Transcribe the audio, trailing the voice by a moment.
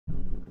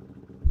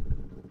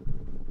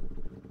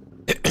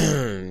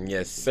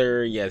Yes,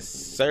 sir. Yes,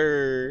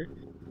 sir.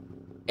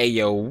 Hey,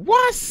 yo,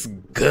 what's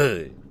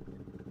good?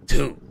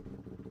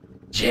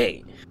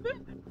 2J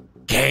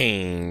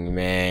gang,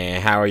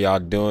 man. How are y'all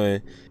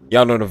doing?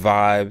 Y'all know the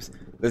vibes.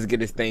 Let's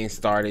get this thing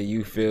started.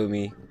 You feel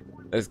me?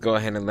 Let's go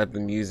ahead and let the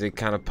music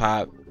kind of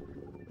pop.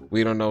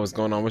 We don't know what's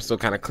going on. We're still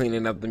kind of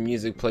cleaning up the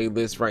music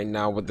playlist right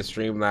now with the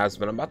Streamlabs,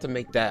 but I'm about to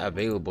make that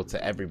available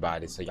to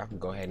everybody, so y'all can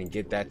go ahead and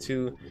get that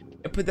too,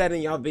 and put that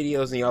in y'all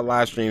videos and y'all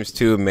live streams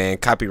too, man.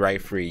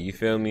 Copyright free, you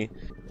feel me?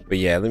 But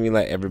yeah, let me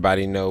let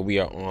everybody know we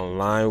are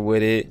online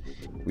with it.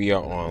 We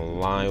are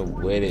online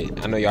with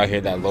it. I know y'all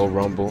hear that low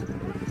rumble.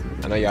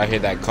 I know y'all hear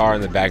that car in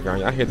the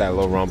background. Y'all hear that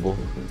low rumble.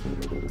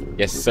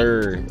 Yes,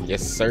 sir.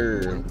 Yes,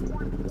 sir.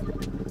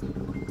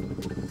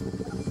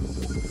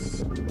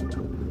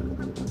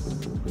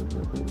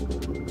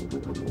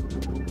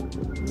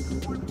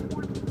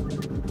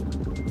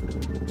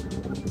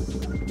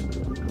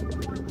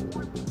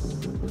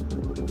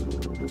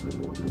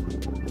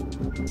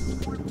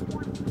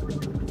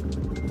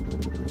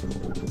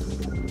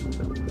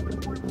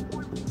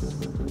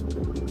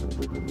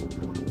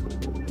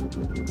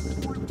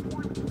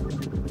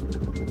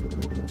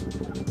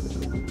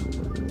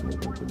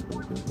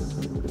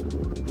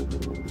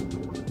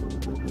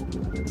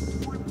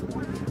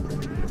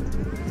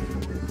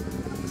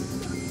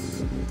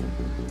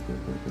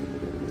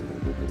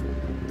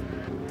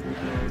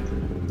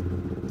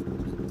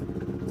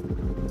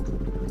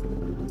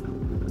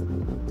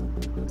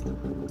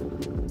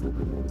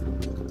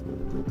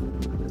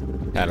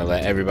 Gotta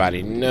let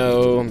everybody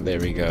know. There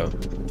we go.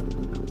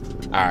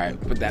 All right,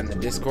 put that in the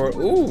Discord.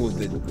 Ooh,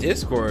 the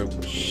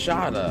Discord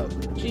shot up.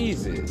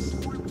 Jesus.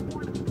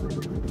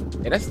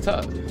 Hey, that's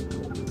tough.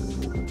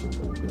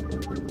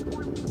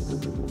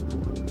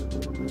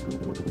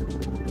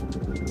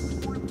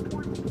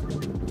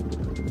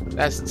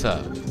 That's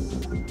tough.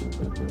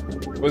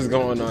 What's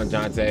going on,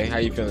 Jonte? How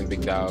you feeling,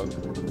 big dog?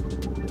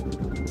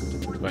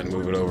 Go ahead and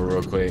move it over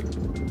real quick.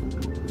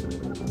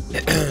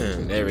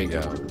 There we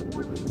go.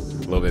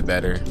 A little bit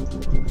better.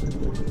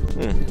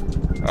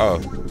 Oh,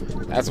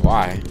 that's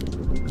why.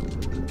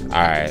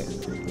 All right,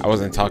 I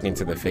wasn't talking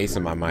to the face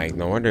of my mic.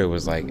 No wonder it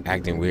was like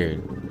acting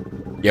weird.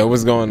 Yo,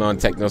 what's going on,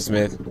 Techno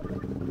Smith?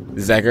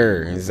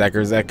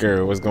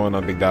 Zecker, what's going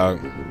on, big dog?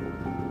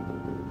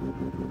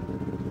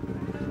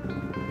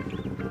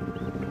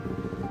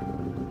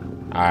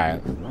 All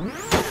right,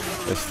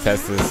 let's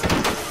test this.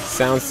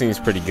 Sound seems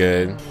pretty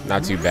good,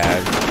 not too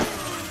bad.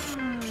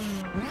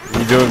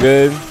 You doing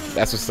good?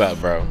 That's what's up,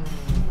 bro.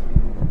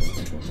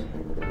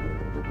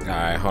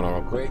 Alright, hold on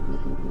real quick.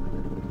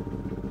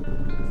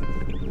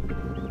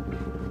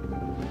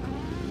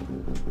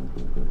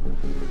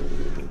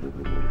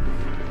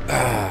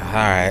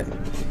 Alright.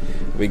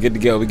 We good to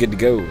go, we good to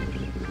go.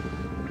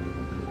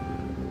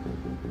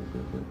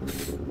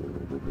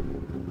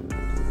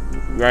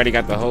 We already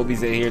got the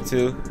Hobies in here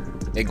too.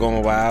 They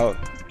going wild.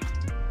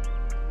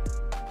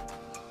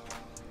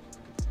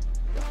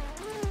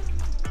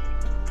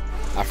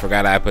 I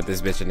forgot I put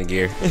this bitch in the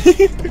gear.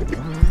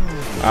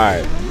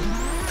 Alright.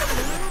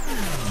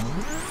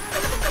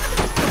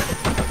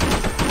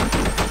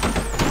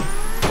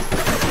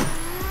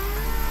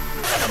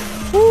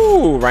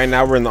 Woo! Right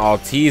now we're in the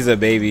Alteza,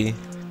 baby.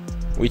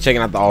 We checking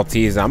out the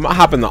Alteza. I'm gonna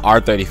hop in the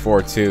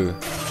R34 too.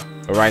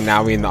 But right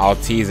now we in the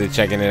Alteza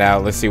checking it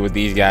out. Let's see what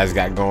these guys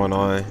got going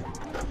on.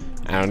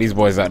 I don't know, these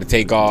boys about to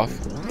take off.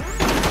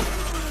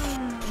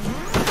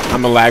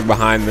 I'm gonna lag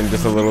behind them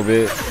just a little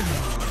bit.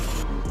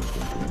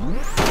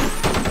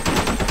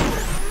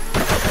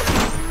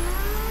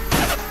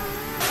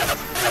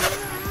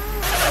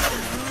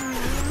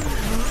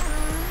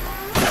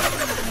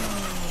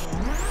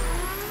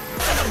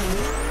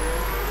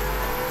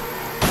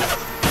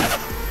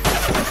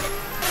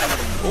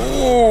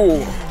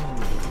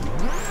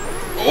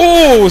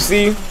 Oh,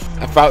 see,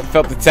 I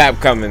felt the tap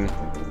coming.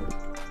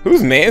 Who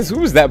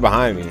was that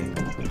behind me?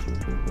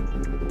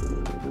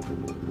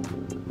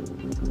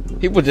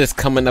 People just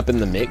coming up in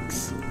the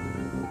mix.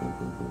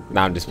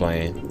 Nah, I'm just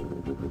playing.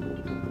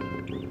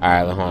 All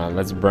right, hold on.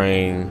 Let's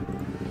bring.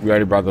 We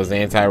already brought those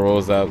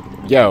anti-rolls up.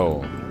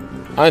 Yo,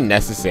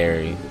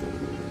 unnecessary.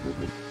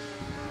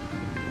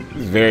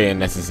 It's very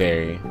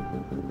unnecessary.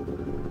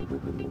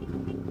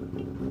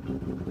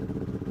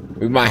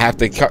 We might have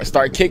to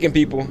start kicking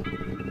people.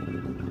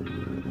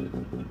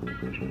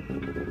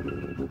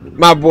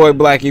 My boy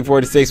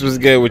Blackie46 was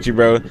good with you,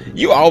 bro.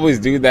 You always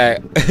do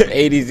that.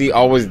 ADZ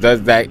always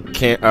does that.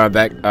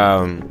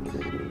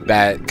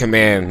 That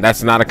command.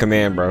 That's not a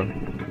command, bro.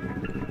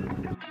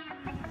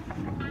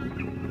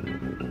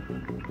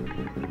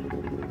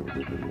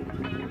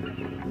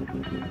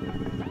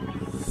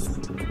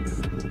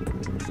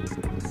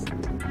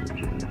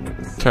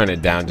 Turn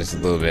it down just a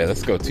little bit.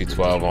 Let's go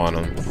 212 on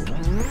them.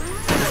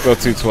 Let's go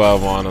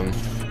 212 on them.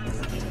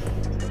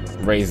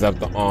 Raise up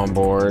the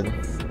onboard.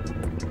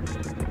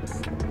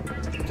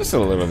 Just a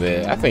little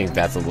bit. I think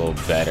that's a little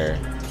better.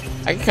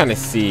 I can kind of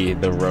see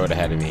the road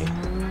ahead of me.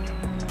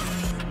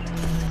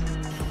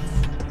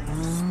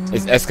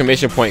 It's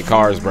exclamation point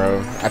cars,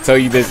 bro. I tell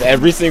you this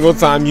every single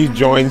time you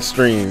join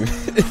stream.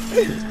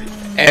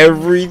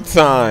 Every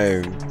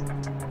time.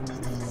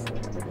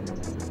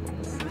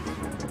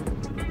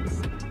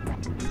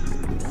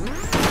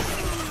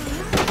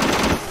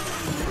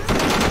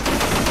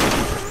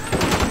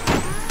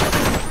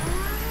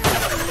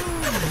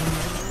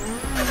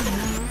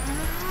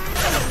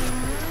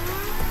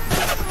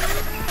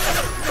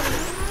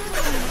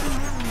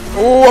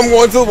 Oh, I'm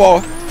going to the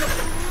wall.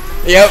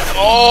 Yep.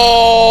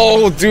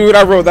 Oh, dude,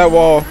 I rode that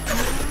wall.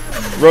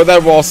 Rode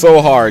that wall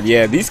so hard.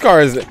 Yeah, these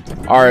cars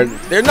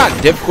they're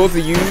not difficult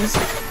to use,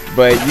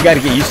 but you got to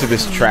get used to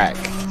this track.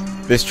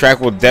 This track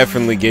will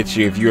definitely get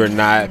you if you are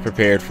not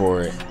prepared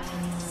for it.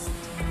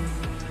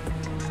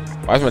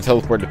 Why is my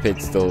teleport to pit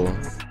still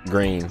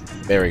green?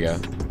 There we go.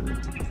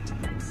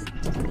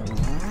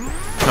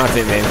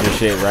 Content manager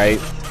shit, right?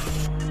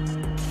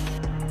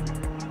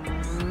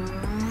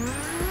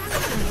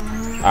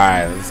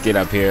 Alright, let's get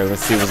up here.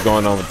 Let's see what's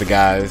going on with the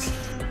guys.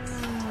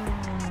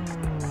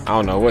 I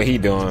don't know what he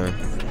doing.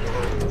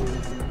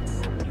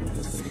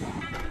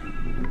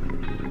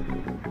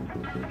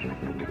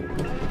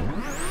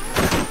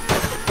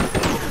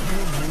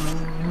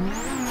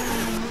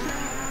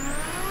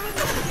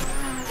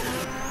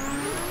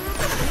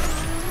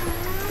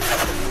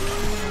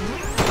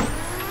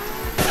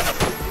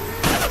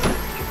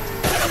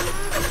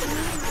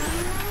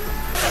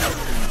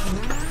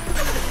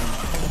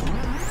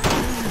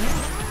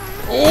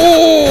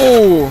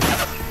 Ooh!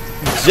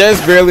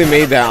 Just barely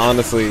made that,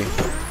 honestly.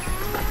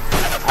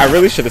 I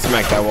really should have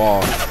smacked that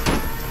wall.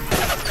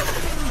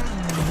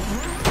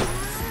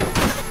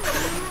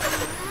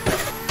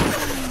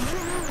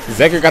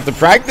 Zeker got the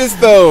practice,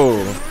 though.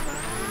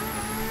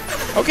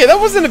 Okay, that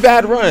wasn't a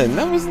bad run.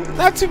 That was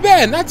not too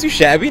bad. Not too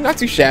shabby. Not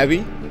too shabby.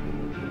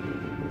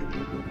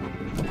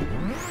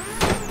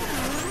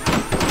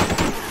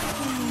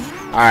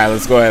 Alright,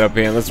 let's go ahead up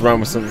here. Let's run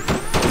with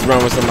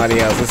somebody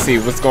else. Let's see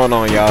what's going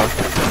on, y'all.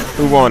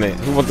 Who want it?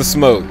 Who want the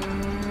smoke?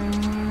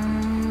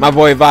 My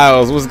boy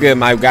Viles, what's good,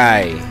 my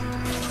guy?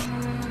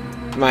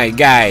 My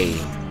guy.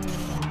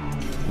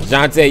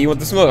 Jonte, you want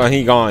the smoke? Oh,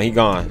 he gone. He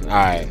gone.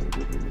 Alright.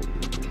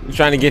 We're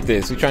trying to get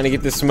this. We're trying to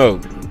get this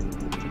smoke.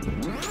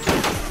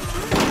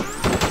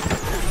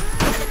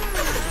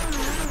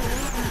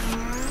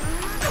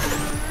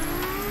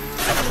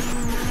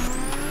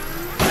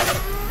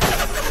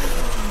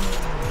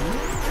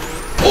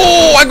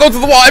 Oh, I go to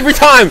the wall every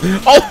time.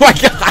 Oh my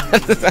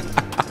god.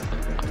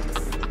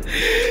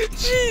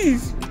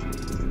 Jeez.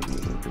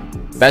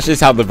 That's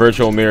just how the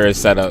virtual mirror is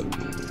set up.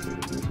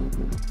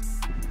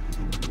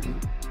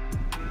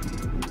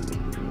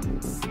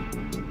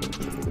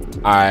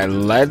 Alright,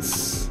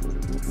 let's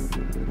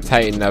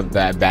tighten up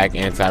that back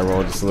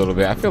anti-roll just a little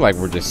bit. I feel like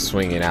we're just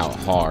swinging out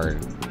hard.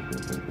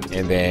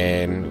 And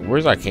then,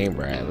 where's our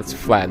camber at? Let's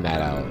flatten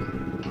that out.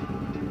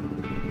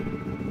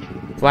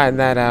 Flatten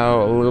that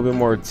out, a little bit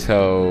more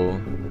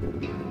toe.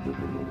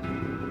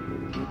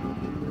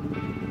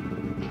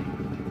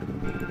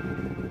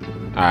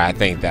 Alright, I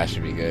think that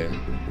should be good.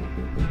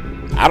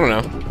 I don't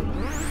know.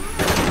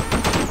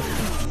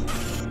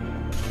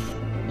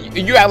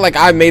 You act like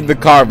I made the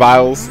car,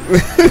 Viles.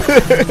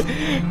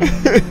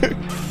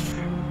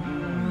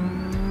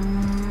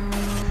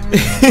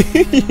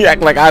 You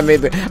act like I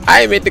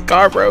ain't made the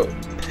car, bro.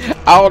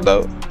 I don't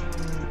know.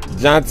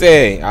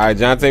 Jonte. Alright,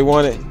 Jonte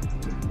won it.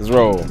 Let's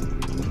roll.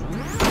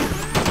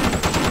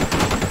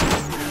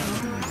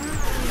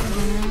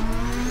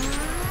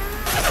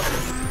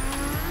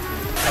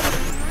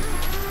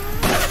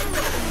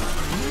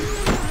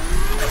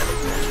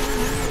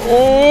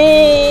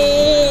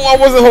 Oh, I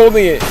wasn't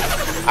holding it.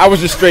 I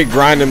was just straight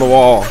grinding the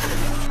wall.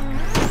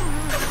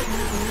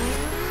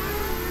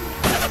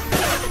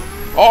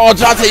 Oh,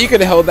 Jonte, you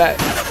could have held that.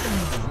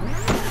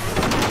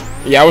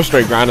 Yeah, I was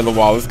straight grinding the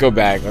wall. Let's go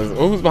back.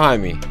 Oh, who's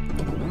behind me?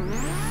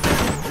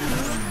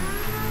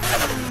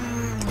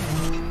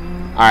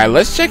 Alright,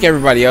 let's check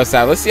everybody else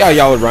out. Let's see how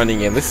y'all are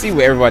running it. Let's see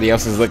what everybody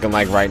else is looking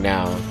like right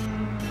now.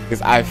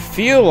 Because I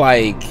feel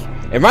like...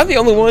 Am I the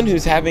only one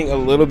who's having a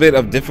little bit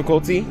of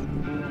difficulty?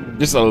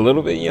 Just a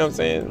little bit, you know what I'm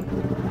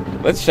saying?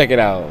 Let's check it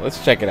out.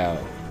 Let's check it out.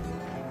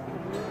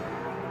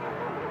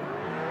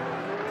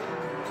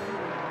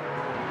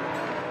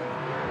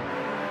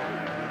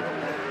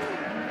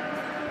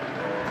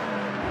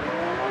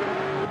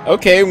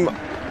 Okay.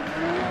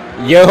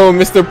 Yo,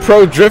 Mr.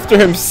 Pro Drifter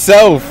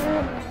himself.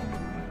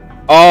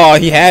 Oh,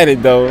 he had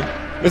it though.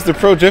 Mr.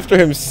 Pro Drifter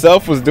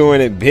himself was doing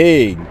it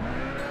big.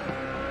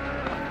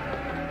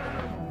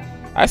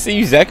 I see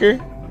you, Zeker.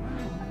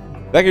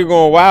 Zeker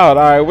going wild.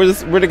 All right,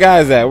 where the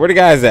guys at? Where the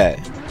guys at?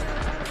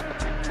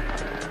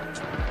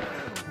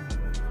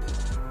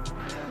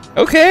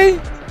 Okay.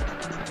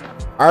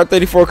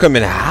 R34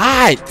 coming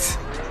hot.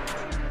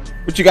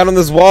 What you got on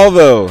this wall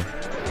though?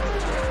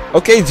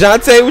 Okay,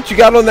 Jonte, what you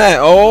got on that?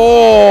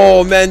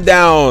 Oh, man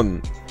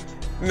down.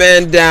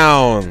 Man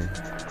down.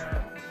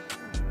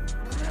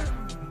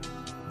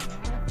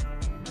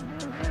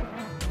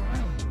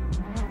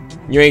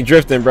 You ain't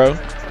drifting, bro.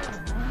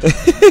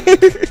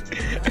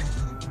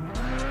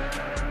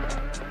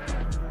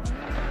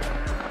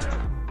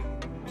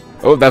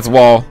 Oh, that's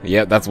wall.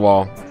 Yep, that's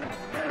wall.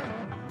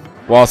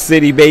 Wall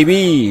City,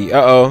 baby.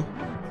 Uh-oh.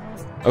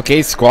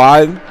 Okay,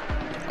 squad.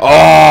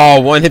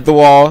 Oh, one hit the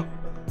wall.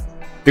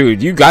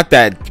 Dude, you got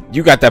that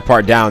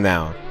part down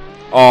now.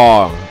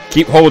 Oh,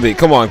 hold it.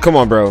 Come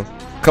on, bro.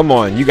 Come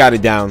on, you got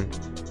it down.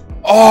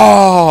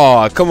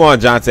 Oh, come on,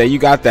 Jonte. You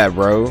got that,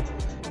 bro.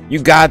 You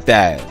got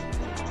that.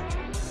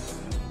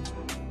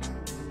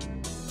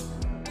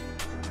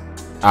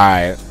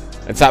 Alright,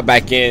 let's hop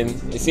back in.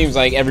 It seems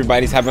like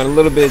everybody's having a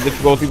little bit of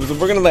difficulty, so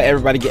we're gonna let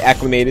everybody get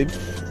acclimated.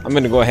 I'm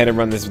gonna go ahead and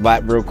run this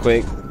lap real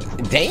quick.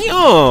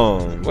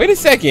 Damn! Wait a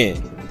second.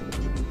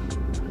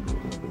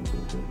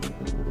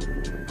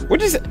 What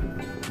just...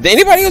 Did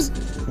anybody else...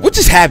 What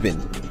just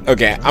happened?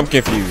 Okay, I'm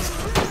confused.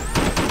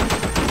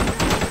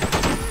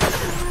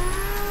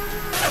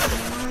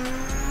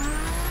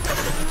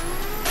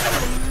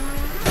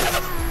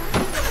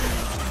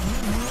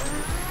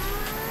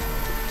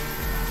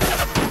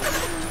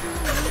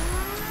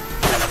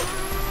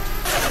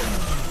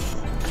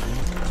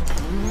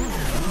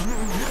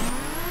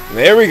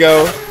 There we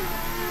go.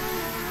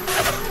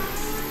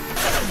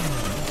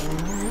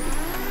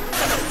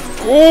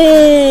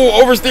 Ooh,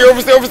 oversteer.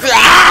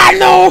 Ah,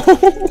 no!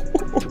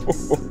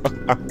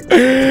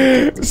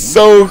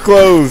 So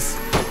close.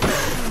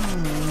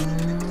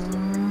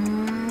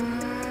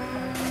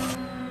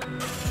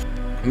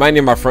 Might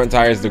need my front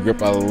tires to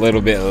grip a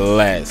little bit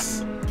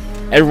less.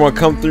 Everyone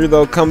come through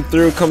though. Come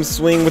through. Come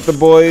swing with the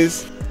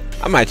boys.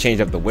 I might change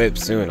up the whip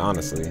soon,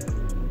 honestly. All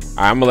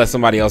right, I'm gonna let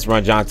somebody else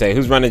run Jonte.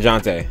 Who's running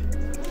Jonte?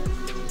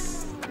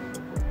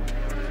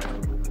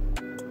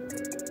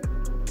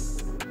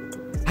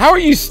 How are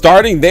you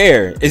starting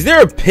there? Is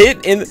there a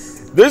pit in...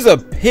 There's a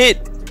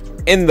pit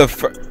in the...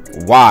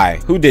 Why?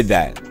 Who did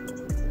that?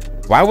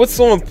 Why would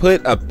someone put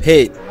a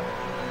pit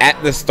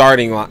at the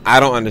starting line?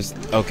 I don't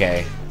understand.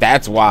 Okay,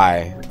 that's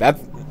why.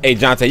 That's... Hey,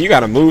 Jonte, you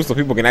gotta move so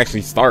people can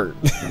actually start.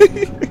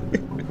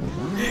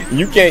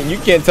 You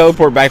can't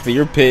teleport back to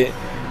your pit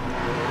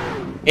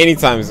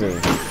anytime soon.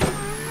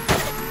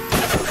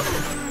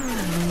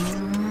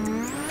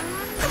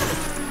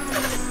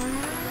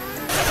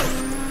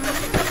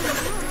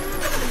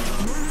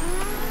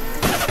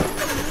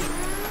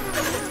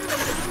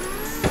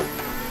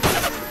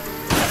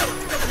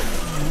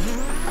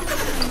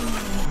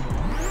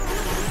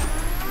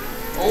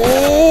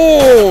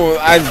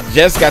 I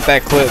just got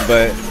that clip,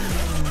 but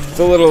it's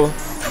a little,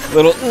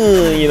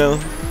 you know.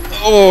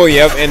 Oh,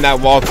 yep, and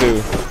that wall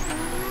too.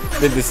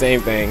 Did the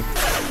same thing.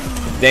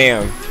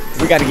 Damn,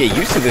 we got to get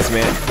used to this,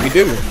 man. We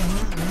do.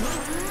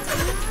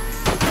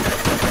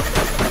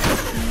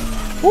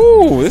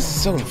 Ooh, this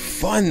is so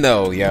fun,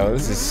 though, yo.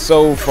 This is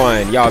so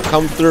fun. Y'all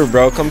come through,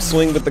 bro. Come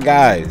swing with the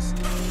guys.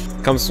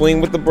 Come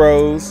swing with the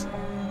bros.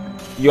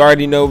 You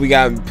already know we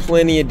got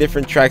plenty of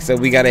different tracks that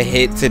we got to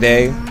hit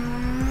today.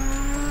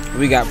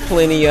 We got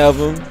plenty of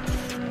them.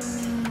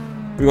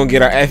 We're gonna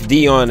get our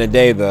FD on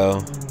today,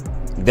 though.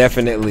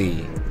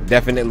 Definitely.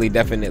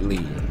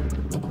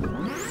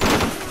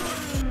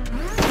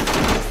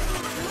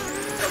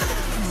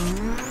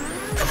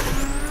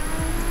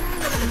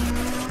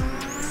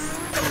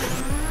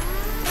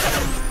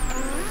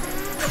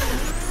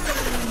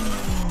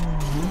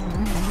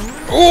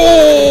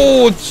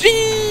 Oh,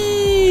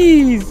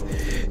 jeez.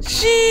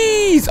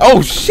 Oh,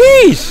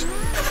 sheesh.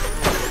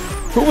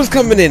 Who was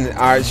coming in?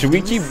 All right,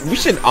 we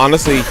should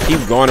honestly keep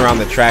going around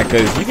the track,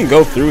 because you can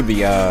go through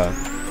the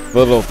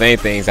little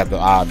things at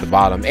the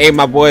bottom. Hey,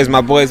 my boys,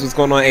 what's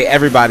going on? Hey,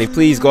 everybody,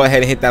 please go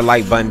ahead and hit that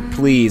like button,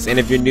 please. And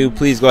if you're new,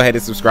 please go ahead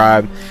and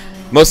subscribe.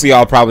 Most of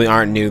y'all probably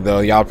aren't new,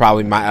 though. Y'all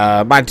probably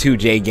my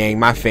 2J gang,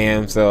 my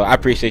fam. So I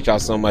appreciate y'all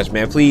so much,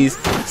 man. Please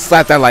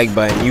slap that like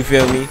button. You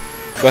feel me?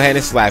 Go ahead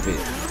and slap it.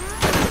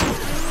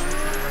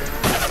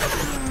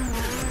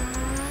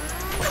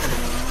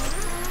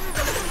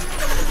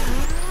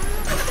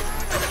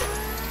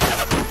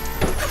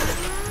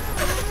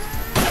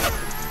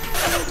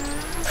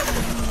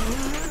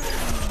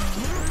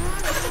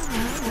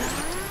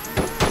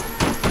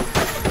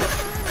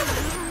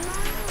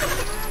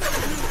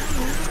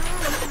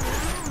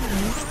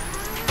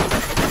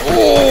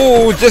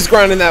 Oh, just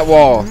grinding that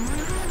wall.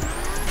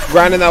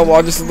 Grinding that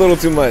wall just a little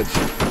too much.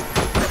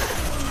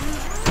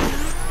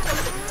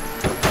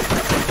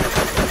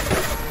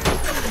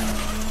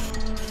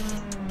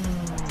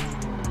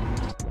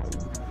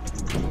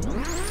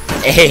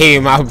 Hey,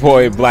 my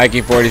boy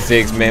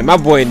Blackie46, man. My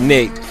boy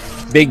Nick.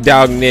 Big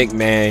dog Nick,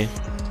 man.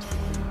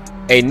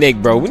 Hey, Nick,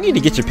 bro. We need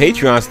to get your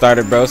Patreon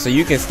started, bro, so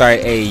you can start.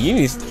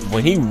 Hey,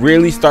 when he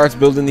really starts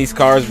building these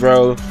cars,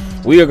 bro,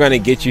 we are going to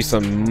get you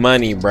some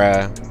money,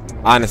 bruh.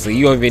 Honestly,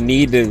 you don't even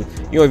need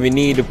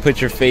to put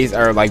your face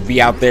or like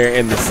be out there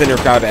in the center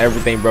crowd of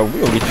everything, bro.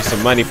 We gonna get you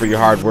some money for your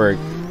hard work,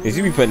 because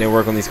you be putting in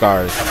work on these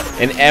cars,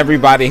 and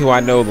everybody who I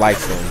know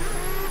likes them.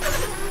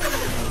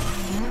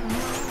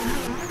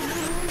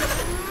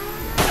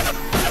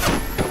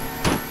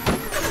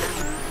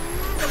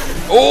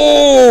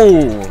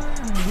 Oh,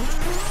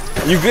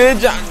 you good,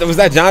 John? Was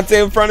that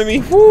Jonte in front of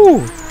me?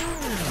 Woo.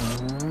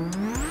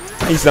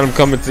 He said I'm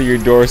coming to your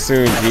door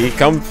soon, G.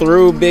 Come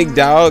through, big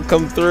dog.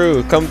 Come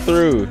through. Come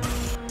through.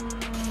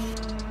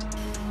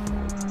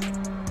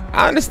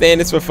 I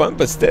understand it's for fun,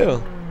 but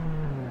still.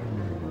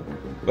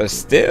 But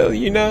still,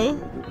 you know.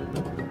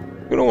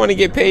 We don't want to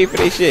get paid for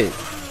this shit.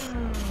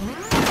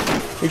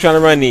 We trying to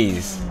run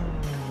these.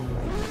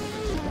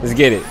 Let's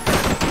get it.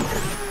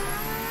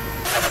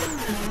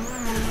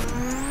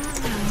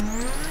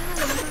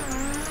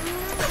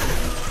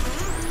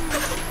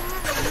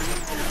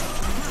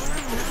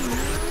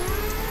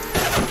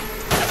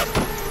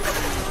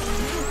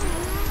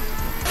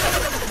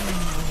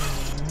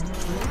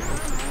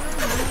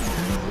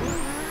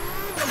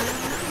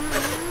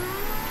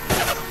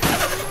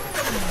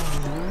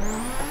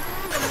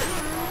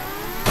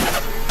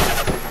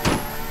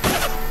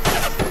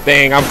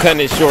 Dang, I'm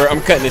cutting it short.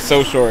 I'm cutting it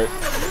so short.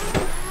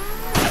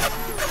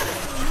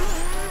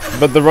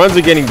 But the runs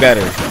are getting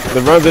better.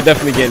 The runs are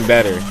definitely getting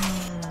better.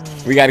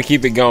 We got to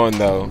keep it going,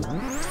 though.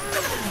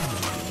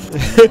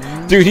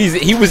 Dude,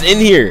 he was in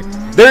here.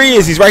 There he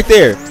is. He's right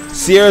there.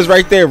 Sierra's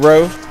right there,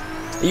 bro.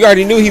 You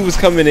already knew he was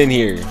coming in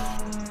here.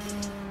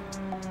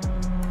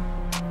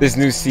 This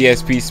new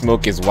CSP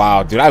smoke is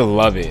wild, dude. I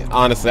love it.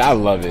 Honestly, I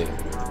love it.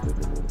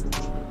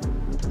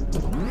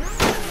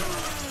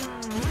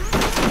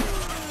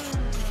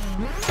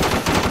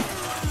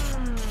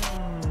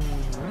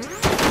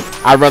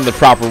 I run the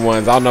proper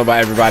ones. I don't know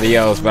about everybody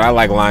else, but I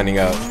like lining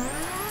up.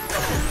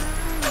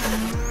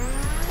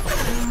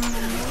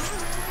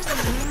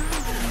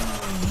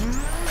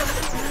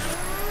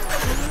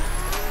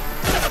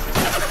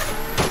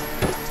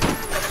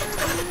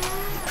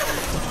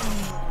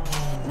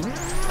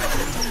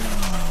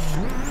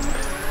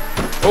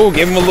 Oh,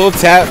 give him a little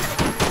tap,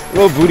 a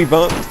little booty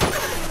bump.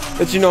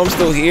 Let you know I'm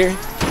still here.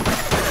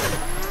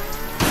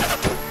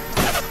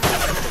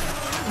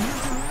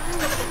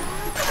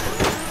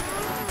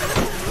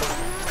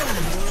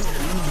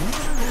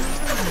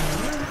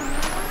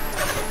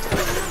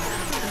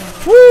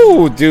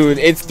 Woo, dude,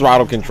 it's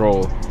throttle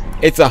control.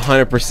 It's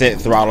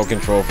 100% throttle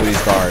control for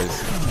these cars.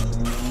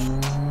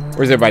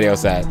 Where's everybody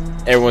else at?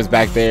 Everyone's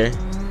back there.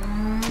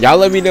 Y'all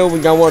let me know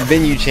when y'all want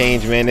venue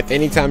change, man. If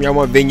anytime y'all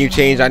want venue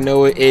change, I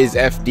know it is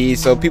FD,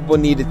 so people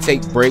need to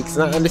take breaks,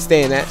 and I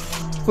understand that.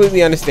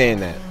 Completely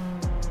understand that.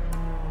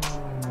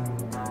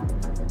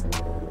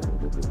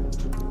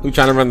 Who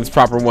trying to run this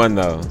proper one,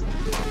 though?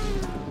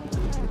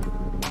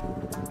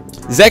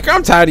 Zeker,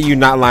 I'm tired of you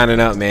not lining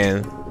up,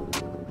 man.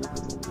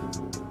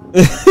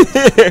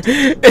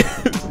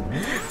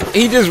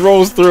 He just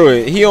rolls through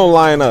it. He don't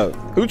line up.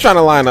 Who trying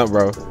to line up,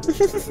 bro?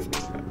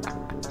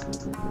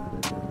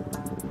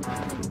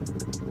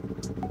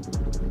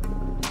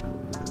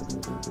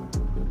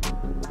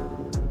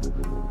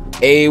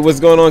 Hey,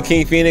 what's going on,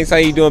 King Phoenix? How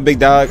you doing, big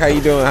dog? How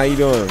you doing? How you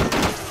doing?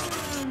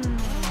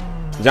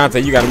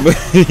 Jonte, you gotta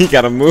move. You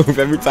gotta move.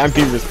 Every time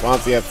he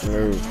responds, he has to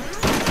move.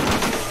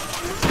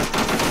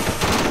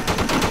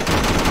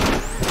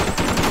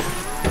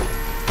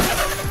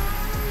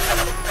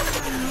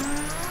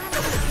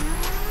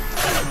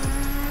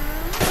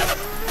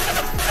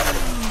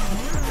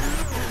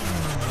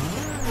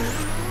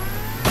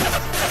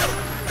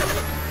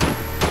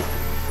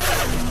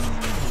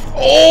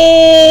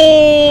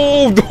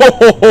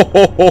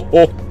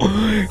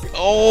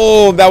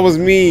 Oh, that was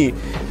me.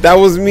 That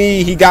was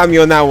me. He got me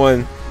on that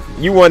one.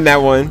 You won that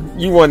one.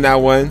 You won that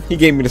one. He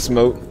gave me the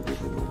smoke.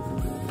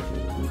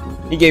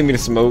 He gave me the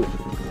smoke.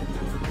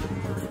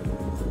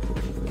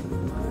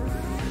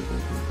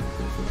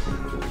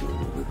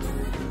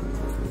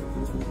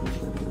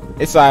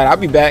 It's alright. I'll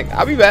be back.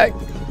 I'll be back.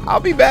 I'll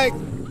be back.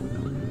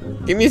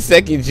 Give me a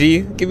second,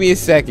 G. Give me a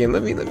second.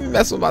 Let me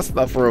mess with my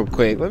stuff real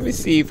quick. Let me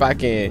see if I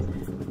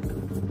can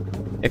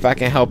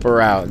help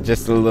her out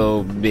just a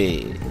little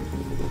bit.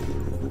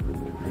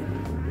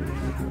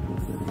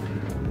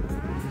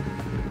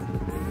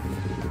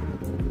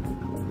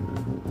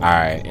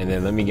 Alright, and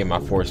then let me get my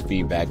force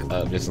feedback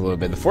up just a little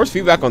bit. The force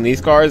feedback on these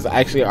cars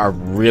actually are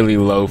really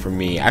low for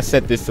me. I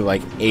set this to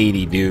like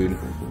 80, dude.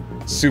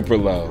 Super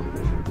low.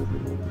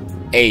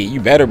 Hey,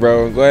 you better,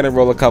 bro. Go ahead and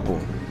roll a couple.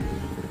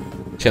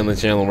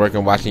 Chilling,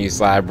 working, watching you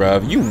slide, bro.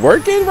 You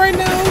working right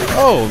now?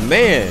 Oh,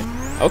 man.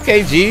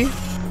 Okay, G.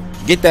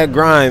 Get that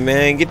grind,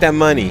 man. Get that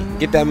money.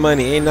 Get that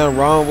money. Ain't nothing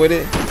wrong with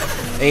it.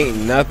 Ain't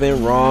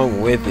nothing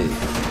wrong with it.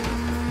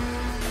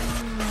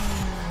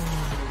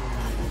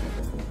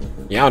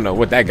 Yeah, I don't know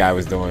what that guy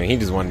was doing. He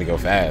just wanted to go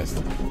fast.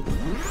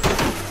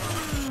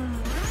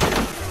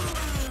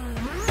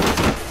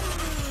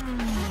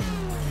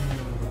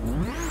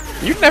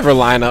 You never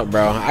line up,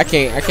 bro. I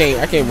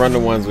can't run the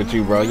ones with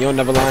you, bro. You don't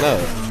never line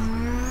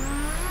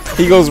up.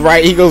 He goes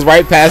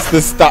right past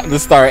the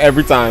start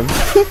every time.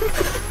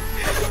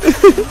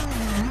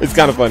 It's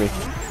kind of funny.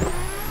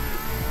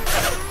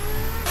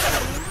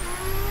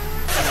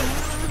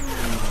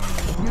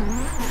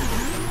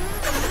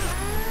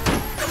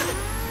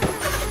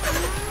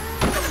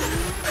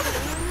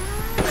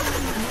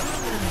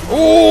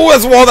 Ooh,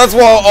 that's wall, that's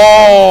wall.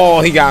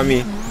 Oh, he got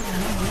me.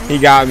 He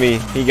got me.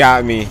 He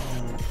got me.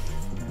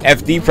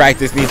 FD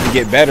practice needs to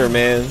get better,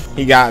 man.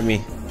 He got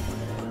me.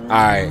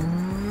 Alright.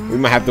 We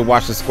might have to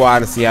watch the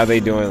squad and see how they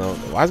doing.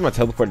 Why is my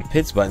teleport to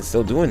pits button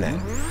still doing that?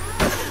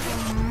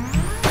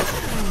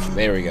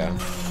 There we go.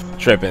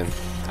 Tripping.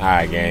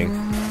 Alright, gang.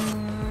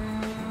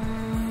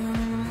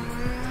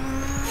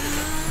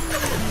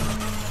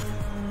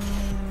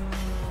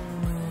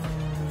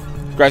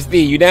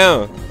 Krusty, you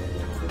down?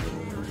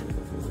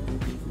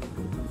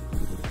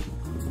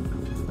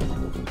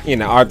 He in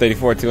the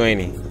R34 too,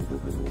 ain't he?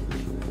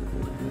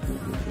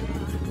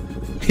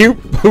 You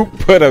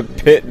put a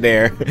pit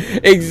there.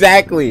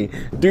 Exactly.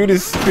 Dude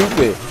is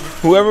stupid.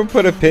 Whoever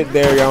put a pit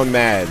there, y'all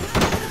mad.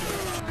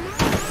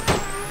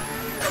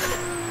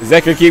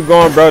 Zeker, keep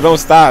going, bro. Don't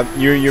stop.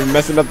 You're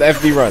messing up the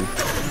FD run.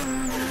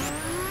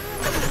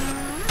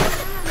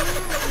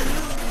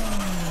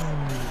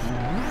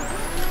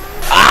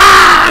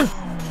 Ah!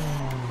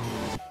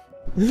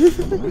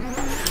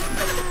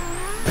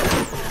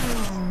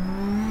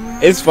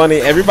 It's funny.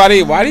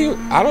 Everybody, why do you?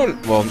 I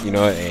don't. Well, you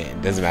know, it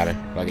doesn't matter.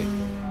 Fuck it.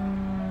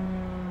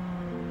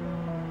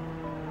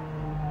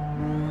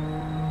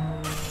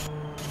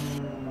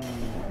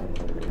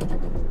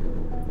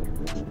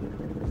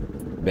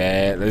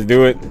 Bad. Let's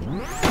do it.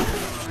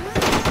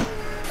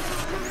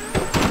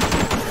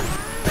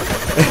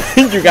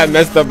 You got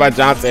messed up by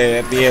Johnson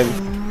at the end.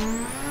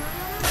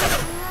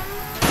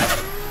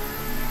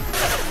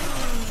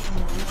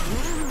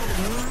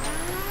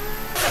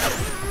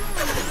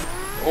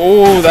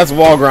 Oh, that's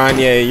wall grind.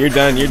 Yeah, you're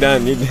done. You're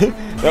done. You're done.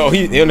 No,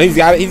 he's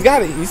got it. He's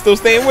got it. He's still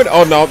staying with it.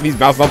 Oh no, he's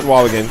bouncing off the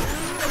wall again.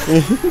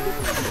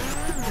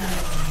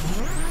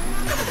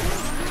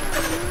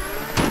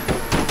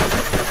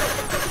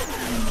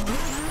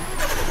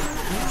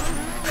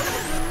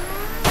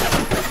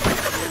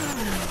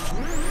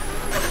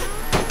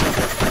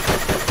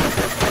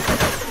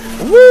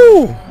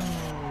 Woo!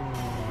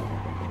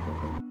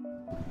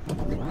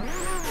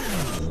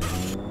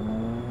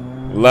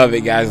 Love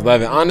it, guys.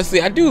 Love it. Honestly,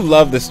 I do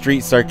love the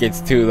street circuits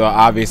too, though,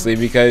 obviously,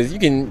 because you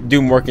can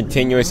do more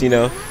continuous, you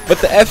know. But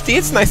the FT,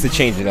 it's nice to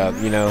change it up,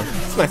 you know.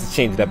 It's nice to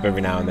change it up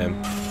every now and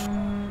then.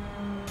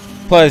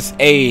 Plus,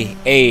 the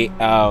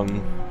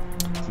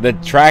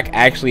track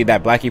actually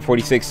that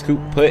BLACKJayZ Scoop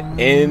put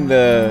in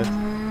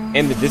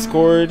the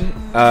Discord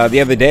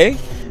the other day.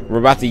 We're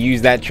about to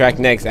use that track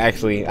next.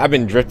 Actually, I've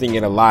been drifting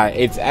it a lot.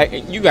 It's,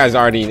 you guys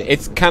already,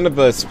 it's kind of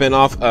a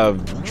spin-off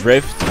of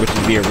Drift, which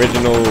is the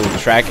original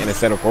track in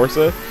Assetto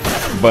Corsa,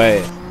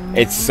 but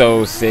it's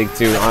so sick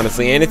too,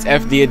 honestly. And it's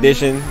FD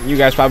edition. You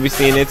guys probably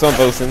seen it. It's on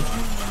Bosun.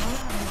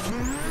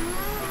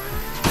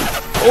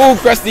 Oh,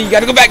 Krusty, you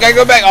gotta go back. Gotta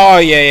go back. Oh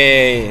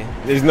yeah.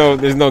 There's no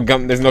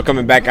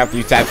coming back after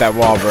you tap that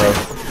wall, bro.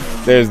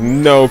 There's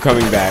no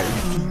coming back.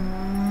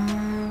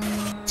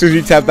 As soon as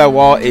you tap that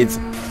wall, it's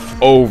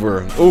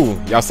over. Ooh,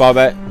 y'all saw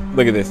that?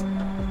 Look at this.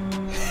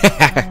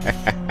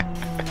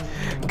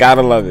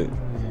 Gotta love it.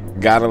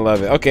 Gotta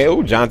love it. Okay,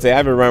 ooh, Jonte. I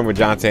haven't run with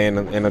Jonte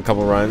in a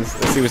couple runs.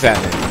 Let's see what's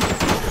happening.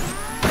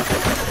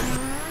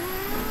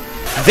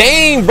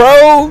 Dang,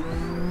 bro!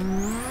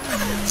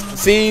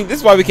 See, this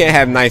is why we can't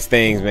have nice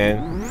things,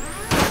 man.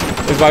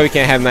 This is why we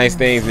can't have nice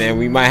things, man.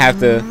 We might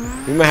have to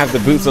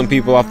boot some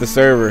people off the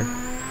server.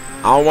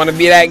 I don't want to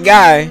be that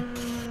guy.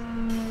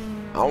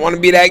 I don't want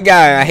to be that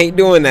guy. I hate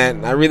doing that.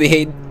 I really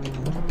hate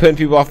putting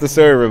people off the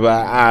server,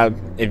 but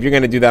if you're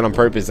gonna do that on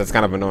purpose, that's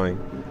kind of annoying.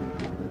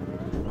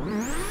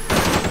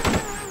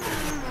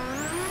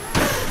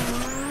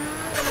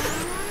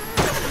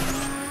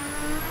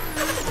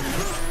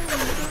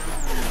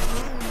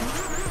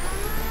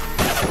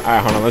 All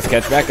right, hold on. Let's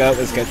catch back up.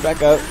 Let's catch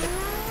back up.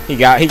 He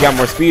got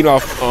more speed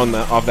off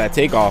that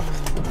takeoff.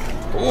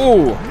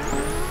 Ooh.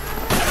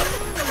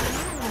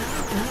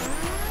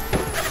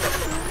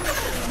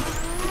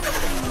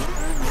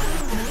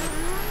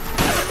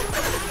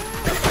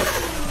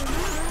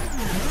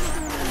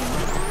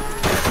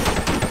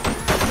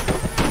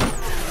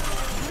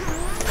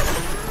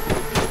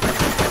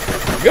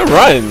 Good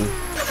run.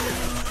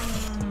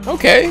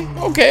 Okay.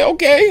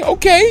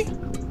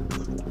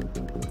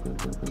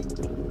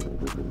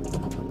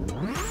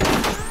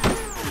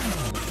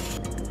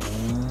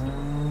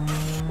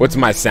 What's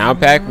my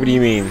sound pack? What do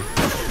you mean?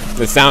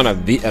 The sound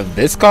of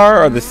this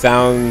car, or the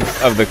sound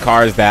of the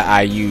cars that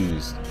I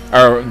use,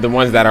 or the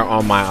ones that are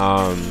on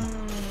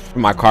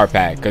my car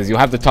pack? Because you'll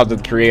have to talk to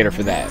the creator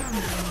for that.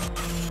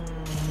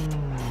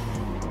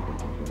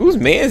 Whose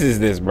man's is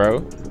this,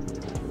 bro?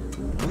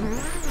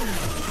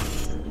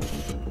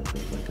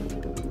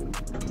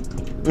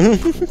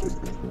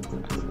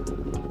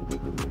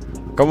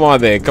 Come on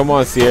then, come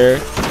on, Sierra.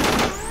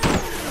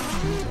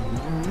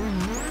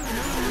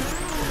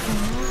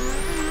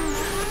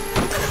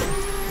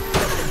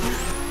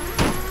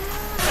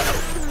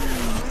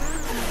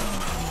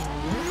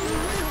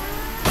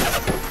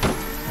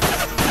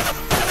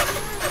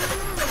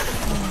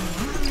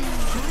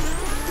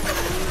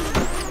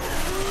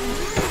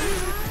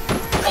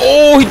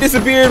 Oh, he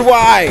disappeared.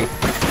 Why?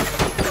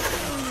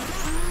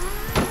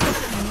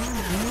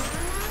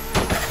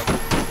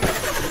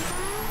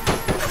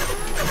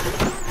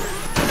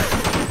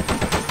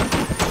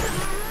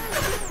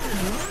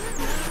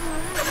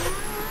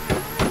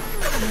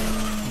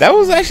 That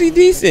was actually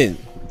decent.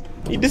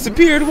 He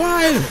disappeared.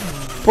 Why?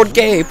 Por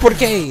qué? Por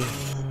qué?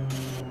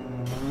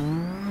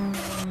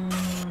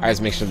 Alright, let's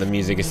make sure the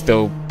music is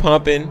still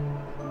pumping.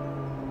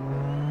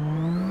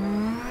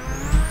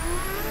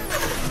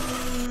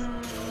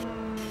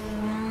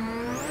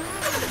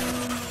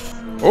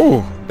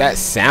 Oh, that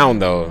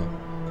sound though.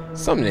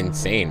 Something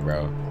insane,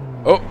 bro.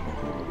 Oh.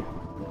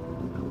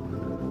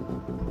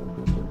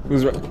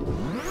 Who's right?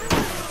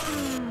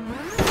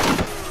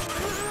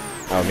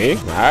 Oh, me?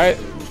 Alright.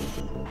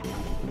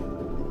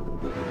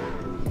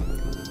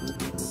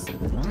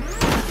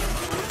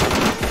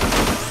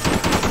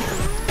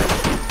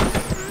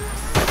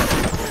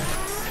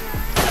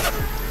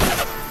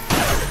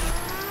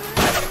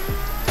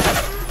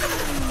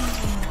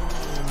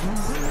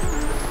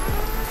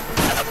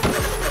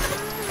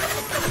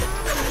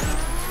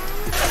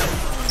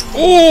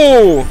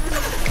 Ooh!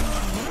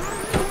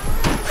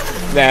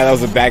 Yeah, that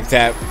was a back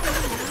tap.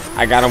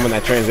 I got him in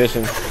that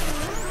transition.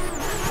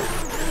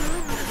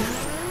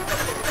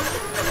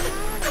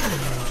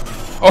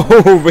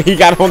 Oh, but he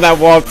got on that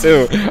wall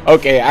too.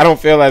 Okay, I don't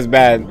feel as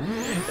bad.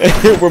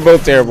 We're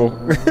both terrible.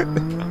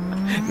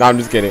 No, I'm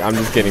just kidding. I'm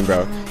just kidding,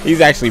 bro.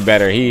 He's actually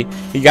better. He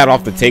got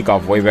off the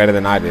takeoff way better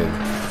than I did.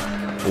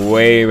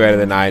 Way better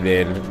than I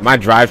did. My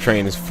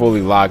drivetrain is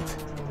fully locked.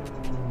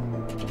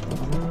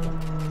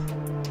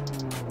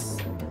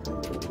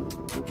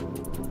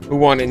 Who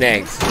won it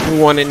next?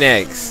 Who won it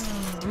next?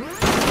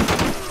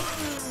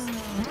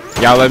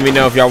 Y'all let me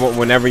know if y'all want,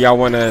 whenever y'all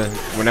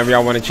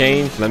wanna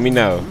change, let me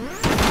know.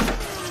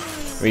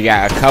 We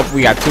got a couple,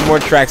 we got 2 more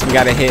tracks we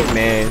gotta hit,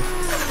 man.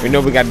 We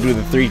know we gotta do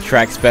the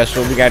 3-track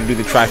special. We gotta do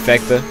the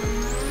trifecta.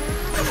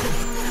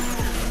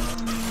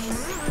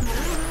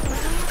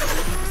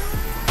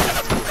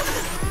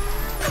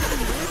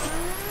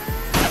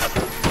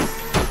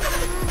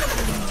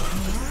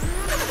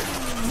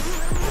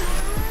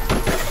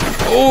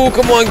 Oh,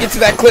 come on, get to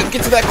that clip,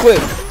 get to that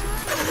clip.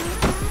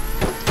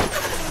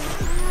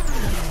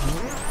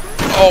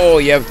 Oh,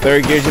 yep,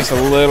 3rd gear's just a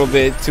little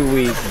bit too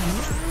weak.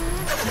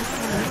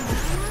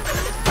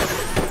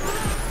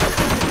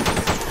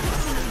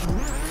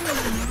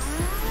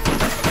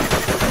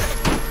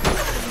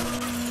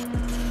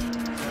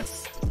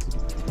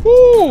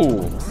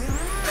 Woo!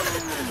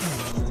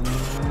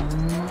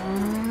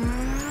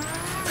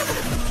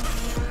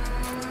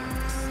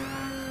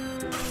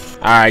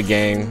 Alright,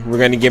 gang, we're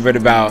gonna give it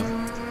about,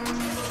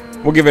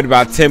 we'll give it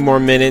about 10 more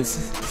minutes,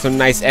 some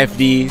nice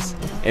FDs,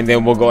 and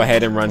then we'll go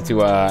ahead and run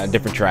to a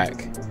different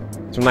track.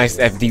 Some nice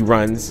FD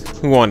runs.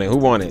 Who won it? Who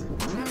won it?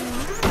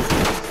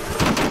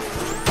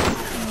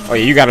 Oh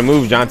yeah, you gotta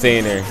move Jonte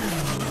in there.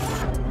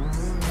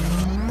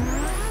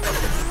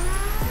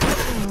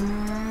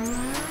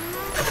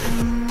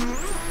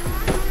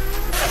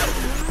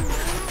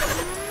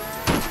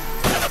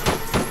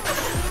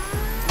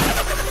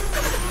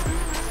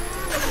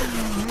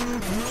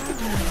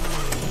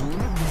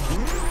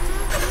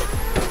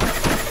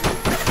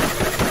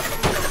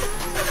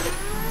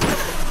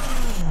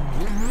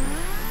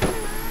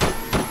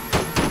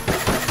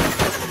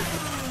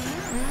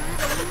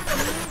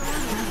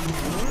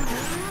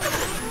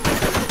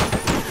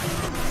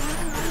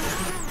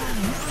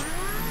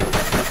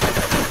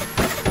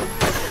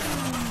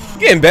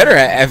 Getting better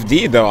at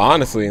FD though,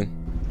 honestly.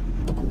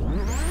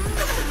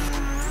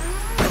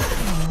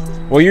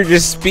 Well, you're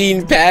just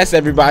speeding past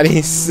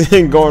everybody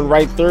and going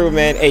right through,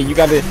 man. Hey, you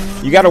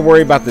gotta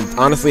worry about the,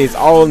 honestly, it's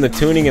all in the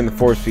tuning and the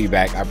force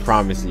feedback, I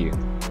promise you.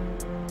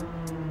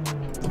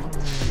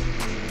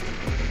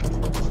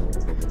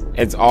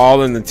 It's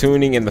all in the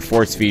tuning and the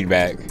force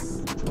feedback.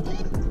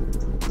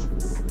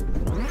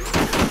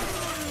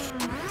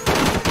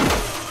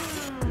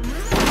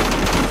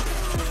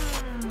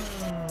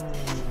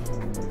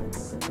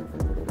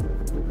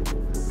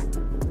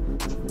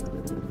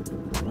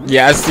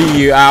 Yeah, I see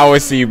you. I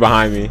always see you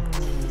behind me.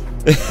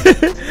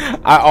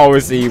 I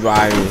always see you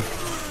behind me.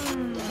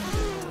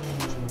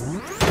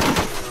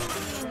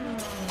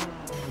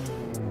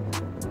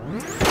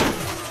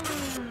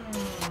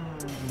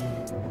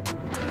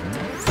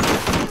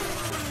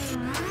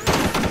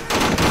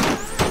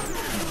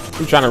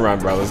 I'm trying to run,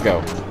 bro. Let's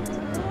go.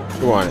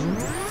 Who on it?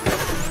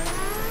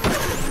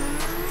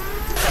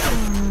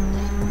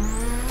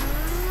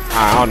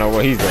 I don't know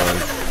what he's doing.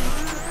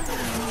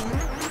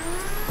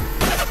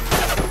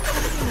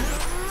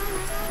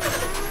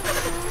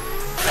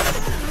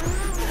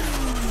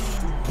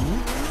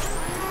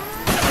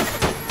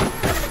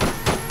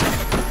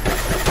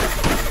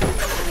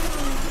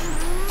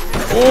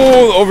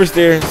 Oh,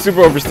 oversteer,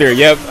 super oversteer.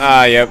 Yep,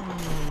 yep.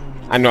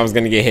 I knew I was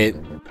gonna get hit.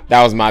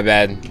 That was my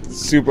bad.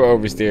 Super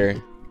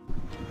oversteer.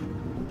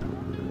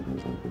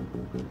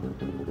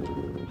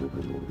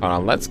 Hold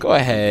on, let's go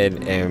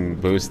ahead and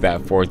boost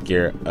that 4th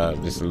gear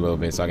up just a little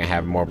bit so I can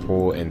have more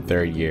pull in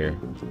 3rd gear.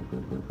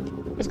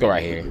 Let's go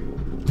right here.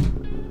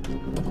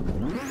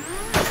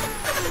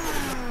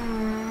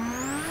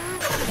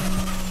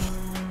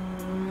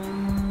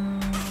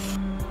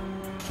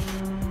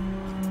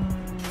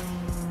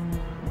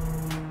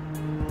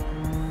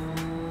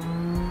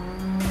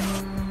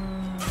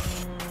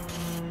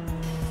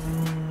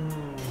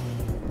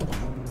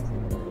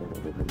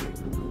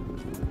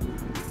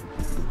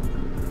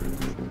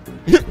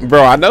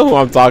 Bro, I know who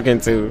I'm talking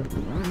to.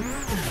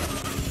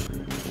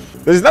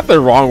 There's nothing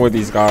wrong with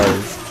these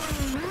cars.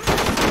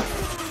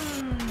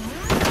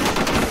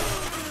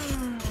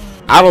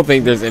 I don't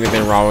think there's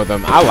anything wrong with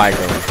them. I like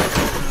them.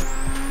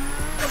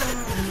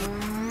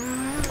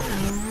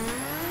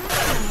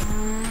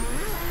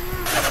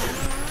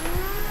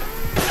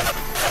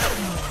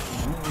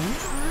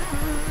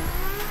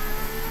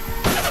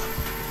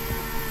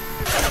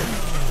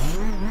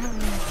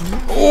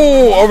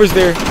 Oh,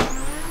 oversteer.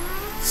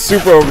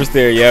 Super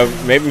oversteer. Yeah,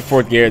 maybe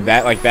fourth gear.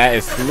 That like that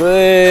is a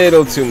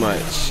little too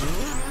much.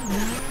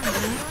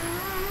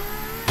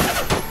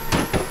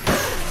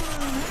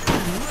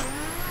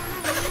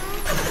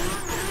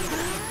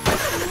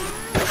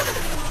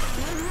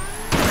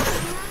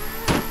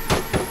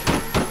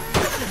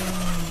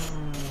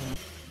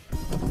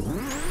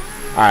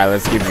 All right,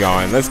 let's keep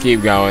going. Let's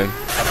keep going.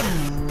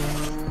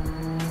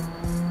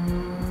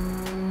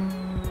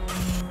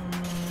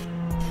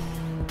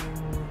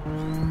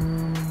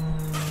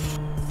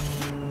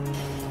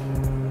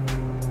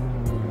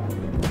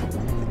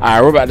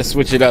 Alright, we're about to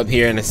switch it up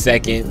here in a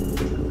second.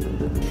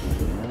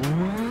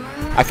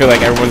 I feel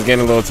like everyone's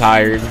getting a little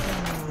tired.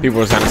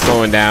 People are kind of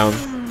slowing down.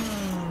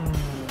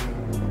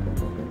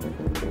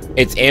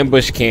 It's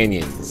Ambush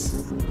Canyons.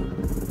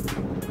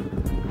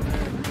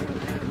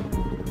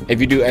 If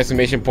you do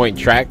exclamation point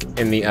track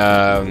in the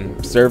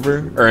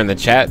server or in the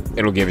chat,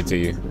 it'll give it to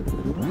you.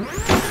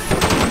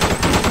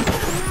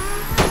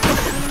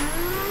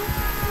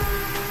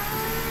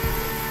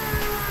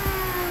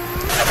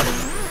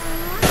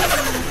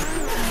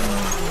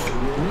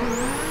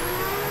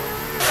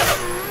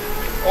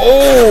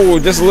 Oh,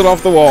 just a little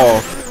off the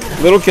wall.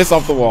 Little kiss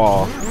off the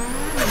wall.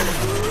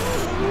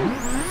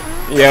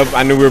 Yep,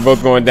 I knew we were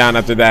both going down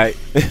after that.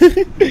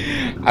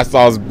 I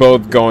saw us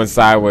both going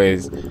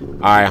sideways.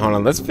 Alright, hold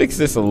on. Let's fix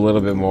this a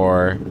little bit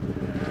more.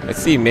 Let's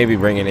see, maybe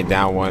bringing it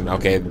down one.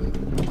 Okay,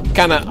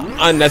 kind of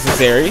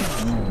unnecessary.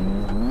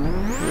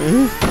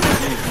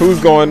 Who's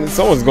going?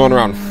 Someone's going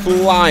around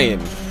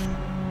flying.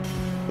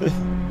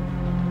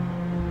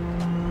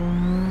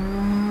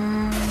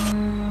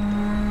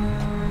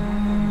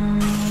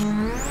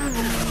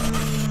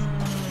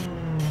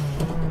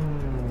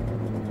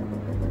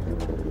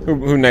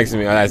 Who next to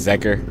me? Oh, that's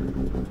Zeker.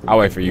 I'll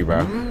wait for you,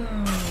 bro.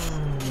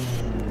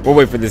 We'll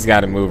wait for this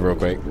guy to move real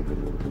quick.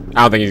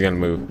 I don't think he's gonna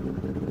move.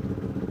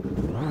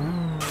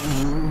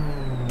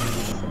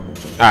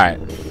 Alright.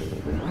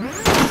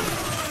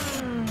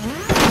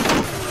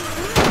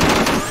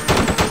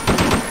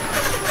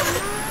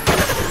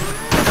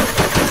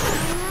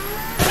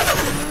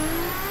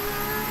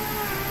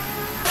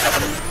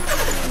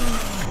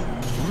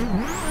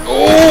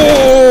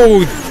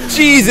 Oh,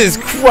 Jesus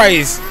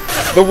Christ!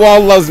 The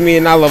wall loves me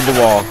and I love the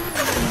wall.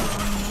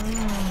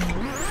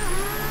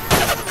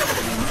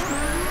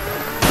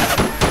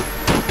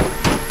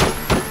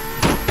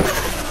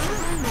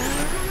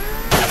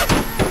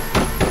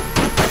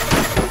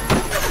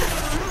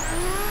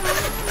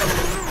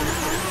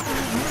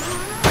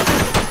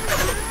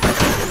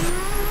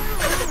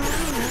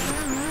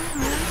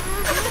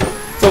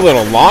 It's a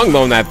little long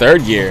though in that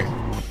third gear.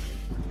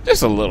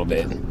 Just a little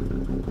bit.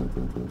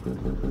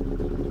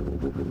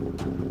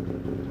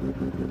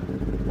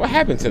 What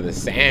happened to the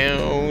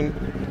sound?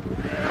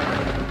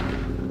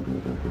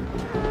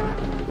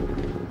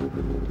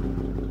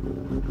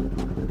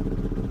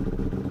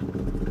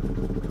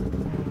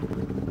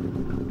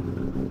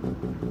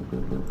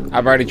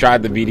 I've already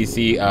tried the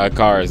VDC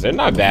cars. They're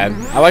not bad.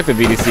 I like the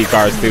VDC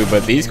cars too,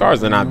 but these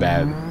cars are not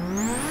bad.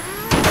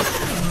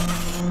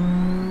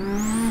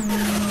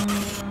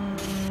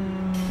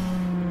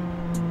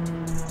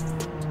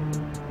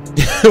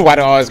 Why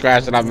do I always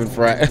crash when I'm in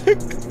front?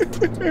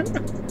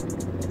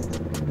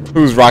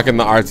 Who's rocking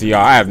the RTR?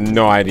 I have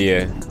no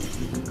idea.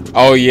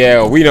 Oh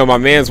yeah, we know my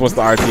man's wants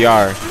the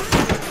RTR.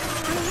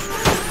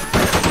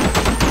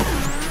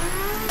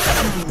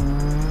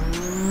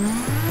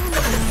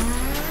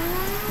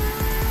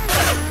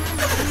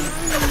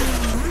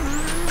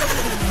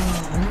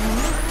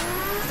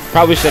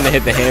 Probably shouldn't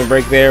have hit the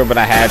handbrake there, but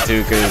I had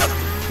to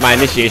because my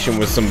initiation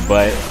was some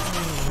butt.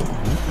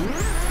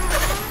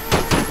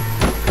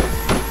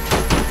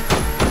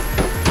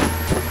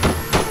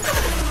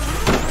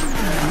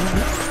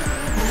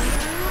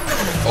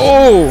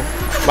 Oh,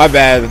 my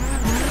bad.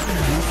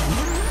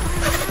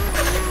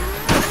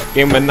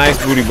 Gave him a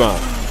nice booty bump.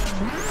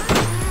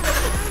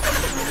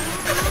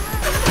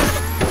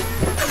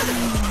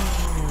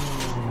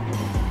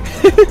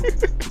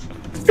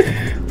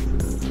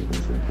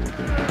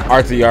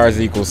 RTRs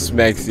equals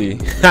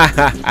Smexy.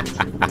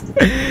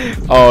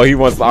 Oh, he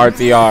wants the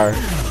RTR.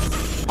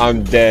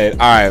 I'm dead.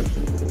 All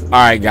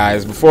right,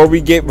 guys. Before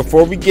we get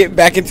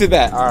back into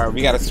that, all right,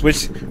 we gotta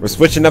switch. We're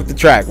switching up the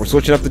track. We're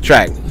switching up the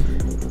track.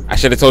 I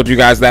should have told you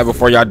guys that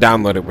before y'all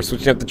downloaded. We're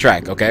switching up the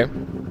track, okay?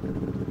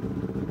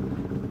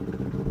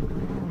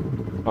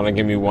 Hold on,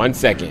 give me 1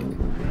 second.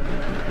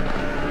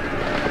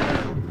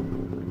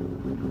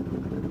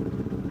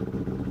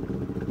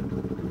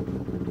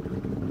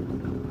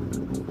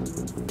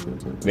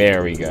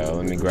 There we go.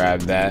 Let me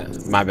grab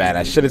that. My bad.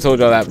 I should have told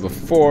y'all that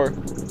before.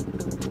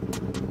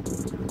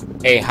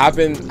 Hey, hop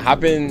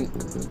in.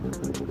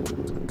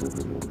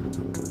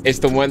 It's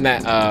the one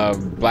that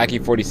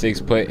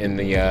Blackie46 put in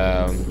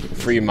the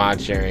free mod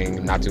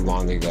sharing not too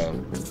long ago.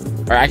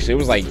 Or actually, it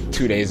was like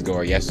 2 days ago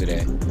or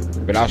yesterday.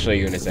 But I'll show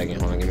you in a second.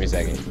 Hold on, give me a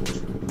second.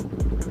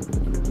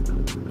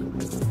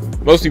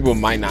 Most people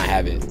might not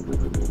have it.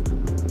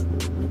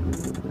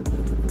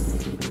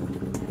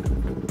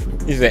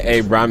 He said,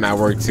 hey, bro, I'm at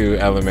work too,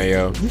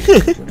 LMAO.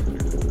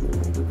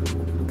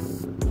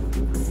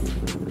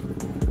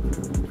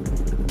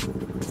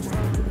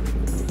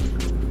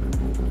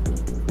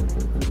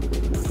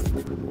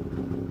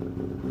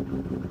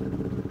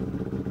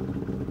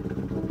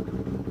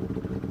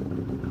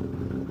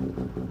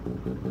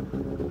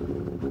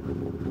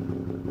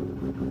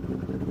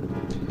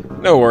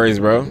 No worries,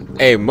 bro.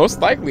 Hey,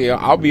 most likely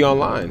I'll be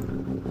online.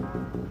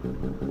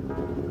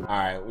 All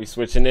right, we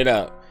switching it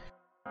up.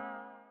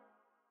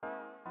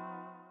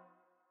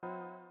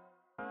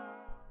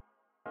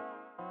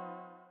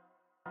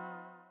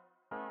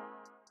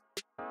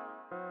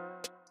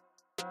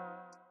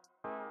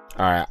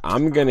 All right,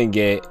 I'm gonna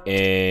get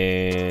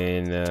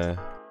in.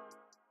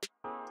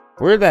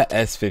 Where'd that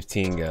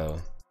S15 go?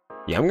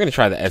 Yeah, I'm gonna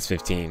try the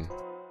S15.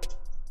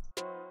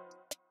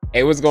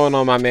 Hey, what's going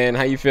on, my man?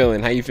 How you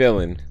feeling? How you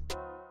feeling?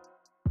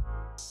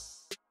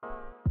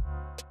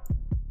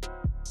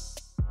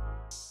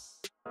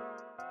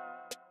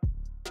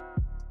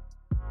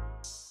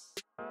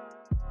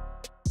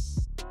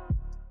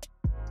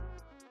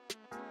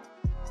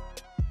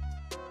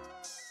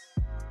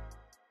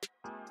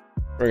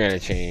 We're gonna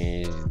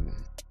change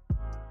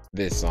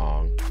this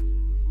song.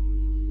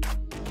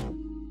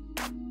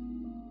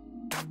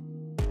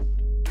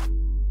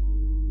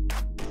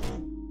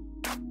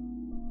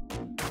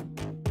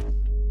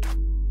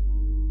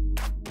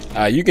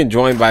 You can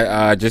join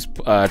by just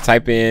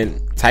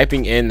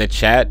typing in the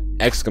chat !_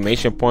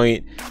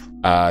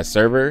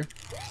 server,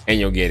 and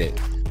you'll get it.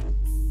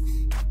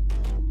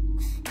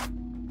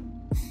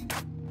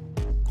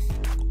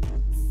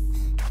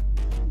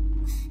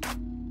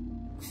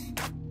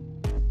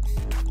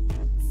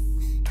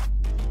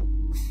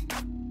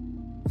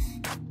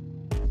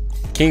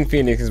 King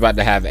Phoenix is about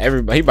to have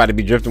everybody. He about to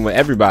be drifting with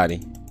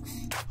everybody.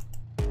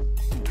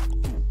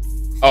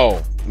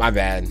 Oh, my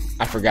bad.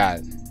 I forgot.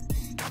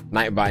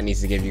 Nightbot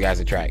needs to give you guys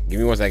a track. Give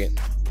me 1 second.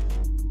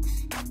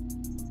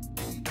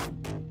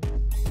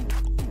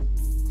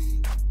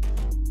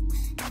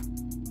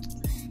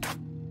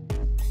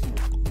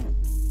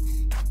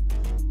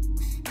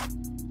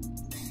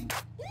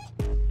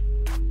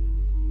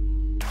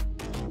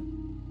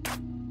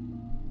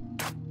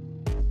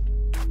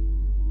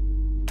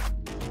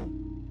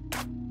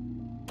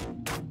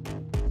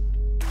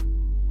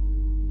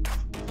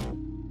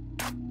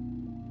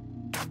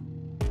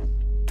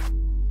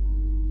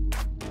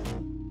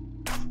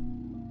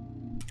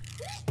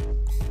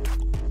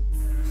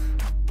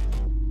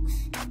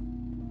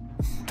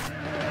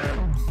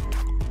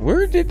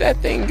 Where did that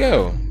thing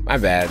go? My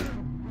bad.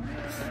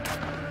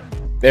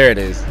 There it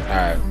is. All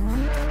right.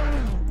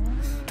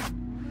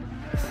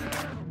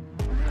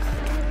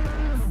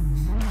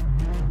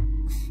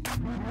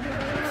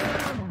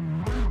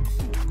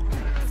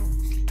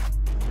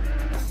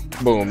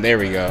 Boom. There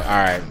we go. All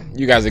right.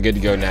 You guys are good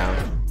to go now.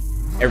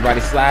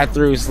 Everybody slide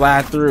through.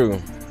 Slide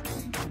through.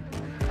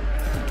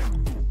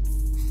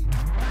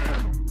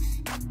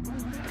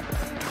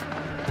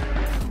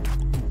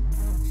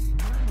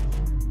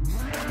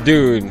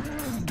 Dude,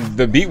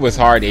 the beat was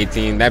hard,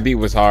 18. That beat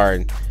was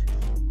hard.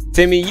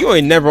 Timmy, you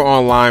ain't never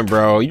online,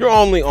 bro. You're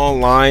only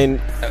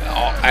online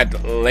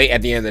late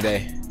at the end of the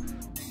day.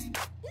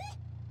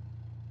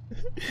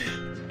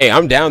 Hey,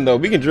 I'm down though.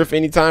 We can drift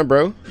anytime,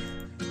 bro.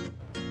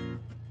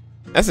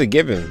 That's a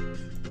given.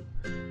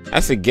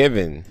 That's a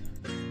given.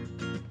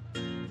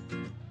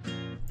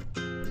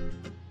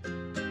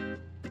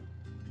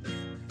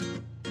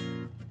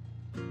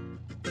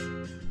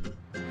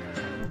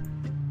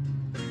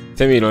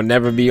 Timmy will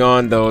never be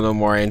on though no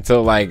more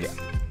until like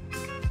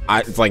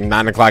it's like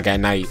 9 o'clock at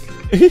night.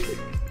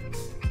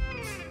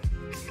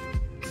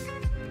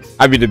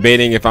 I'd be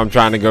debating if I'm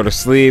trying to go to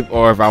sleep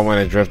or if I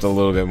want to drift a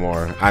little bit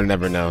more. I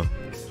never know.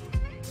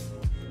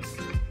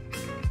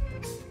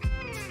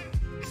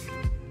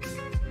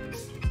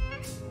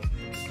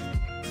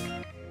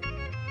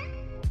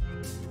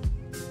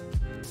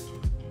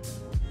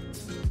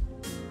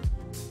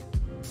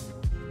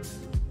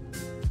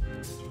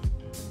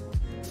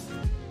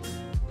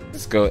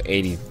 Let's go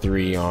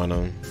 83 on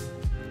them.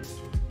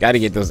 Got to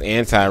get those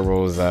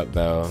anti-rolls up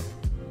though.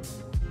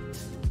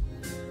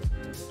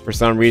 For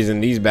some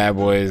reason, these bad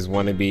boys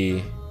want to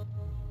be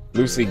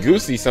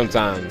loosey-goosey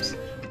sometimes.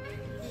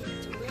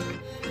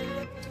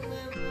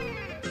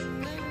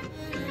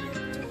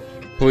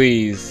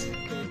 Please.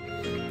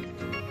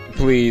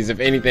 Please, if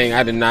anything,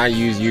 I did not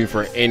use you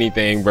for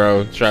anything,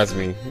 bro. Trust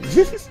me.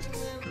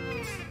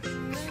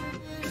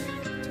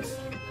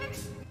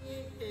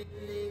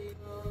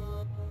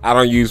 I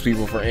don't use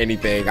people for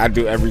anything. I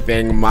do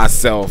everything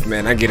myself,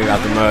 man. I get it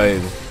out the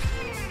mud.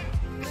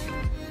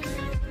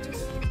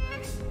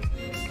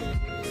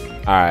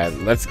 Alright,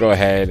 let's go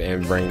ahead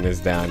and bring this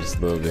down just a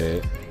little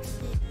bit.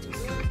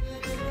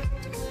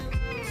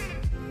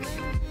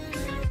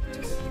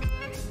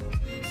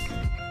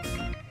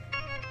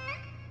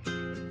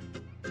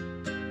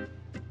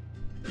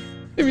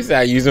 Let me say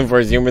I use him for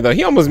his humor though.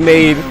 He almost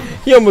made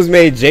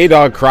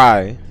J-Dog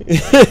cry.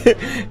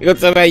 You gonna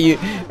tell me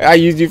I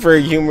used you for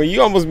humor?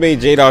 You almost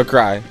made J-Dog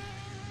cry.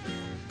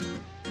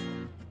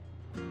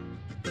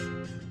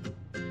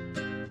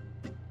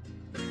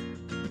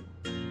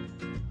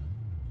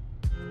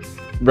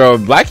 Bro,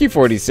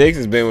 Blackie46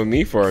 has been with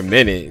me for a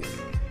minute.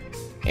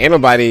 Ain't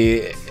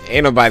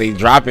nobody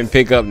drop and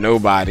pick up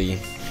nobody.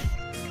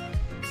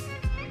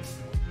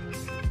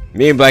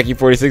 Me and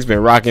Blackie46 been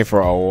rocking for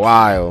a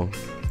while.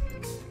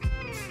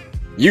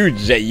 You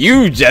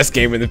just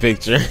came in the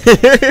picture.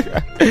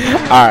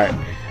 Alright.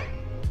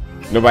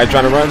 Nobody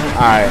trying to run?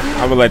 Alright,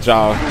 I'm gonna let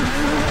y'all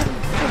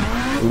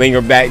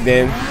linger back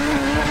then.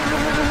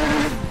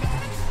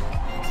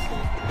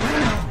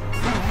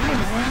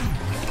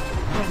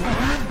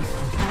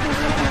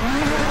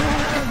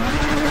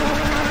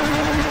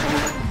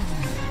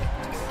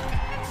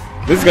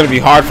 This is gonna be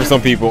hard for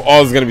some people. Oh,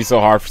 this is gonna be so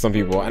hard for some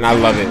people, and I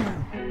love it.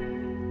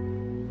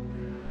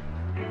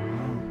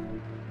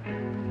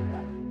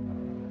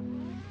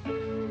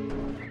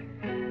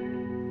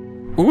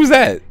 Who's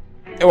that?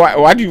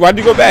 Why'd you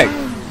go back?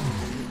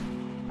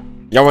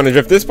 Y'all want to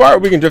drift this part? Or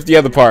we can drift the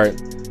other part.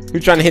 Who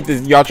trying to hit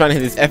this? Y'all trying to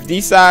hit this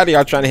FD side, or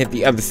y'all trying to hit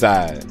the other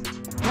side?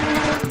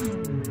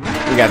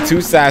 We got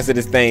two sides to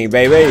this thing,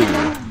 baby.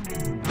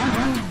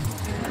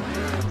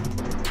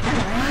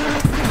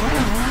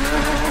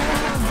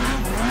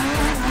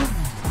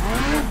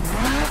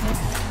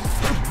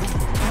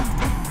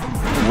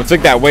 We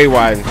took that way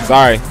wide.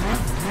 Sorry.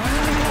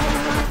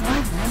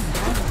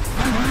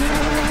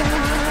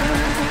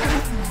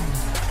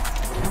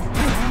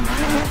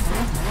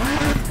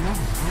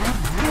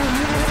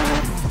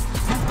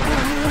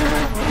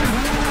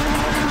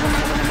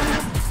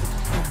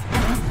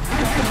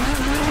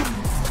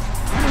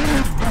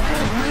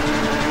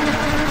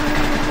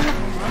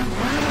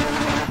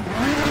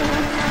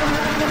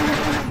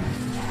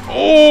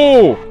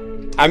 Oh,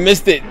 I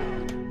missed it.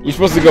 You're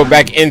supposed to go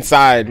back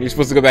inside. You're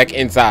supposed to go back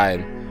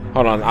inside.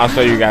 Hold on, I'll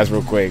show you guys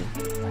real quick.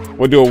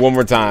 We'll do it one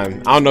more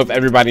time. I don't know if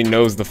everybody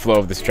knows the flow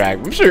of this track.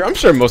 I'm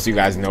sure most of you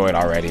guys know it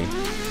already.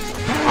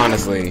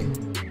 Honestly.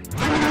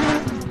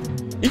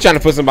 You trying to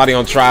put somebody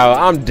on trial?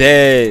 I'm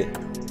dead.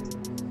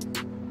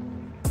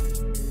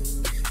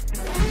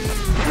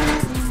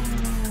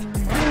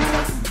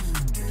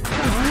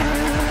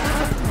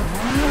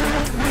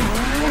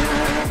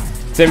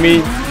 Timmy,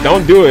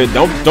 don't do it.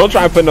 Don't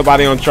try and put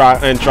nobody on trial,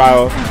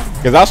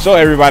 because I'll show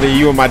everybody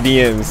you in my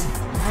DMs.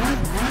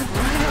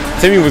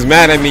 Timmy was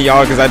mad at me,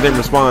 y'all, because I didn't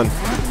respond.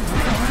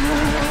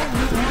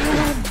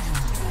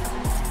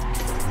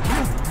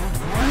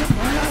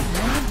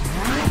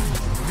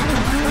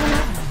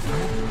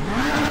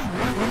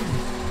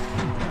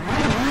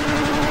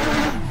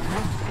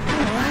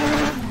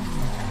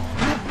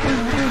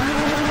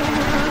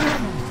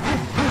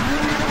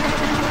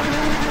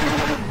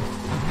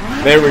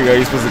 There we go.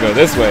 You're supposed to go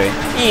this way.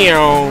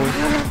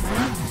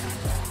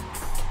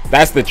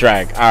 That's the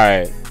track. All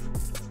right.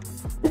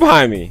 Who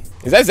behind me?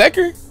 Is that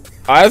Zeker?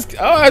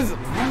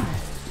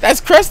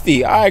 That's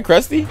Krusty. All right,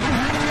 Krusty.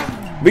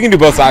 We can do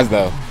both sides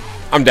though.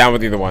 I'm down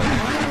with either one.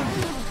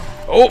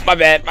 Oh, my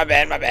bad.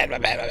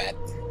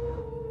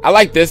 I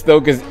like this though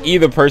because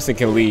either person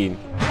can lead.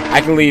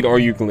 I can lead or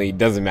you can lead.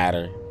 Doesn't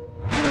matter.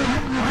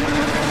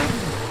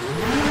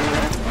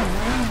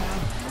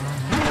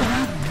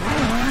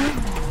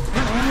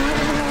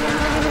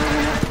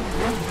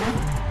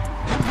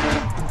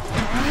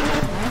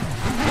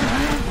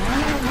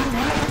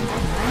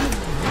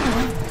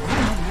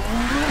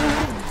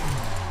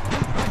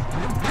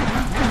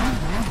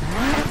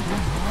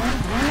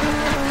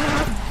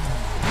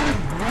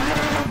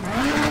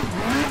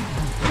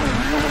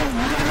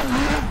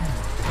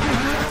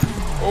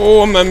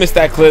 Oh, I'm gonna miss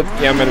that clip.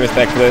 Yeah, I'm gonna miss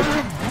that clip.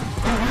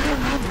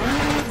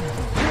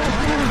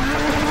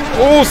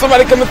 Oh,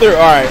 somebody coming through.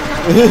 All right.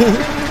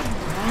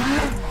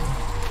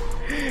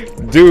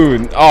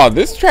 Dude, oh,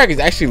 this track is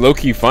actually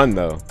low-key fun,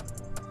 though.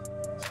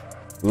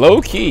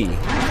 Low-key.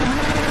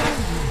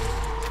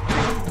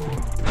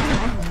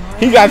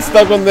 He got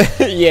stuck on the...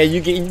 Yeah,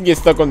 you can get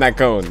stuck on that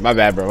cone. My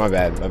bad, bro. My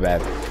bad.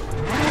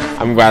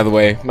 I'm out of the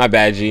way. My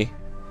bad, G.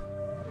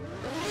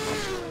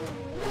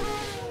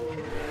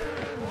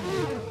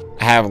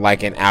 I have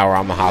like an hour.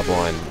 I'm gonna hop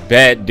on.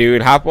 Bet,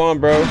 dude. Hop on,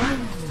 bro.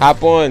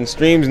 Hop on.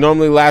 Streams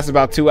normally last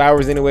about 2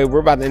 hours anyway. We're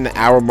about in the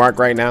hour mark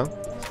right now.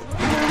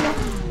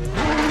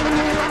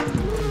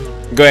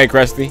 Go ahead,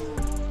 Krusty.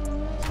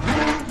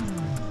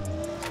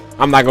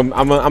 I'm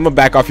gonna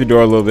back off your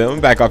door a little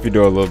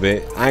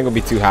bit. I ain't gonna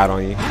be too hot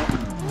on you.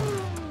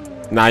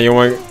 Nah, you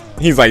want?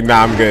 He's like,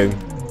 nah, I'm good.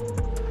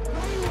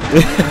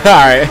 All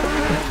right.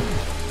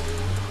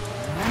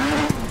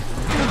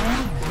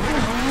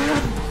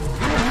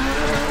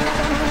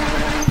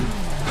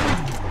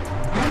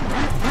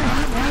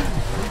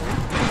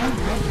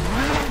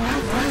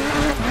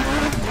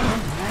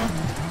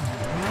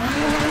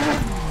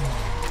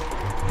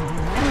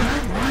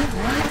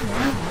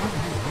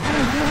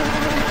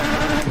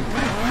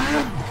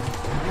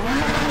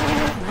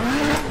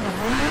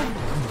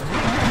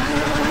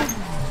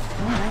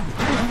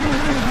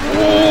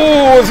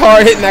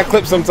 hard hitting that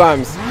clip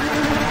sometimes.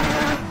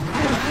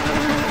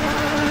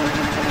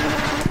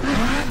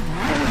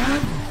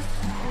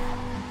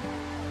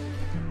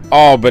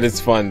 Oh, but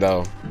it's fun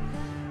though.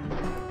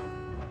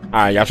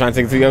 Alright, y'all trying to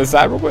take it to the other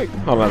side real quick?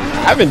 Hold on.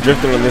 I've been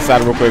drifting on this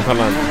side real quick. Hold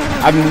on.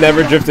 I've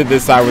never drifted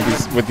this side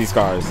with these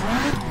cars.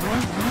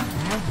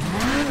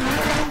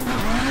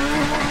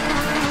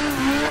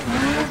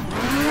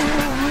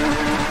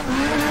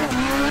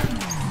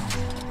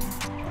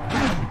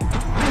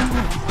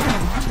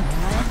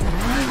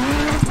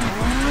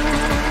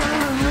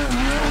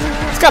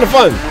 It's kind of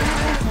fun.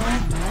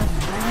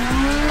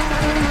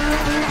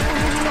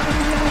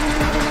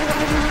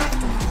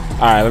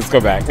 Alright, let's go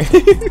back.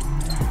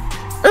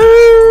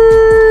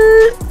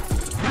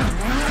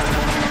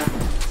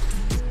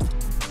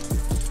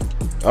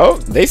 Oh,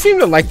 they seem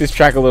to like this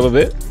track a little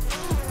bit.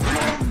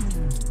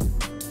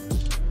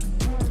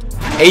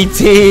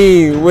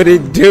 18, what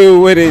it do,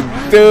 what it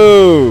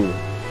do?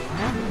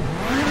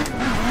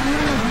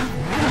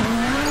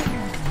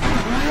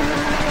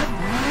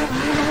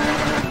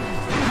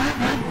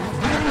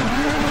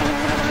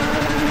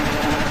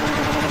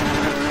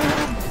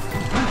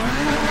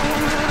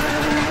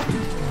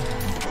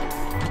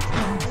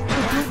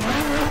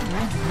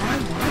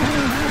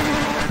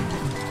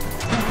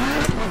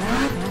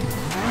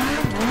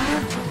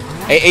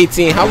 Hey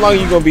 18, how long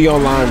you gonna be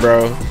online,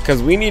 bro?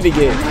 Cause we need to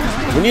get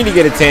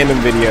a tandem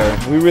video.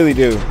 We really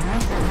do.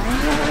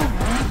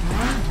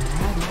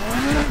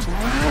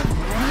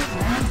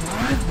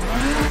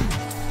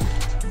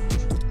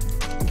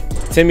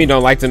 Timmy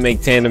don't like to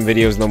make tandem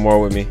videos no more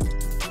with me.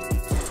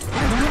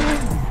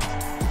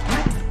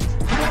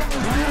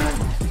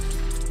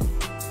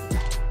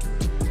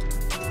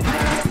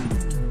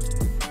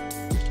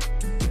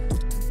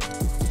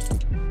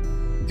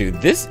 Dude,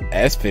 this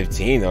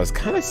S15 though is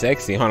kind of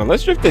sexy. Hold on,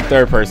 let's drift it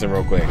third person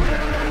real quick.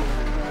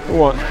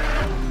 Come on,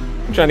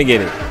 I'm trying to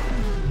get it. All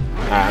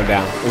right, I'm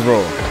down. Let's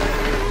roll.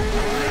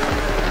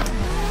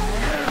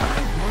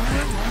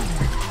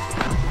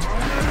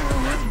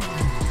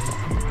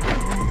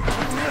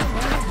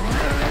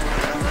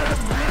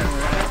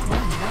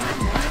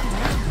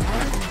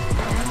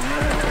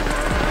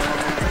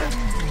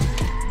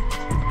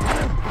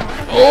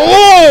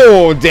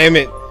 Oh, damn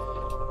it.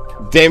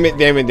 Damn it,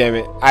 damn it, damn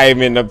it. I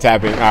ended up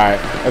tapping. Alright,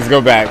 let's go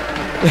back.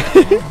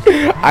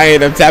 I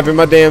ended up tapping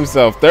my damn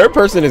self. Third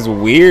person is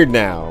weird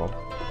now.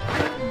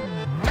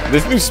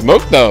 This new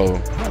smoke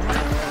though,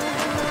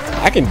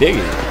 I can dig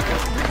it.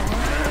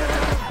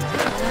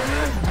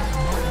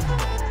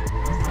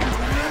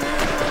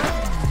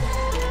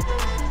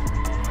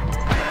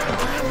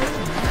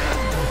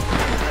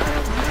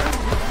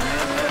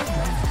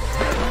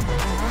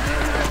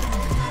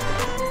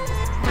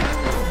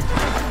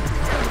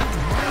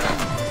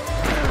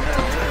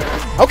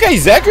 Okay,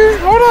 Zecker,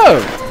 hold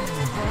up.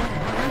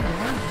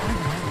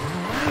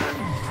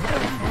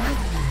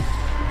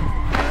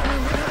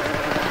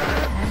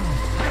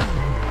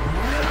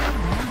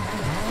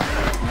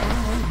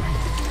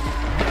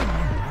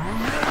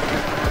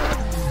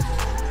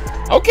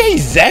 Okay,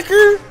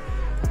 Zecker.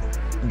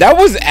 That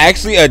was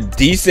actually a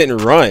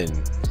decent run.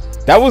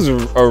 That was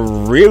a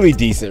really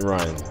decent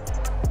run.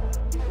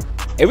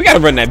 Hey, we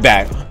gotta run that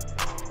back.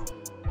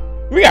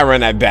 We gotta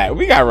run that back.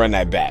 We gotta run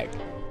that back.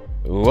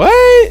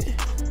 What?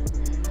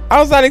 I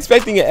was not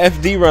expecting an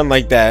FD run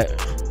like that.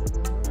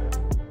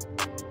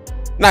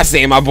 Not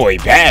saying my boy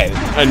bad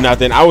or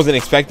nothing. I wasn't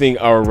expecting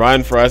a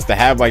run for us to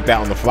have like that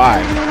on the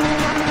fly.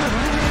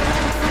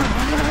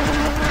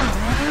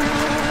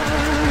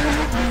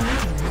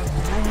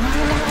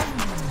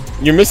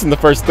 You're missing the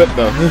first step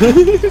though.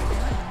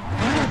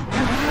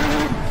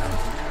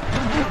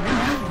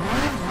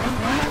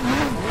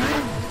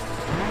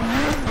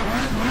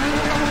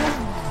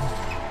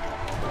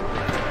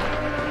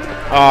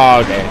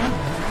 Oh, okay.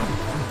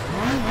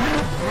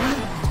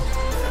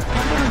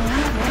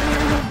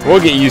 We'll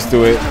get used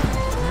to it.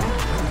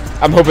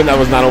 I'm hoping that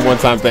was not a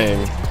one-time thing.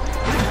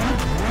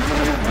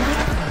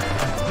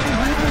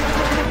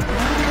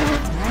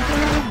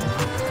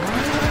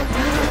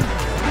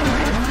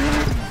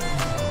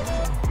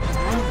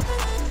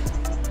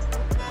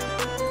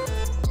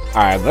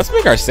 All right, let's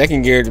make our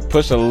second gear to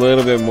push a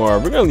little bit more.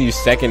 We're gonna use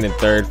second and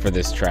third for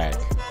this track.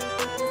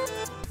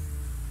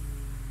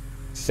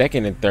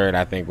 Second and third,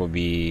 I think, will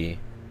be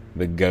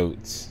the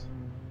GOATs.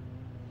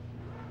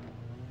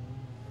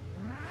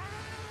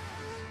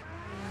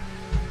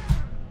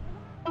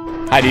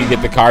 How do you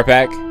get the car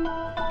pack?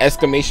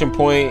 Exclamation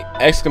point,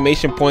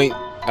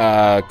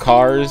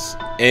 cars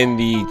in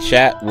the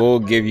chat will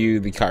give you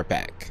the car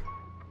pack.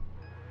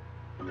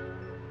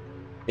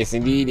 Yes,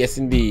 indeed. Yes,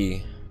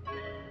 indeed.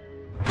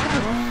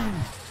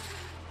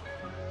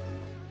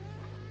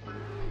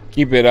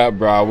 Keep it up,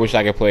 bro. I wish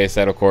I could play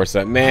Assetto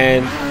Corsa.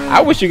 Man,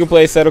 I wish you could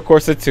play Assetto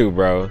Corsa too,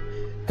 bro.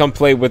 Come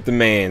play with the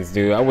mans,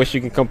 dude. I wish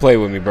you could come play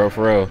with me, bro,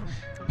 for real.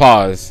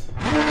 Pause.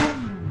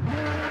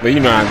 But you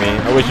know what I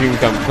mean. I wish you can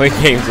come play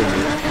games with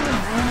me.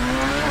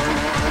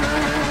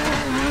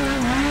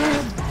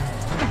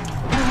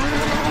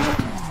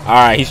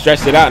 Alright, he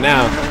stretched it out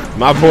now.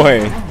 My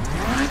boy.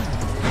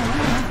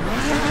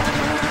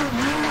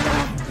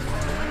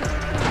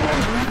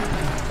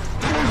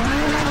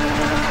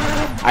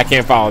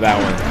 can't follow that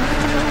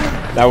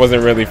one. That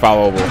wasn't really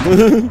followable.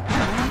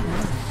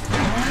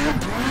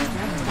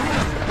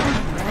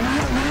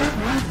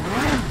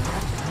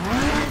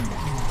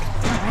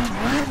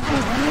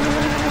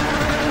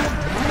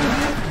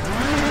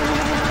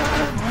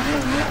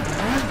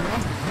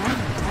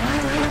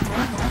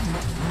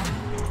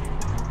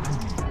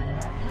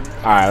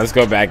 Alright, let's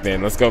go back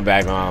then. Let's go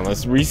back on.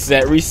 Let's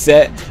reset,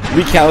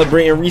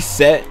 recalibrate, and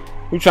reset.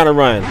 Who trying to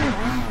run?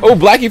 Oh,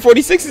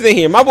 Blackie46 is in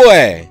here, my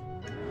boy.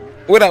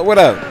 What up, what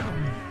up?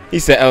 He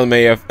said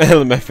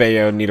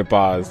LMFAO need a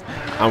pause.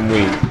 I'm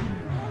weak.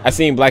 I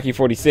seen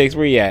Blackie46.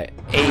 Where you at?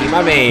 Hey,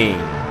 my man.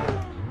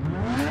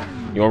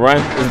 You wanna run?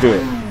 Let's do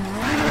it.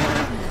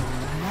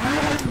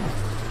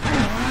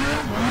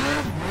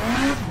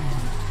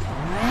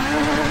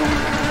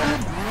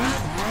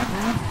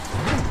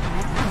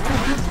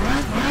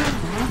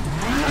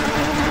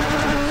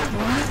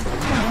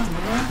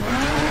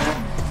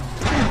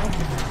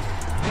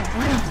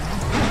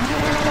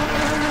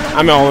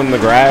 I'm all in the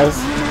grass.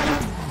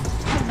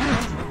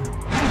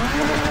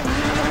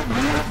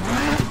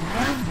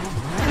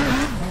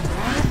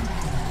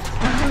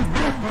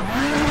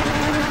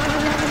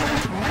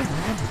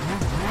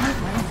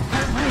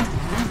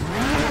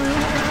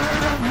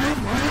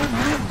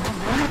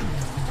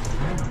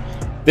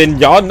 Then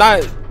y'all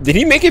not, did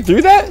he make it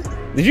through that?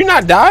 Did you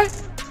not die?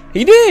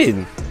 He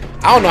did.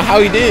 I don't know how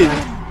he did.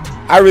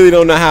 I really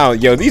don't know how.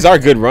 Yo, these are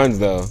good runs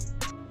though.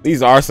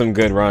 These are some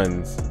good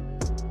runs.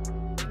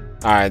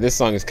 All right, this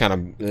song is kind of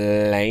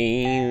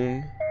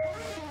lame.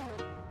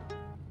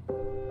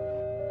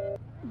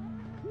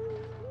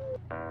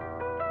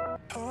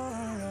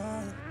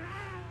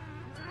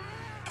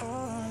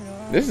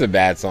 This is a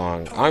bad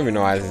song. I don't even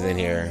know why this is in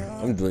here.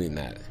 I'm deleting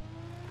that.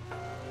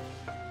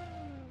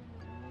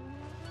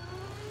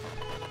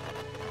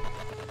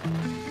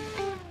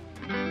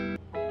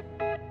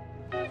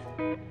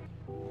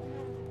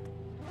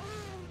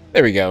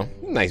 There we go.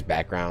 Nice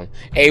background.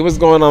 Hey, what's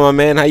going on, my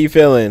man? How you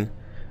feeling?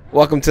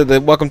 Welcome to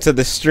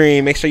the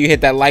stream. Make sure you hit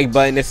that like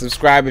button and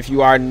subscribe if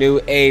you are new.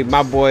 Hey,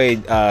 my boy,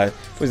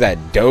 who's that?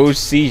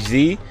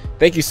 DOORBREAKE'Z.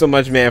 Thank you so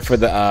much, man, for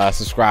the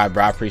subscribe,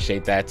 bro. I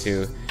appreciate that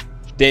too.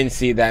 Didn't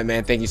see that,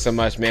 man. Thank you so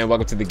much, man.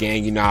 Welcome to the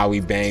gang. You know how we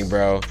bang,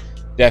 bro.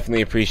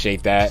 Definitely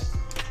appreciate that.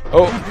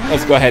 Oh,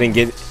 let's go ahead and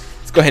get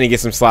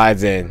some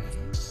slides in.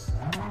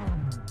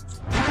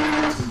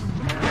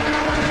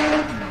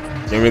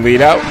 Can we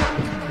lead out?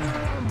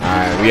 All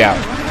right, we out.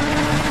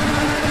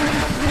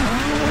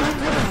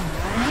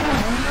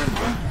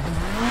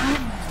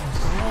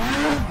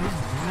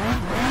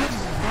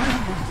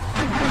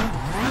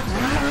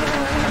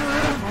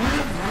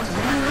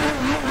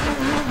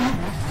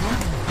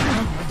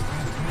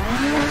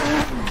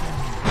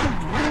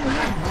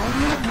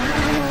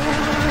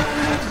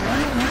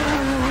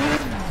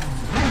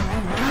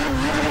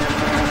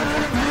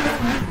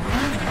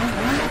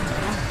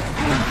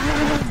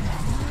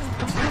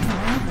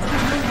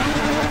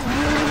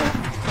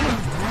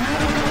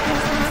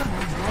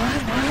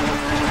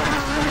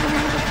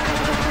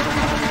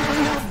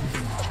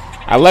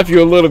 I left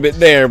you a little bit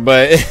there,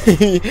 but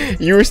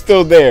you were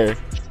still there.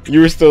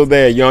 You were still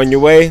there. You on your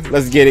way?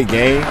 Let's get it,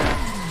 gang.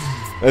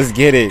 Let's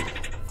get it.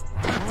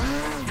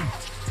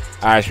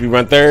 All right, should we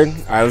run third? All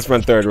right, let's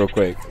run third real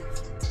quick.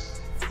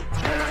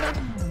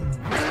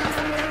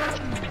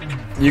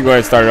 You go ahead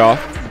and start it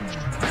off.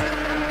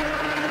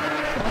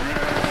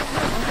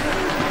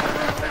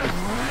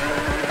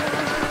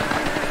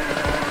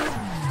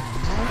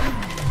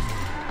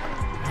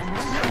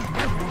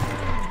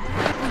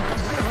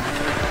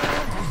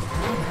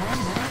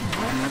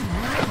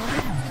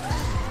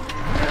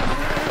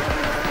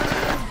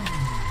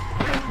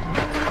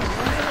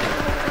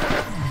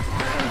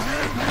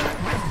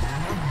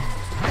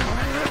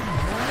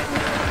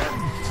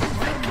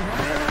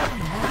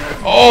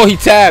 Oh, he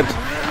tabbed.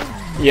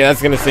 Yeah,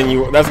 that's gonna send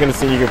you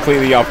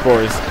completely off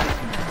course.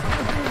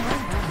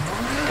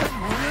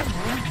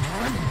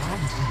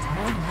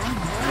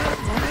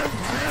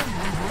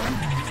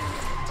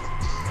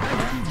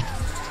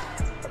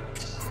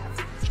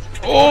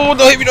 Oh,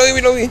 don't hit me, don't hit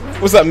me, don't hit me.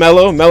 What's up,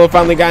 Mello? Mello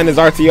finally got in his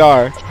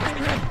RTR.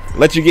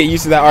 Let you get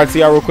used to that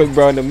RTR real quick,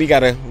 bro, and then we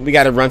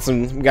gotta run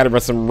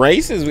some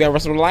races, we gotta run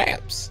some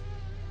laps.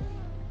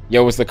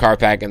 Yo, what's the car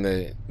pack and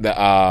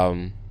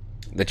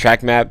the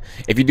track map?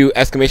 If you do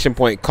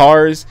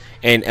 !cars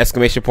and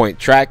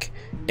 !track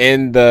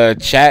in the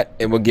chat,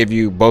 it will give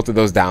you both of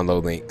those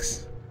download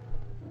links.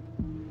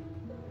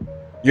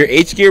 Your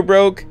H gear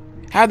broke?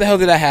 How the hell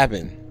did that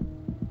happen?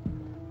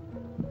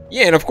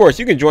 Yeah, and of course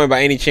you can join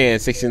by any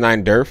chance.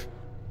 69 Durf.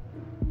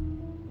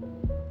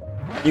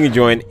 You can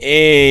join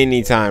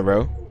anytime,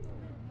 bro.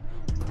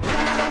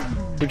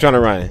 Who's trying to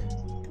run?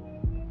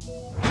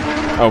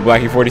 Oh,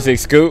 Blackie46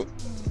 Scoot.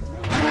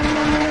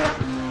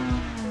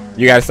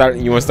 You gotta start.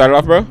 You want to start it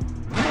off, bro?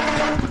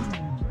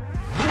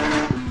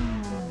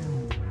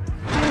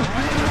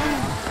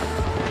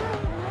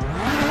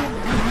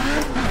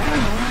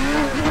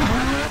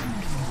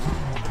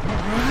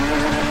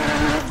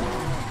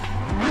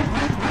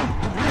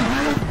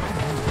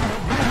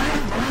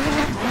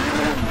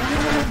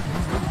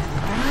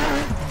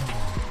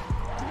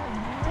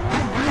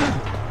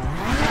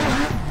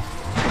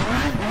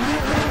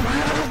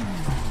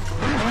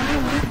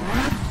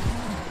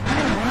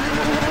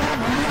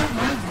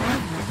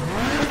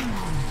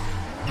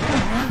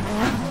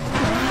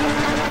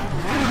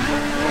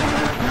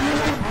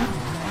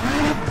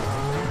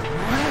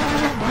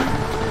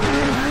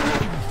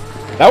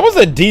 That was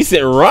a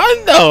decent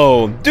run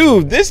though.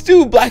 Dude, this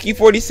dude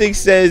Blackie46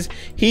 says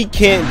he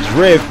can't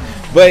drift,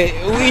 but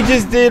we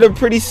just did a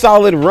pretty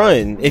solid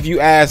run. If you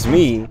ask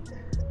me,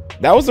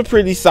 that was a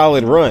pretty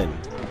solid run.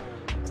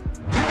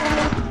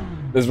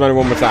 Let's run it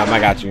one more time. I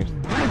got you.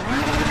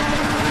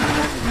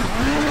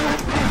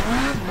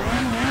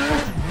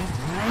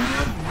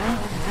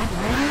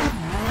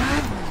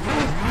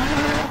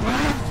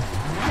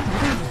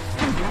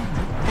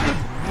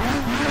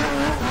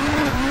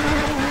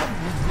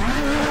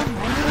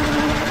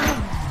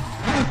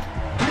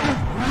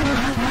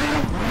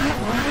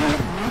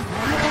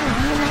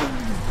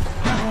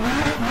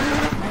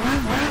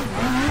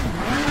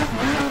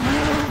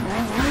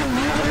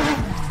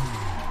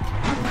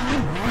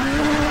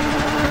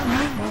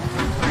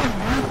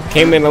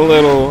 Came in a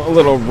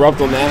little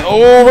abrupt on that.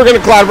 Oh, we're gonna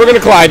glide. We're gonna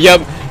glide.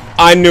 Yep,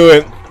 I knew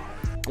it.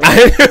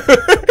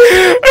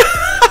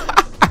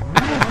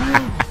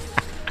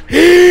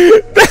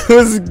 That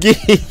was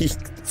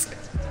geeked.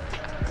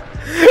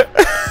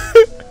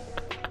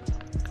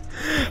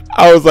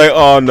 I was like,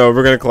 oh no,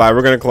 we're gonna glide.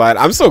 We're gonna glide.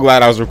 I'm so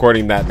glad I was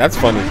recording that. That's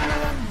funny.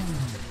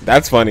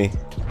 That's funny.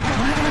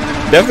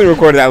 Definitely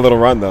recorded that little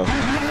run though.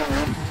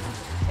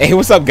 Hey,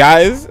 what's up,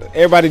 guys?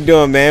 Everybody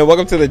doing, man?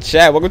 Welcome to the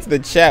chat. Welcome to the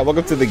chat.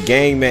 Welcome to the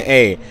gang, man.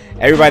 Hey,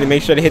 everybody,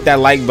 make sure to hit that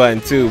like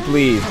button too,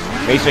 please.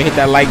 Make sure to hit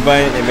that like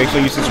button and make sure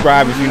you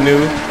subscribe if you're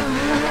new.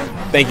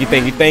 Thank you,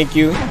 thank you, thank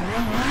you.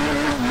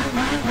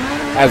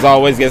 As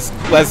always,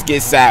 let's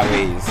get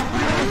sideways.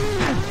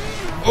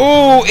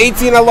 Ooh,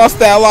 18. I lost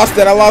that. I lost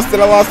it. I lost it.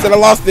 I lost it. I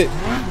lost it.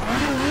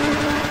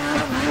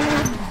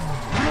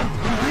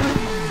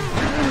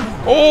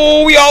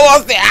 Oh, we all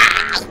lost it. Ah!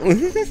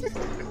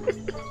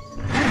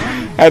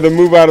 Had to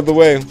move out of the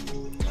way.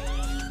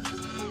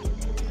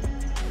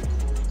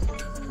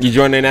 You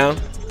joining now?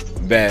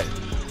 Bet.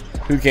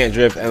 Who can't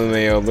drift?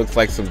 LMAO looks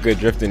like some good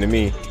drifting to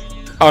me.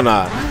 Oh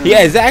nah.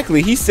 Yeah,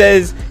 exactly. He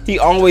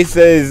always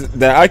says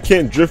that I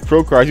can't drift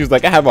pro cars. He was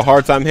like, I have a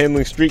hard time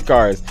handling street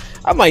cars.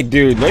 I'm like,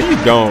 dude, no you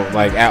don't,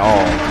 like at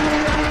all.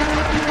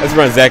 Let's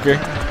run, Zecker.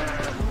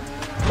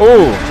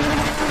 Oh,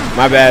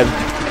 my bad.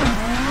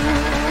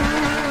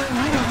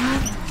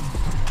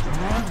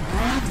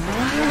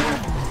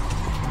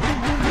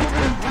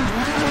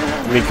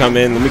 Let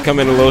me come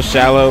in a little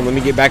shallow. Let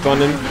me get back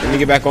on him. Let me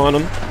get back on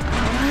him.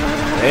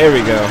 There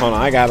we go. Hold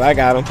on, I got him. I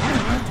got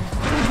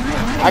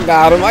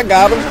him.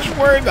 Don't you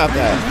worry about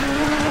that.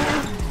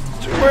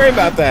 Don't you worry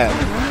about that.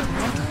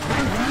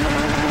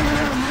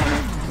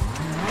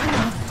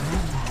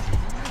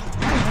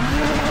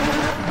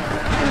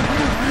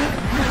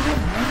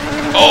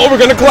 Oh, we're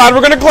gonna glide.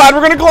 We're gonna glide.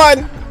 We're gonna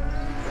glide.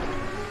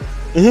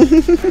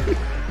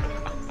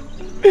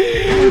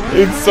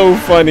 It's so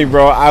funny,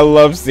 bro. I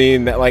love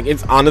seeing that. Like,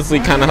 it's honestly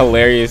kind of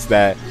hilarious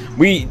that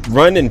we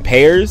run in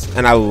pairs,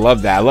 and I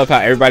love that. I love how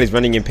everybody's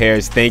running in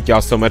pairs. Thank y'all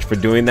so much for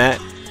doing that.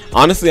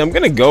 Honestly, I'm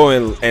gonna go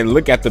and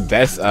look at the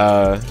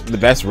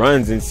best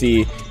runs and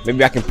see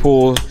maybe I can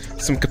pull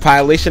some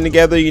compilation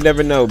together. You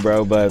never know,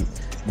 bro. But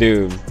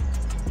dude,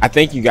 I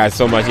thank you guys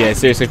so much. Yeah,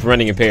 seriously, for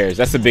running in pairs.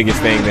 That's the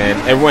biggest thing, man.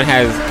 Everyone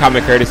has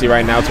common courtesy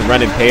right now to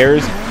run in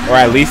pairs, or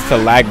at least to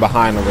lag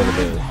behind a little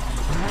bit.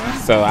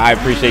 So I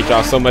appreciate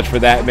y'all so much for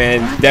that,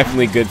 man.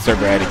 Definitely good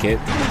server etiquette.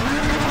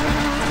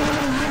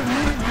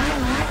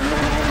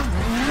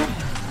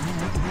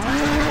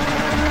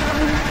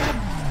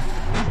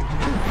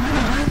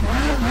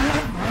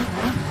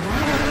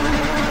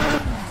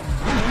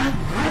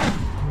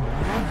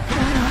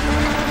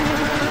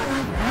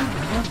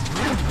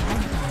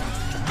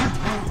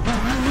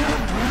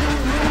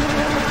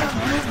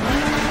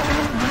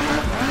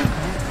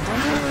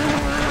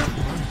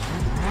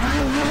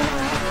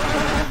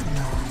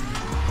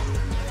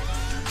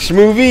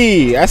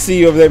 Movie, I see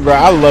you over there, bro.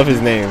 I love his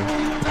name.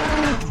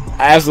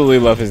 I absolutely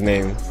love his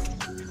name.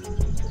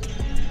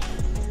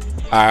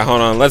 All right,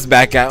 hold on. Let's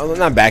back out.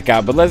 Not back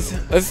out, but let's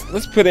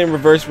put in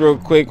reverse real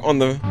quick on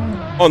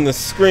the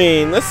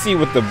screen. Let's see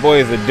what the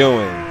boys are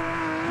doing.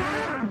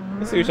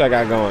 Let's see what I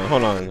got going.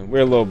 Hold on.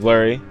 We're a little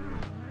blurry.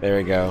 There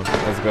we go.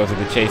 Let's go to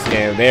the chase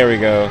cam. There we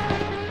go.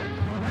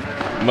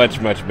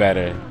 Much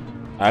better.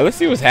 All right, let's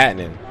see what's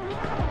happening.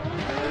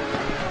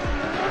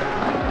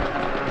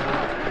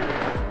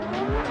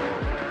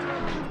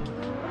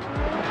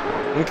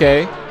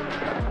 Okay.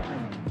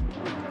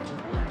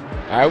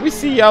 Alright, we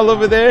see y'all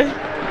over there.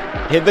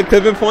 Hit the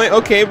clipping point.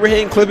 Okay, we're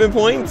hitting clipping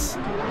points.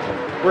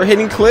 We're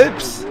hitting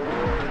clips.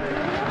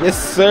 Yes,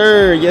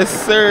 sir. Yes,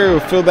 sir.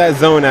 Fill that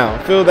zone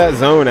out. Fill that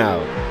zone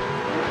out.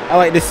 I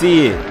like to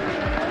see it.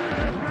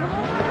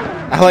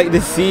 I like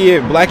to see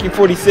it.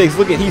 Blackie46.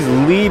 Look at, he's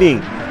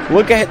leading.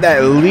 Look at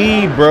that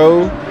lead,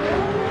 bro.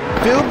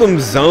 Fill them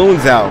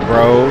zones out,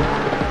 bro.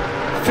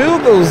 Fill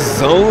those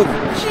zones.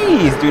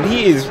 Jeez, dude.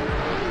 He is...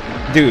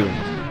 Dude.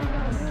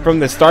 From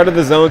the start of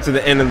the zone to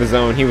the end of the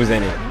zone, he was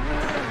in it.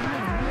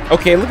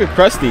 Okay, look at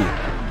Krusty.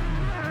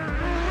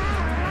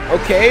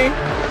 Okay.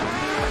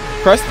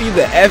 Krusty,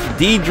 the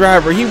FD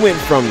driver, he went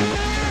from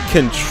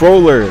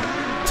controller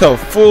to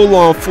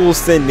full-on full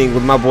sending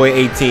with my boy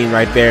 18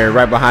 right there,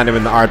 right behind him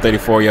in the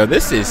R34. Yo,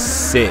 this is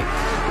sick.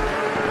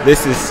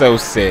 This is so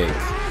sick.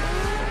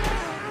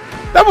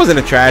 That wasn't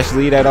a trash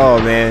lead at all,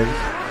 man.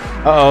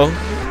 Uh-oh.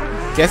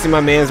 Guessing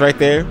my man's right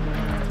there.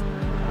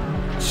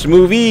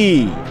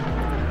 Schmoovie.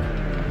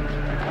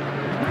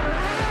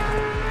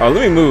 Oh,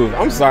 let me move.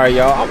 I'm sorry,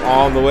 y'all. I'm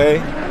all in the way.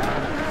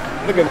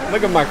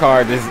 Look at my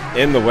car just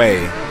in the way.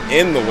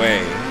 In the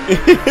way.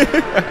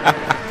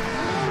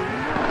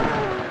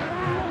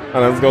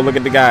 Hold on, let's go look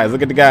at the guys.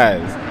 Look at the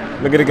guys.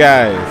 Look at the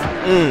guys.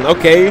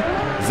 Okay.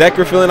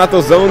 Zeker filling out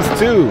those zones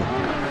too.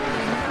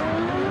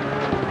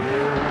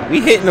 We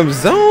hitting them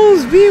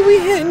zones, B. We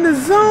hitting the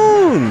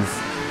zones.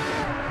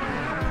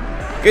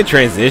 Good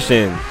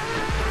transition.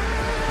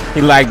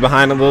 He lagged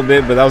behind a little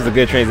bit, but that was a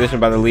good transition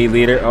by the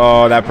leader.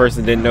 Oh, that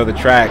person didn't know the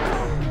track.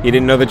 He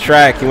didn't know the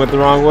track. He went the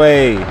wrong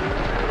way.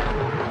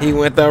 He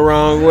went the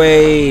wrong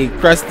way.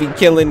 Krusty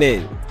killing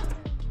it.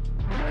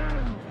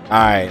 All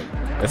right.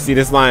 Let's see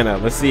this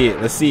lineup. Let's see it.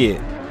 Let's see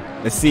it.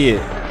 Let's see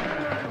it.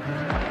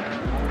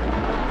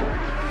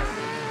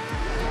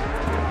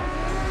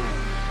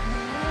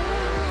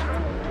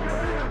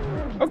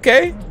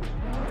 Okay.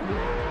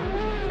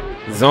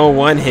 Zone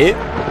 1 hit.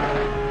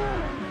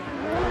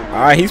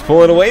 All right, he's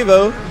pulling away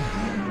though.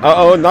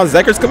 Uh-oh, now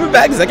Zeker's coming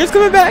back. Zeker's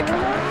coming back.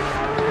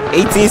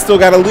 18 still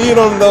got a lead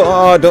on him though.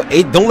 Oh,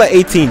 don't let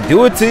 18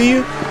 do it to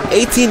you.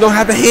 18 don't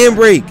have a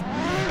handbrake.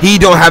 He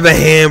don't have a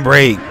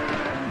handbrake.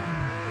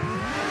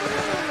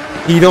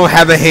 He don't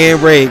have a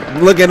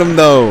handbrake. Look at him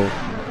though.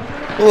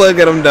 Look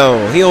at him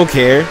though. He don't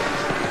care.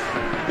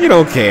 He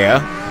don't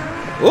care.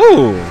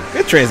 Ooh,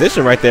 good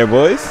transition right there,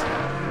 boys.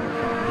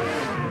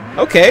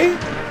 Okay.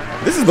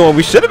 This is the one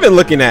we should have been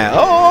looking at.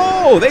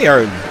 Oh, they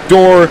are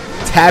door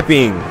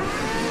tapping.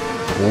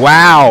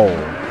 Wow.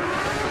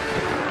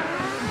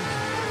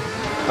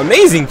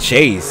 Amazing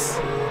chase.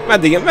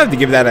 I'm gonna have to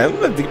give that a 9.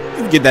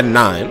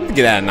 I'm gonna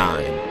give that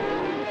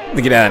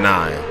a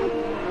 9.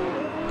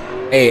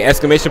 Hey,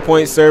 exclamation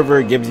point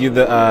server gives you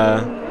the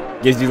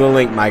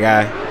link, my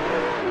guy.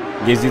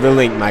 Gives you the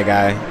link, my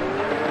guy.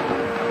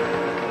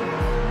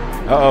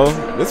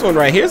 Uh-oh. This one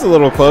right here's a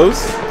little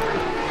close.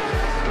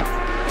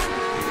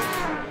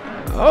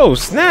 Oh,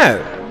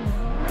 snap.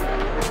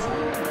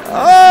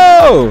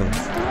 Oh!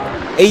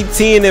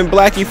 18 and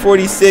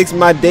Blackie46,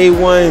 my day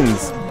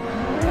ones.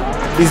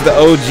 These the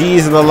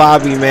OGs in the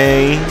lobby,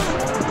 man.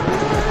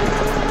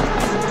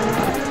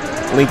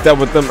 Linked up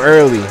with them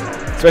early.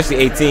 Especially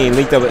 18.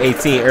 Linked up with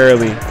 18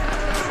 early.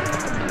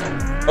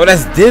 Oh,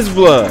 that's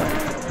Dizbla.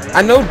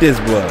 I know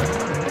Dizbla.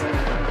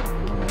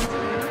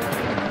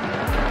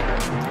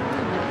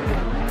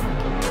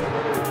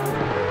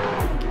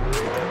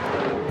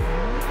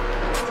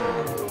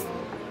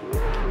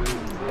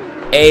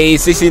 Hey,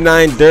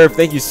 69 Derp,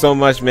 thank you so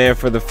much, man,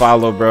 for the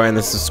follow, bro, and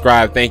the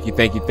subscribe. Thank you,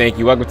 thank you, thank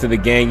you. Welcome to the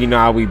gang. You know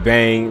how we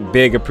bang.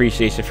 Big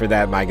appreciation for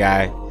that, my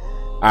guy.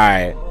 All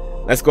right,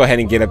 let's go ahead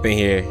and get up in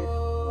here.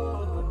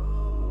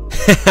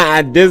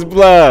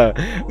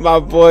 Dizbla, my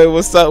boy,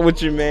 what's up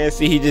with you, man?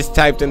 See, he just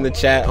typed in the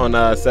chat on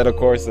Assetto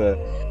Corsa.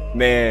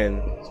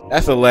 Man,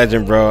 that's a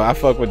legend, bro. I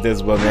fuck with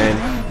Dizbla,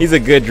 man. He's a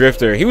good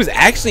drifter. He was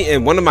actually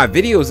in one of my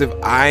videos, if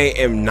I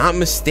am not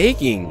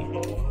mistaken.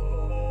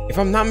 If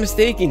I'm not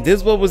mistaken,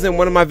 Dizbla was in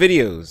one of my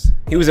videos.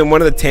 He was in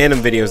one of the tandem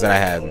videos that I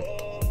had.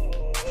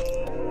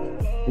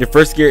 Your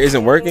first gear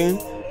isn't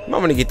working? I'm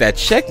gonna get that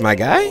checked, my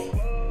guy.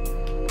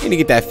 You need to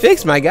get that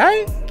fixed, my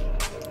guy.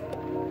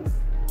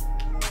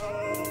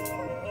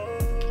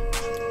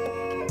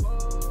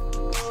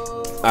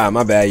 Ah,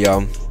 my bad,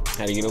 y'all.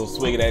 Had to get a little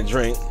swig of that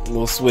drink. A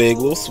little swig,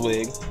 little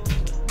swig.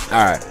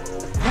 All right.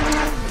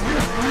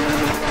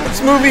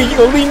 Smoothie, you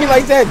gonna leave me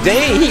like that?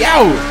 Dang, he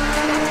out.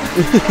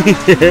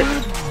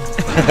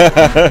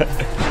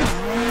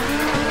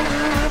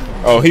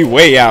 Oh, he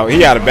way out.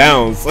 He out of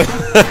bounds.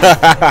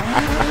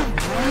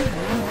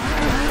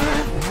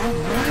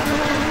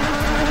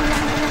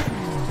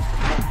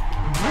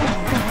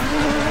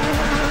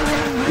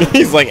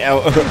 He's like a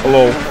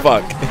little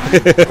fuck.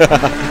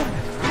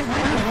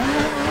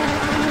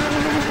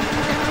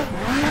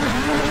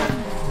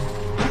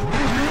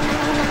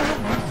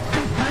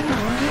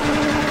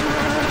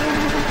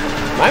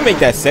 Might make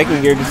that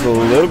second gear just a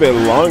little bit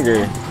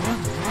longer.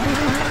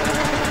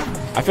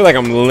 I feel like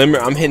I'm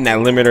hitting that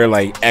limiter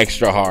like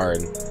extra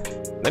hard.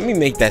 Let me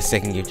make that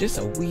second gear just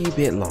a wee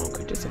bit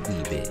longer, just a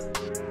wee bit.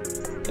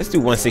 Let's do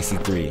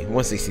 163.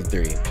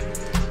 163.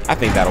 I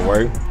think that'll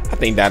work. I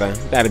think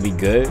that'll be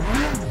good.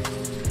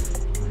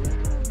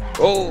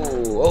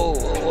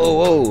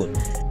 Oh.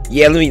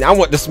 Yeah, I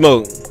want the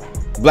smoke.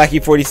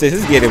 Blackie46,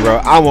 let's get it, bro.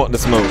 I want the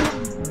smoke.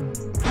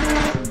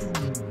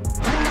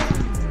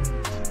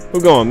 Who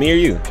going, me or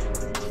you?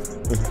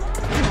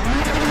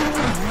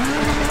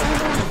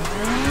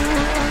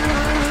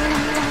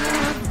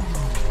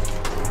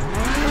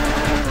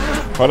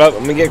 Hold up,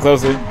 I'm gonna get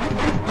closer.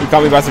 He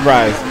caught me by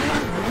surprise.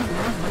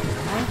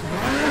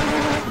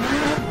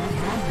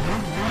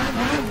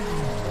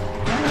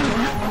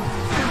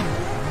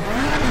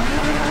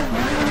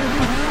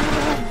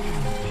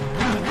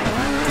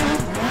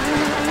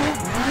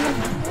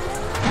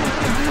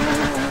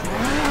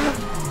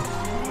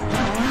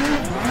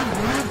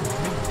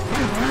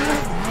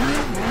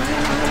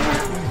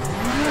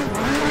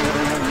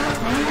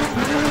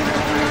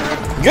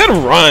 Good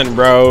run,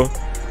 bro.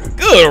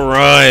 Good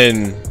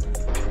run.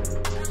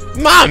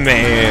 My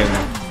man.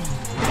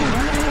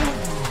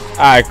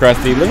 Alright,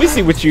 Krusty. Let me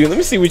see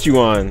what you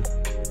on.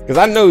 Cause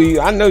I know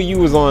you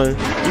was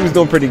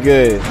doing pretty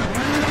good.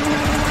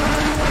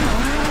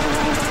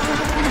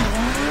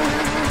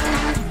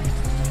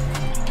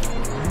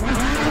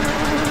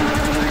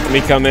 Let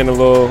me come in a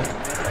little.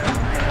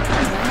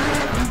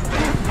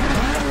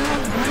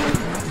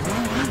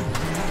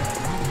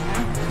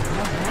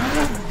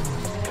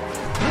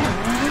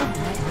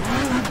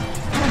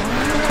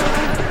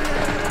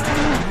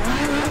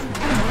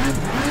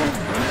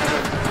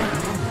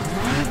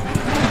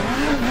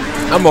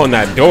 I'm on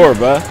that door,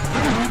 bruh.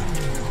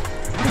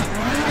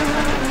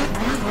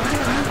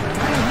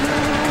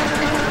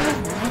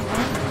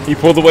 He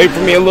pulled away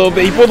from me a little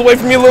bit.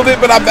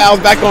 But I was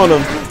back on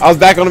him. I was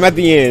back on him at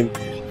the end.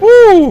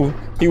 Woo!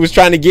 He was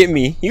trying to get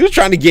me.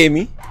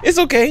 It's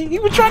okay. He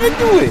was trying to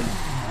do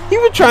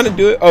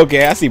it.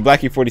 Okay, I see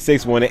Blackie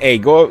 46 wanted. Hey,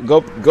 go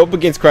up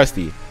against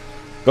Krusty.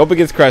 Let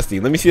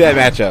me see that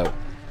matchup.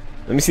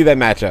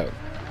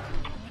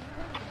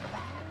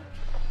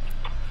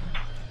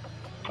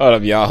 Hold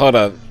up, y'all. Hold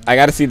up. I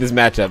gotta see this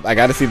matchup.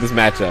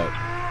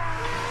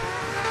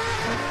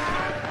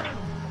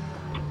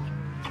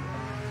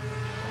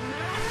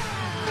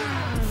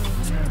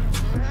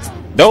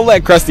 Don't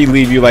let Krusty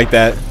leave you like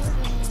that.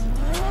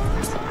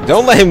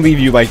 Don't let him leave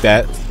you like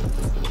that.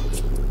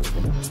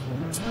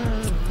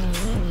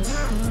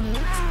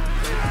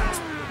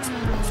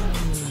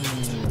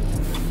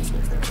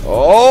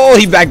 Oh,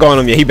 he back on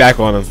him. Yeah, he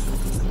back on him.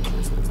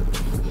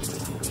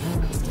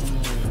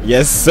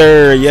 Yes,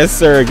 sir.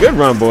 Good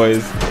run,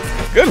 boys.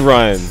 Good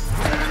run.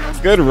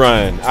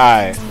 All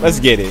right, let's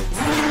get it.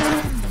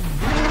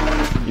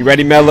 You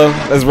ready, Mello?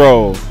 Let's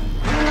roll.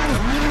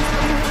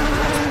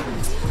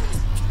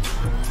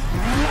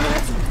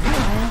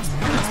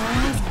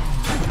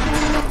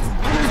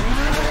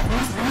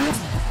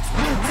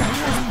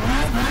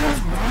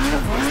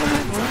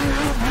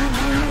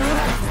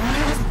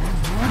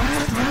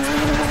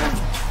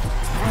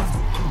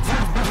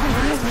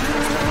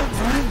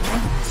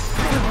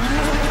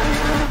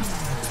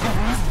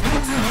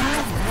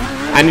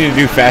 I need to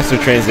do faster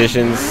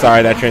transitions.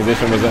 Sorry, that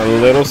transition was a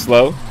little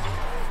slow.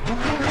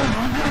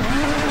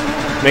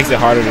 Makes it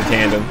harder to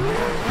tandem.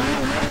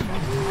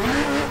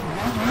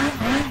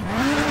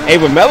 Hey,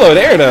 but Mello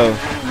there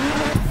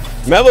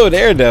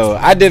though.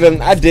 I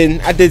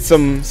did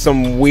some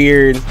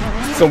weird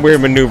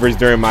maneuvers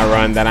during my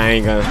run that I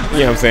ain't gonna, you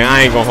know what I'm saying?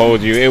 I ain't gonna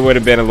hold you. It would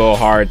have been a little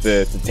hard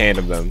to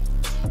tandem them.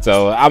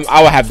 So I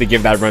would have to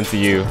give that run to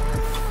you.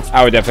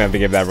 I would definitely have to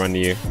give that run to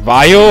you.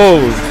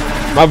 Vials,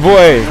 my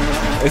boy.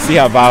 Let's see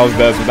how Vials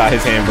does without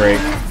his handbrake.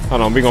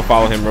 Hold on, we're gonna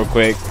follow him real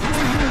quick.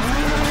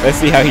 Let's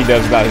see how he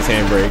does without his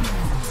handbrake.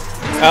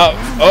 Oh,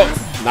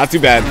 not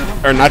too bad.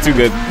 Or not too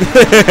good.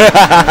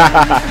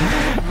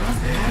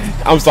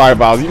 I'm sorry,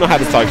 Vials. You know how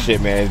to talk shit,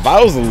 man.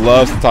 Vials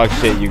loves to talk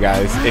shit, you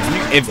guys.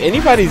 If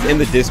anybody's in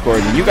the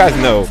Discord, you guys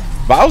know,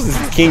 Vials is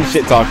king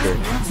shit talker.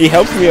 He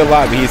helps me a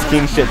lot, but he's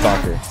king shit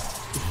talker.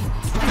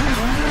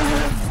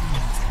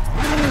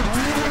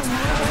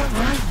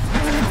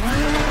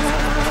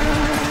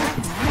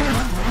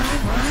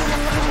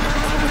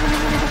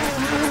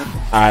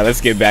 Alright,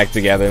 let's get back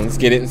together. Let's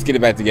get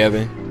it back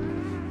together.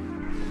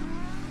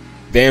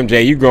 Damn,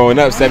 Jay, you growing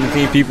up.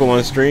 17 people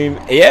on stream.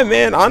 Yeah,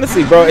 man,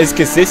 honestly, bro, it's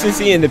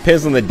consistency and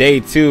depends on the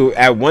day, too.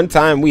 At one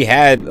time, we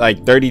had,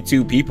 like,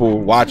 32 people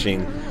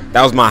watching.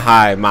 That was my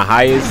high. My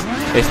highest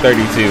is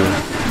 32.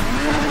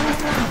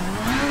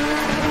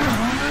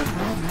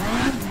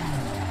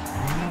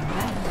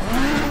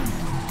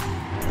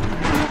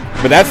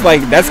 But that's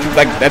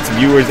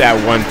viewers at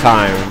one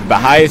time. The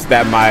highest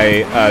that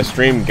my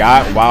stream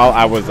got while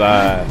I was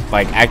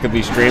like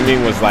actively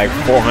streaming was like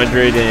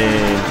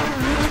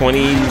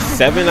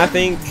 427, I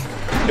think.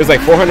 It was like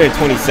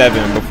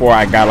 427 before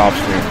I got off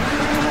stream.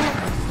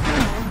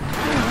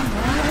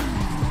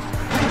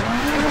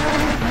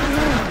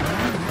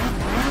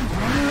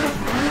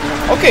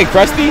 Okay,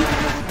 Krusty.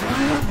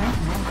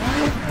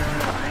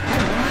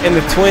 And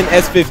the twin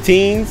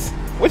S15s.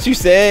 What you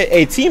said?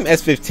 Hey, team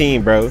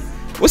S15, bro.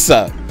 What's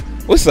up?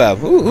 Who wants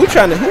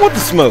the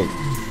smoke?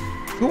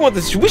 Who want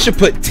this? We should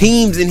put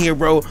teams in here,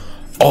 bro.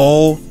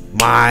 Oh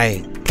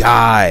my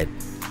god.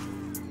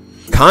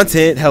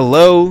 Content,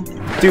 hello.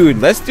 Dude,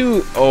 let's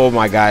do, oh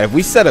my god. If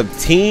we set up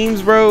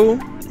teams, bro.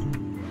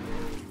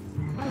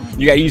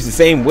 You gotta use the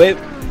same whip.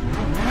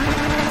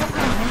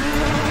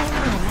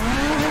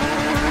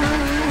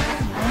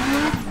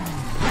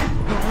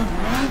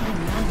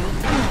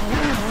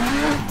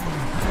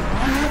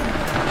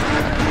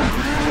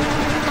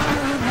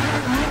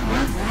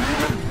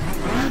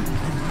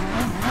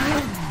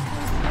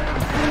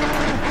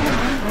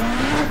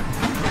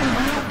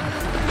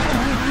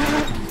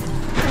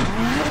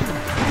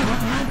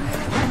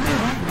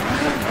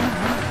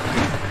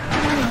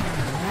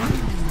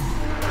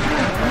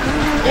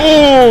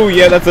 Oh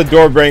yeah, that's a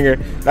door banger.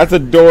 That's a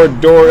door.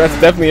 That's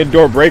definitely a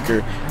door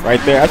breaker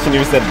right there. I shouldn't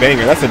even said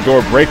banger. That's a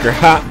door breaker.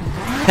 Ha.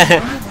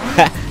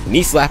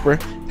 Knee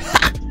slapper.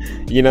 Ha.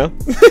 you know?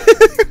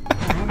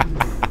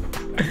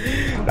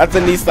 That's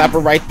a knee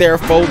slapper right there,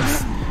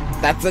 folks.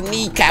 That's a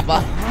knee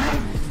capper.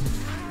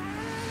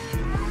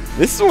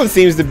 This one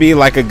seems to be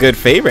like a good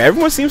favorite.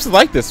 Everyone seems to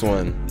like this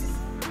one.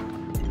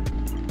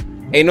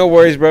 Hey, no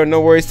worries, bro. No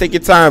worries. Take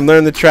your time.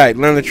 Learn the track.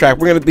 Learn the track.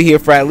 We're going to be here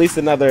for at least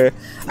another,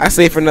 I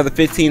say for another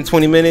 15,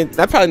 20 minutes.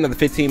 Not probably another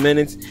 15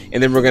 minutes.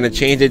 And then we're going to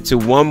change it to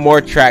one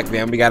more track,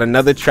 man. We got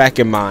another track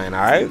in mind,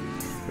 all right?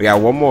 We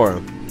got one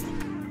more.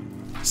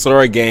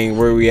 Sora gang,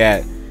 where are we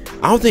at?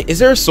 I don't think, is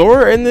there a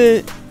Sora in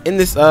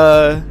this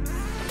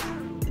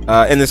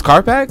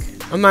car pack?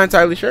 I'm not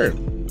entirely sure.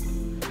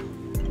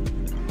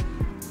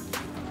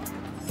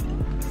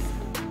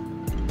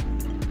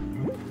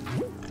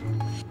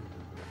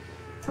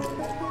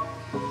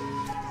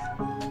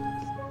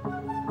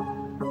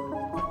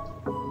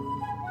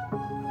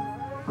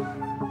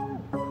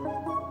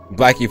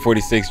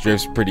 BLACKJayZ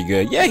drifts pretty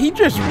good. Yeah, he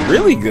drifts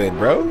really good,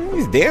 bro.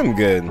 He's damn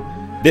good.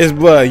 This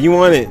blood, you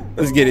want it?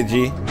 Let's get it,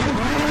 G.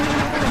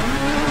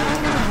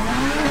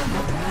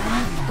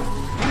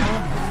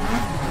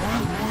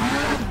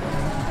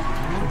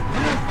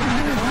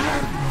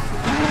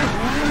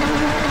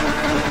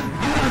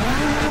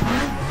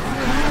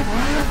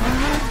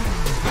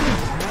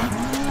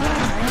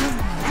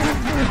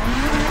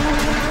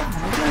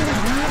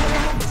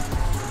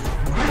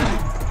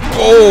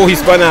 Oh, he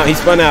spun out. He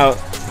spun out.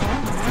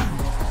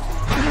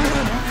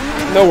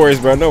 No worries,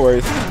 bro. No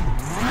worries.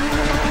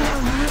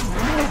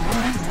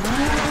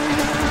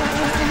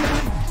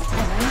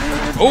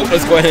 Oh,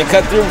 let's go ahead and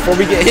cut through before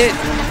we get hit.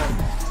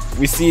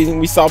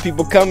 We saw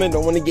people coming.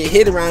 Don't want to get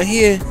hit around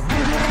here.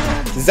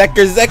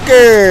 Zecker.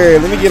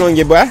 Let me get on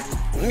you, bruh.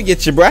 Let me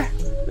get you, bruh.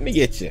 Let me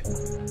get you.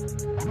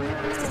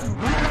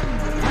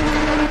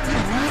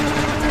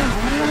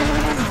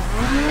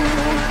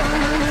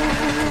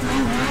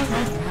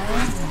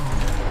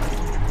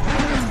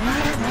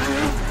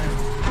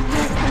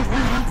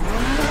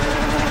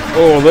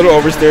 Oh, a little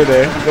oversteer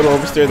there. A little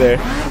oversteer there.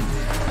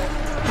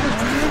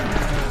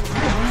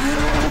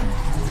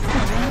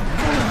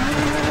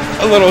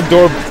 A little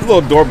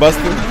door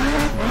busting.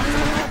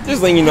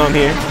 Just letting you know I'm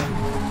here.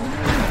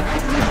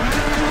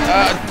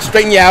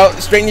 Straighten you out.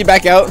 Straighten you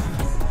back out.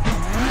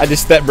 I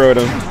just step broed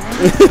him.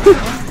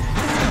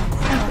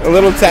 A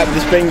little tap to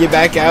straighten you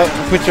back out.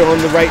 Put you on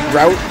the right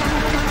route.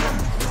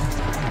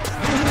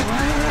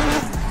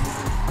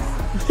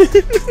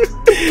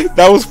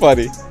 That was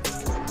funny.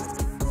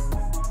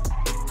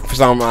 For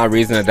some odd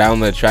reason, I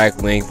downloaded the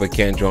track link but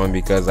can't join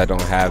because I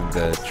don't have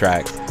the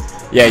track.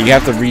 Yeah, you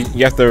have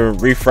to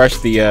refresh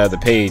the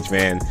page,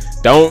 man.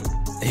 Don't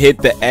hit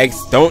the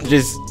X. Don't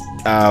just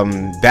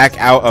back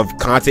out of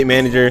Content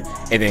Manager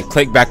and then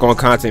click back on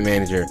Content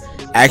Manager.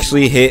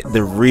 Actually hit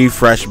the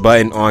refresh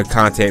button on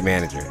Content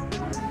Manager.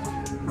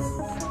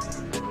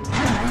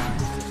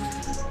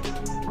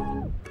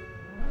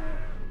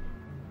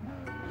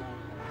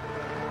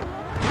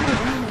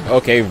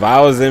 Okay,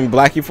 Viles and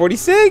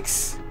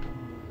BLACKJayZ.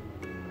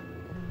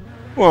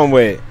 Come on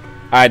with it.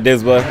 Alright,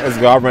 Dizba, let's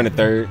go. I'll run it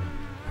third.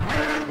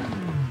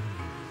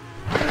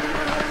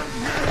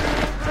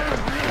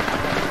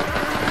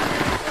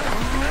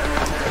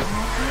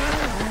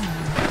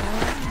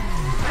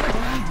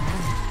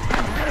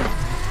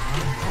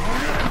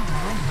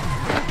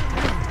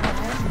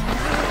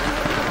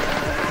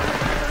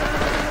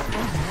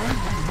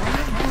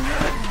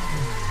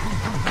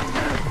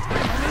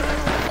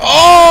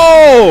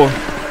 Oh!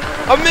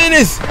 A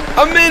menace!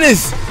 A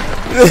menace!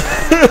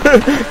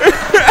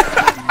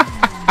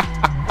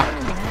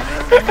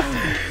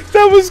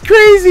 That was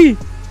crazy.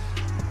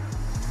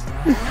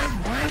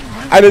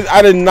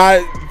 I did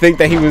not think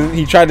that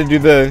he tried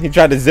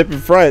to zip in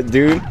front,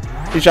 dude.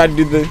 He tried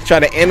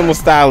to animal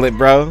style it,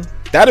 bro.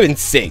 That'd have been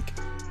sick.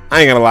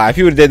 I ain't gonna lie. If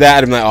he would have did that,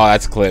 I'd have been like, oh,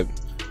 that's a clip.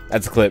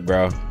 That's a clip,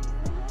 bro.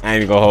 I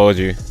ain't even gonna hold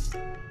you.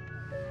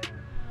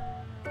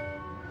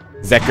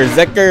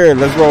 Zecker,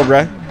 let's roll,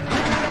 bro.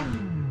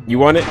 You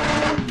want it?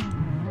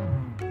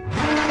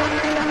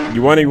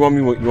 You want it? You want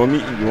me? You want me?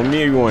 You want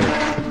me or you want it?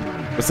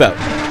 What's up?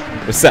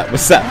 What's up?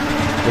 What's up?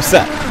 What's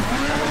up?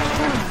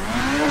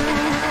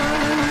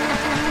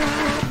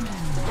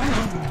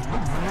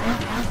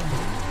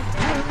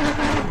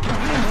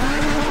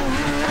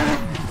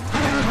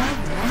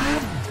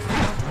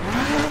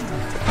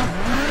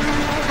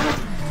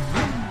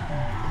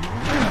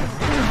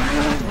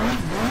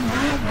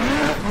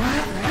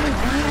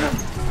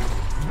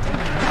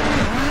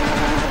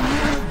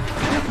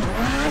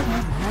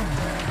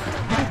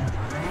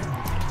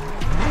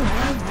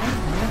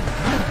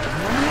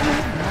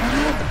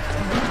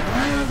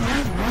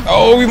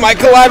 Oh, we might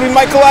collide. We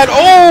might collide.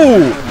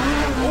 Oh!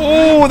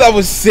 Oh, that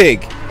was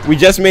sick. We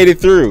just made it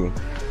through.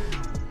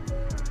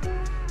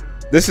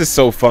 This is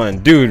so fun.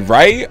 Dude,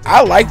 right?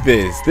 I like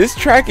this. This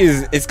track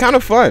it's kind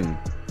of fun.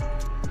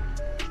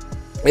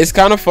 It's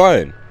kind of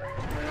fun.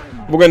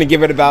 We're going to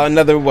give it about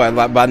another, what?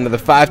 About another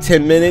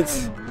 5-10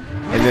 minutes.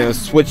 And then we'll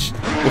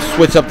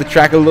switch up the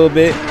track a little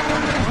bit.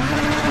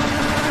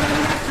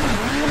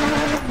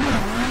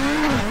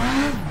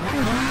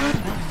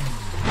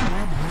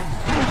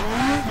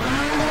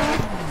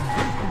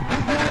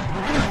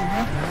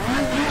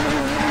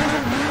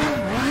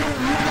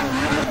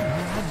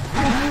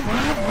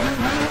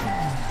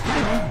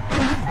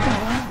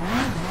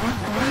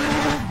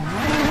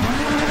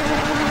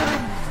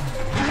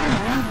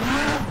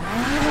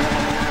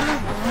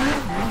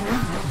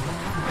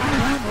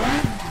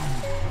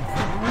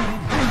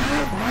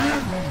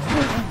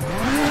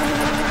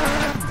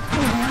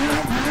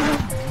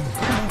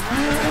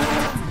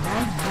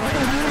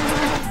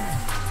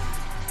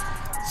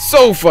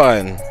 so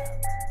fun.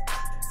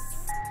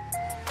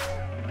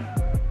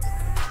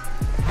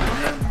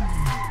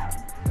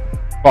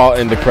 Fault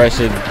and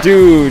depression,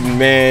 dude,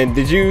 man.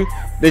 Did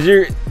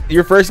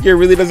your first gear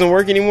really doesn't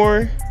work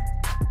anymore?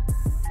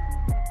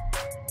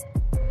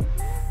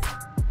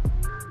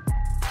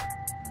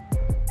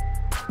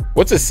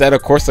 What's Assetto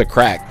Corsa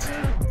cracked?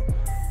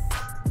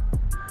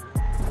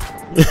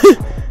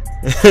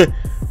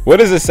 What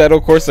is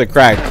Assetto Corsa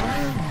cracked?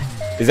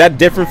 Is that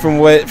different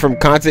from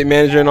content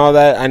manager and all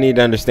that? I need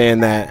to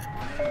understand that.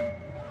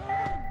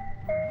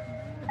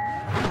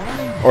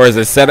 Or is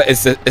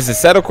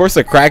Assetto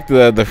Corsa cracked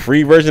the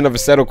free version of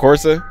Assetto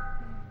Corsa?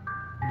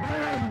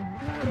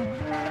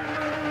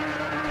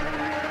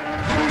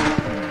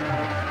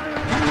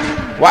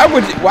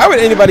 Why would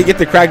anybody get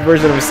the cracked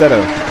version of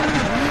Assetto?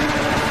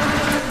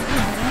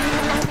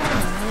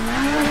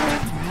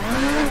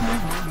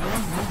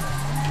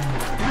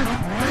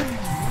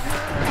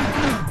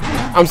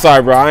 I'm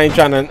sorry, bro. I ain't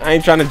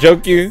trying to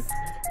joke you.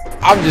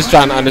 I'm just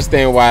trying to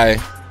understand why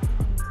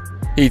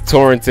he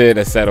torrented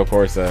Assetto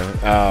Corsa.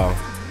 Oh,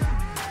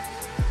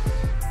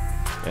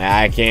 yeah,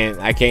 I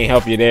can't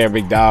help you there,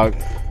 big dog.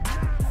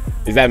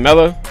 Is that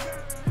Mello?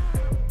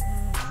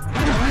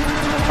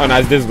 Oh, no,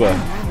 it's Disbla.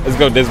 Let's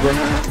go, Disbla.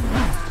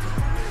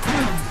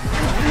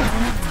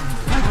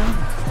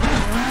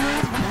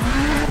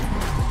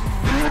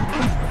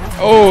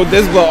 Oh,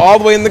 Disbla all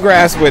the way in the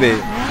grass with it.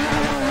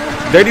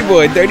 Dirty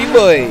boy, dirty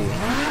boy.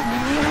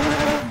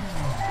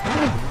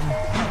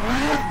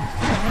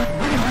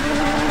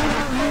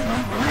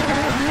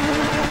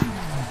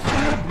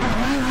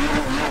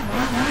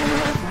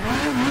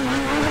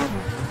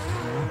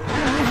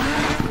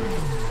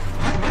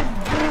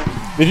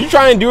 Did you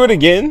try and do it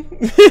again?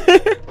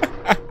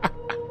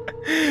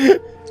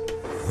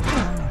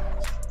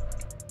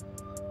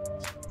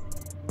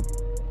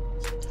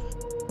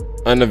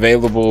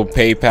 Unavailable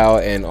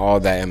PayPal and all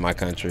that in my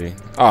country.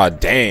 Oh,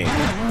 dang.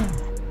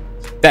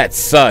 That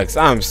sucks.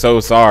 I'm so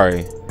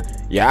sorry.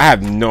 Yeah, I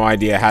have no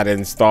idea how to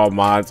install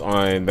mods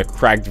on the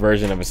cracked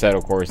version of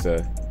Assetto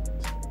Corsa.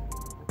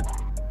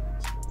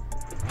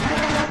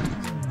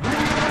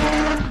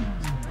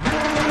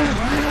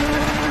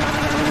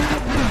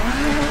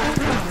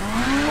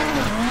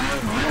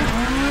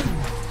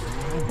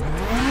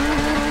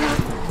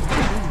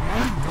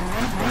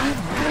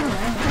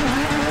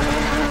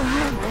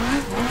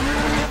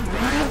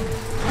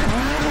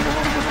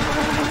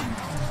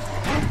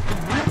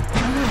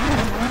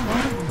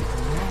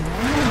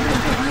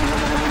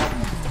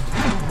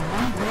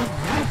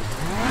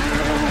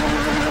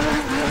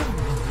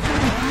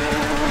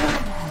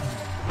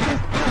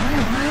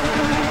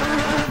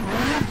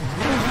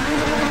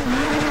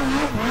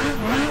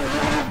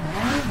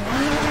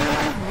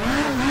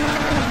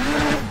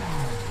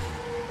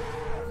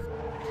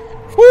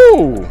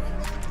 Woo!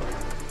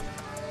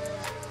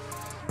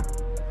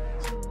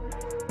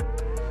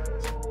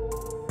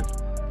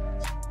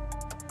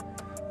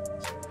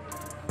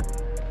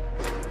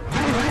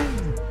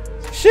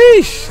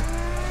 Sheesh.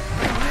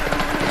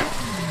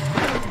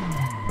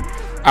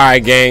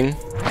 Alright, gang.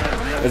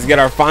 Let's get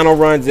our final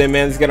runs in,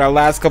 man. Let's get our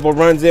last couple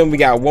runs in. We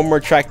got one more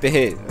track to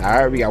hit.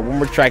 Alright, we got one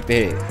more track to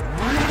hit.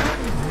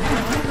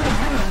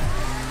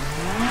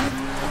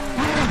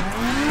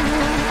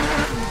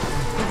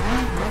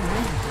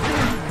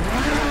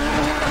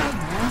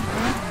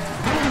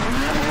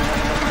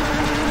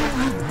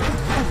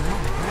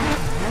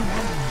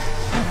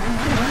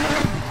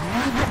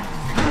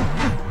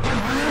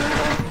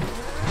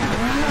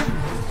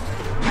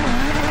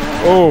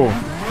 Oh,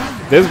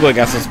 this boy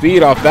got some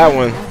speed off that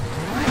one.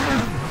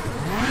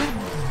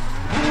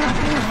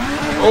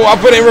 Oh, I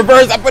put it in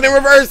reverse. I put it in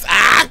reverse.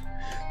 Ah,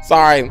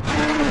 sorry.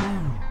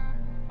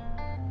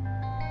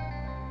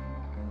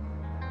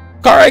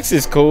 CarX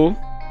is cool.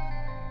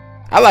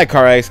 I like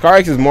CarX.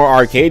 CarX is more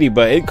arcadey,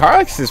 but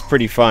CarX is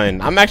pretty fun.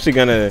 I'm actually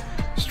gonna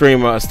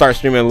start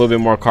streaming a little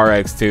bit more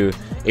CarX too,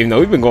 even though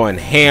we've been going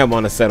ham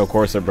on Assetto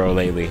Corsa, bro,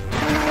 lately.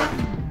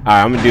 All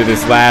right, I'm gonna do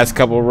this last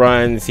couple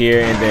runs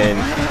here, and then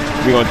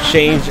we're gonna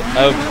change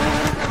up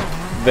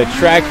the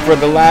track for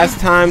the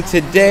last time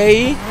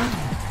today.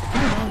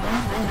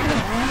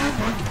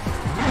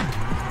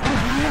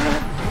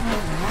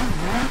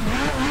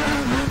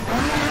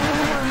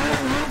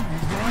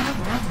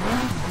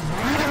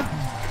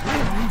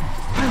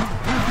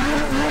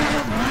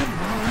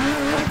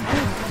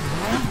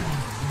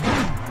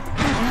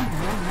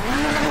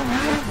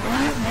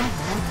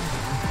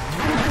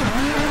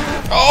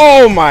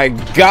 Oh my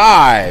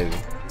god!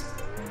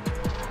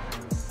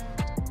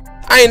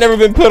 I ain't never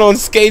been put on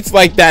skates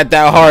like that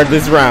hard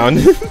this round.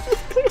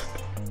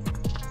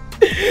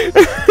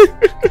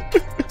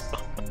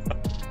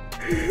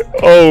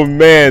 Oh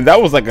man, that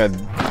was like a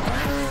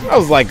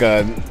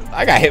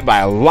I got hit by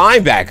a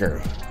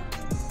linebacker.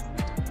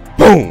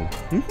 Boom.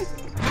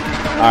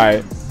 All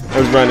right,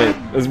 let's run it.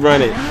 Let's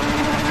run it.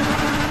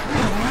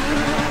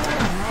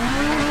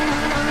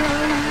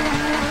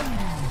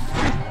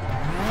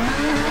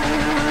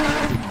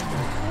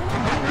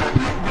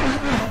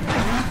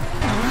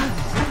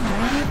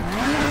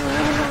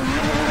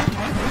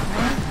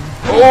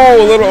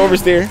 little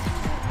oversteer.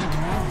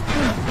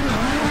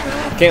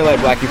 Can't let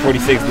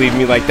Blackie46 leave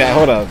me like that.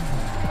 Hold up.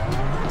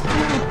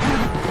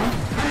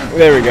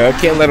 There we go.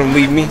 Can't let him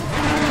leave me.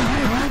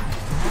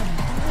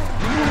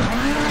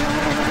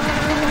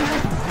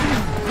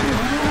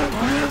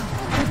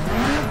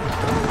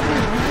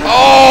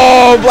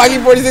 Oh,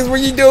 Blackie46, what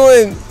you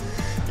doing?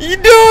 You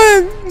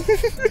doing?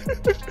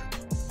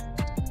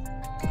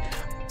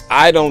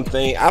 I don't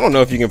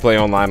know if you can play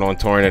online on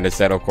torrented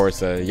Assetto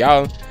Corsa.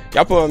 Y'all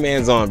put my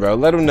man's on, bro.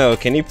 Let him know.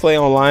 Can he play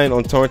online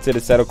on torrented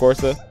Assetto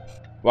Corsa?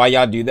 While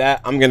y'all do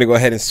that, I'm gonna go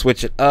ahead and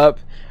switch it up.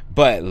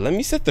 But let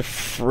me set the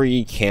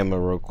free camera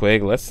real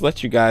quick. Let's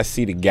let you guys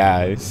see the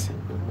guys.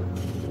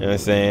 You know what I'm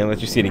saying?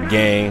 Let you see the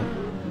gang.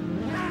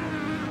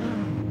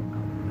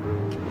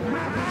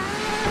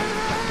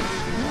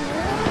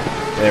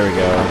 There we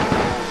go.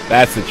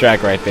 That's the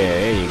track right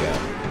there. There you go.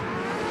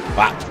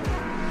 Wow.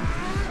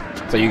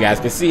 So you guys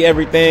can see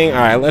everything.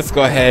 All right, let's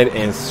go ahead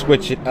and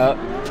switch it up.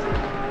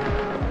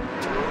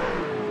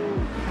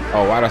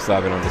 Oh, why do I still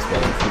have it on display?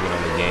 Let's keep it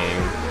on the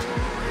game.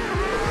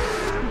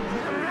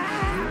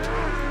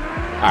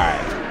 All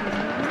right.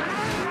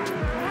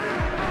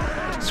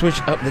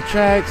 Switch up the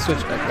track. Switch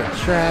up the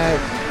track.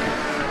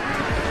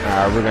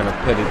 All right, we're gonna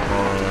put it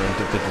on.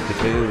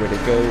 Where'd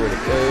it go? Where'd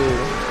it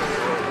go?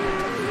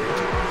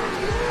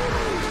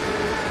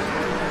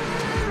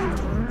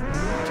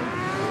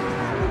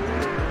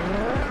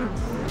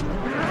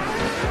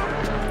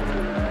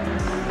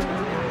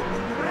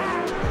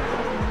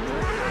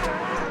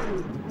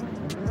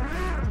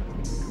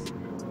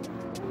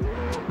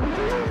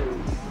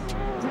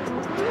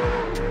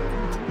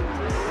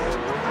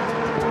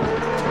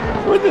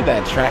 Where did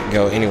that track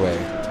go anyway?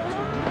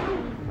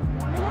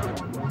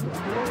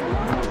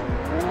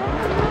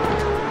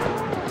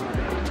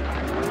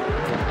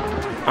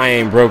 I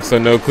ain't broke, so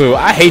no clue.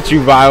 I hate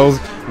you, Viles.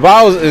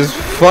 Viles is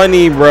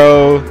funny,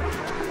 bro.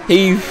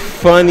 He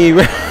funny,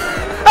 bro.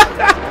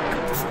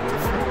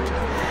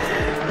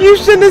 You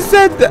shouldn't have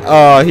said that.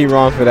 Oh, he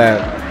wrong for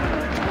that.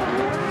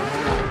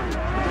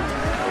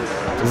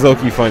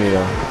 Zoki funny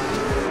though.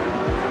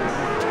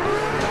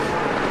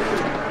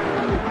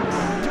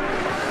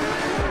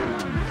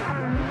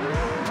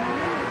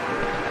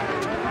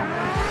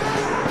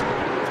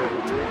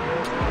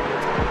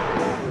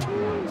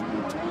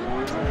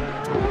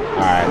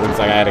 Alright, looks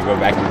like I had to go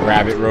back and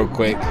grab it real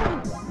quick.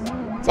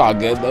 It's all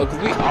good though, because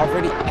we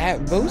already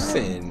at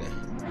Bosin.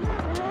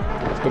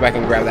 Let's go back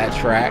and grab that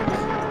track.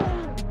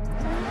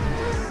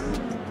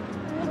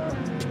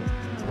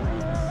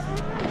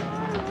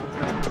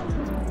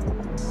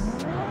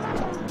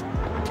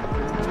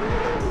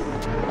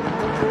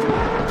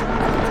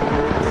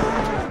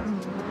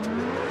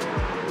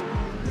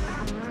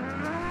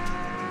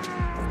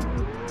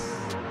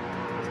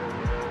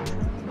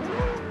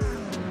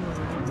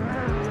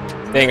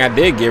 Dang, I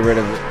did get rid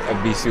of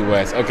Abisu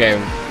West. Okay,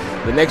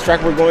 the next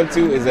track we're going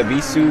to is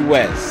Abisu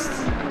West.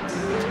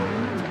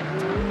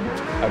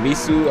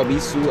 Abisu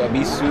West.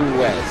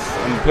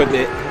 I'm gonna put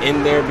it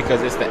in there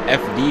because it's the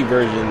FD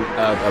version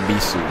of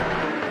Abisu.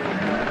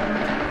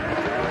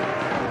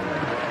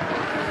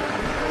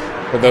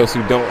 For those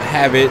who don't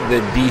have it, the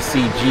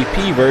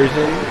DCGP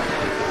version,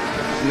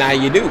 now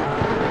you do.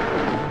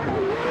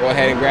 Go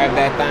ahead and grab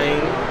that thing.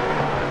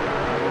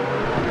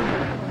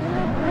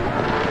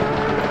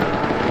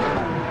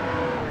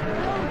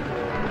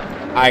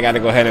 I gotta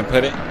go ahead and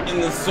put it in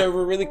the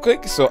server really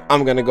quick, so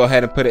I'm gonna go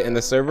ahead and put it in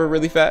the server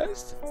really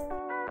fast.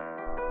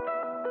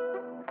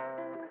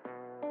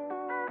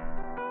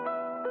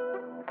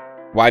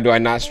 Why do I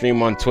not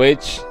stream on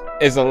Twitch?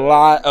 It's a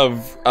lot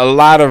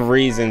of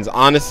reasons.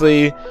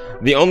 Honestly,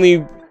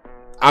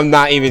 I'm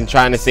not even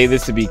trying to say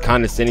this to be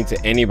condescending to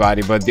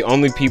anybody, but the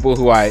only people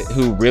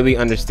who really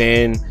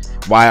understand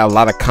why a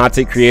lot of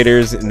content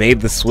creators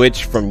made the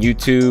switch from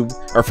YouTube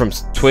or from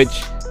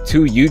Twitch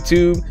to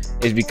YouTube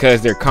is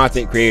because they're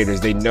content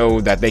creators. They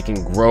know that they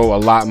can grow a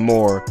lot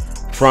more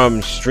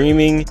from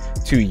streaming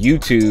to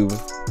YouTube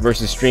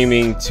versus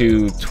streaming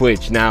to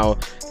Twitch. Now,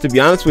 to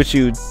be honest with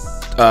you,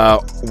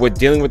 with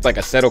dealing with like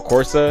Assetto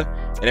Corsa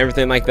and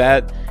everything like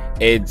that,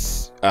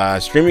 it's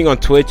streaming on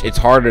Twitch, it's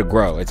harder to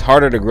grow. It's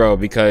harder to grow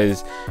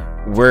because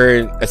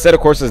Assetto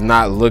Corsa is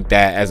not looked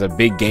at as a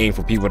big game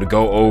for people to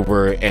go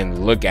over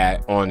and look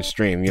at on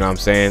stream, you know what I'm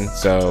saying?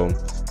 So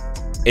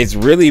it's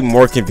really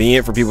more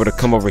convenient for people to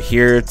come over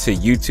here to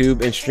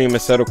YouTube and stream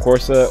Assetto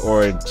Corsa,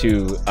 or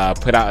to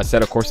put out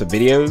Assetto Corsa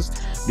videos,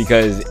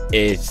 because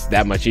it's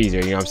that much easier,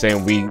 you know what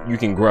I'm saying? You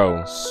can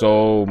grow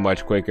so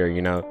much quicker,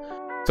 you know?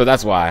 So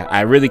that's why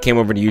I really came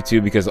over to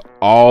YouTube, because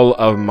all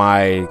of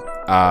my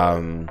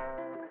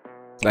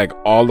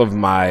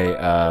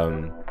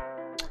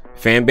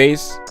fan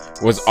base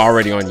was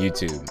already on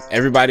YouTube.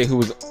 Everybody who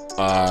was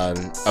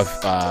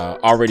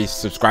already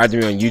subscribed to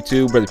me on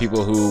YouTube were the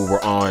people who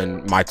were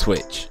on my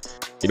Twitch.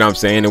 You know what I'm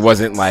saying? It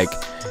wasn't like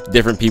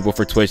different people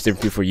for Twitch,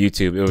 different people for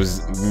YouTube. It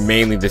was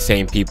mainly the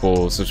same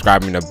people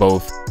subscribing to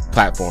both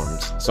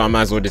platforms. So I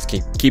might as well just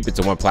keep it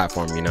to one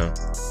platform, you know?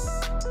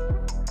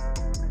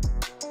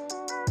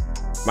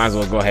 Might as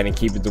well go ahead and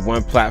keep it to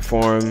one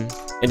platform.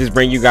 and just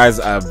bring you guys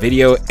a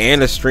video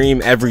and a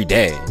stream every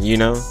day, you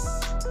know?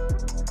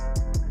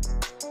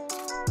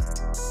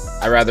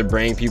 I'd rather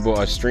bring people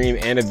a stream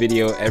and a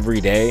video every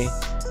day,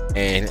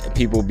 and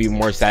people be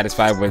more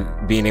satisfied with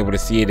being able to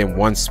see it in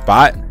one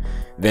spot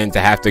than to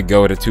have to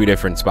go to 2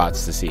 different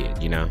spots to see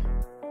it, you know?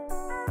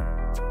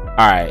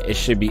 All right, it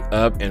should be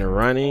up and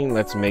running.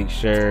 Let's make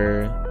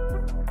sure.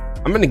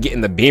 I'm gonna get in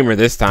the Beamer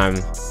this time.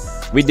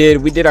 We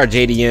did our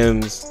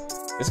JDMs.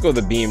 Let's go to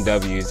the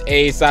BMWs.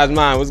 Hey, Size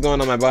Mine, what's going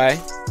on, my boy?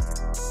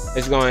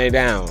 It's going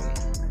down.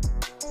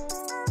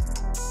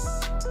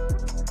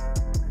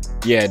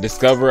 Yeah,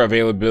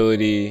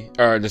 discoverability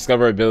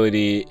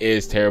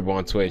is terrible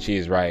on Twitch. He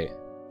is right.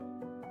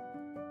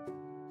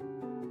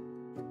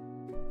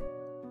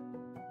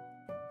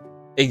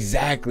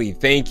 Exactly.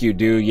 Thank you,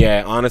 dude.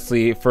 Yeah,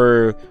 honestly,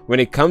 for when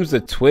it comes to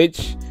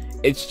Twitch,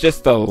 it's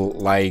just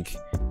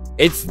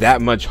it's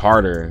that much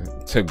harder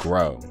to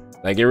grow.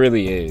 Like, it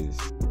really is.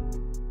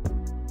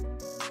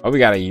 Oh, we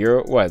got a the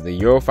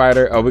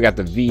Eurofighter. Oh, we got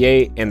the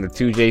V8 and the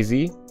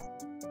 2JZ.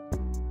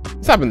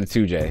 Let's hop in the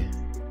 2J.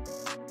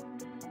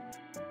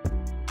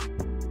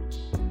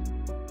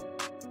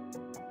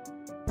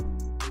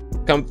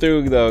 Come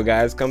through though,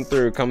 guys. Come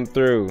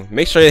through.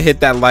 Make sure to hit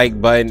that like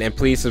button and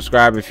please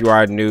subscribe if you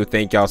are new.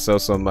 Thank y'all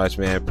so much,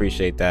 man.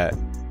 Appreciate that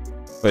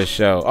for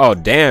sure. Oh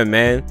damn,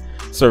 man.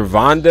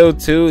 Servando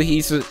too,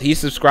 he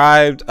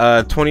subscribed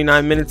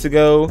 29 minutes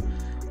ago.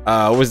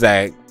 What was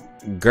that?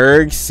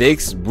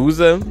 Gerg6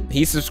 Booza,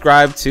 he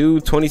subscribed too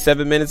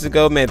 27 minutes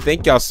ago. Man,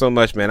 thank y'all so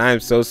much, man. I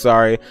am so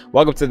sorry.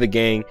 Welcome to the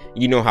gang.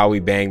 You know how we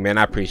bang, man.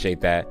 I appreciate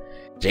that.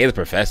 Jay the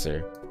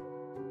Professor.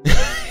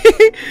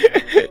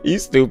 You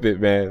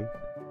stupid, man.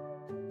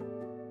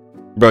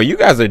 Bro, you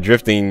guys are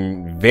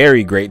drifting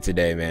very great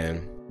today,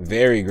 man.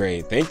 Very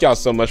great. Thank y'all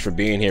so much for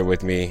being here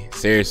with me.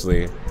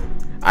 Seriously,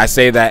 I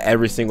say that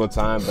every single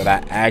time, but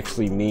I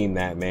actually mean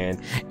that,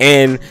 man.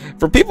 And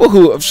for people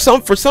who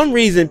for some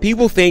reason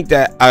people think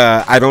that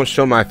I don't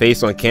show my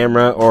face on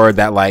camera, or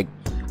that like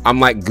I'm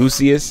like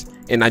Goosiest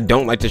and I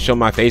don't like to show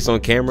my face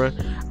on camera.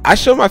 I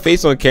show my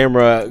face on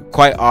camera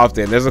quite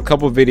often. There's a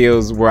couple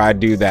videos where I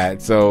do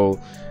that, so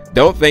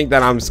don't think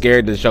that I'm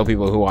scared to show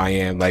people who I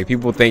am. Like,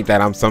 people think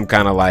that I'm some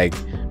kind of like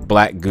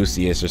Black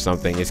Goosiest or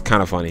something. It's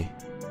kind of funny.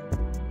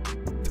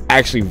 It's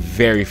actually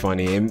very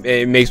funny.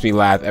 It makes me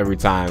laugh every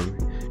time.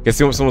 Because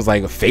someone's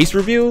like, a face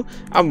review?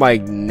 I'm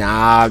like,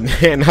 nah,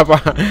 man.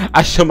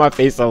 I show my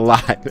face a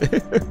lot.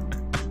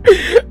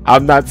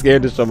 I'm not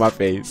scared to show my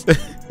face.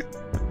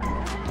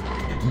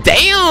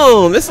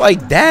 Damn, it's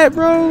like that,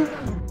 bro.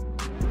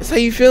 That's how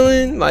you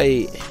feeling?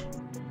 Like,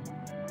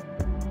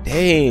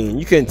 dang,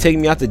 you couldn't take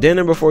me out to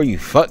dinner before you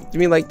fucked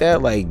me like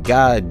that? Like,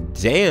 god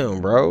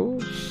damn, bro.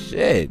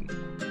 Shit.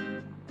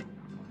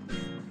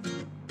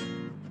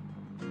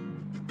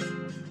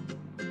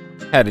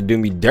 Had to do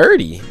me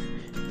dirty.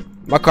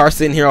 My car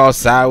sitting here all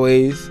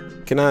sideways.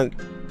 Can I?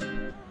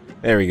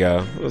 There we go.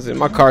 What was it?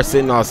 My car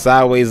sitting all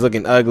sideways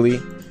looking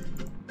ugly.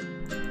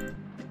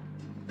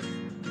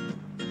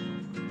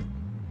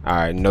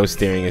 Alright, no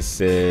steering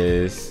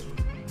assist.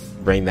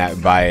 Bring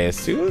that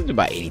bias to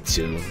about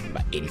 82.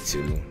 About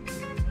 82.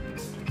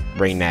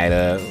 Bring that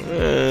up.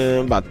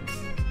 About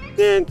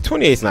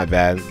 28 is not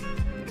bad.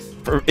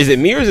 Is it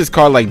me or is this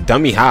car like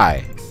dummy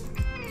high?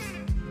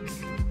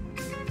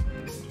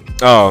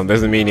 Oh,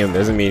 there's a medium.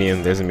 There's a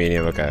medium. There's a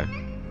medium. Okay.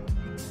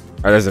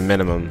 Or there's a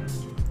minimum.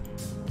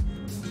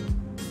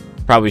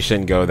 Probably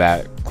shouldn't go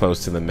that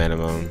close to the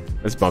minimum.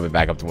 Let's bump it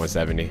back up to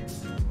 170.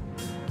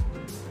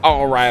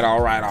 All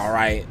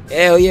right.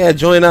 Hell yeah,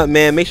 join up,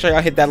 man. Make sure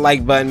y'all hit that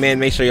like button, man.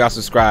 Make sure y'all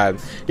subscribe.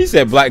 He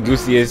said Black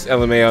Goosiest,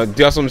 LMAO.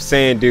 That's what I'm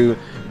saying, dude.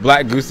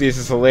 Black Goosiest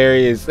is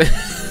hilarious.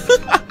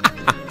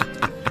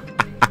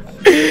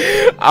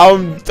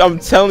 I'm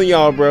telling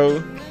y'all,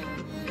 bro.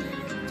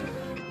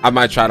 I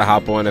might try to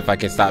hop on if I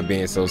can stop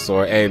being so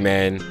sore. Hey,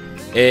 man,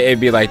 it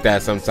be like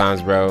that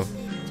sometimes, bro.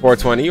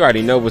 420, you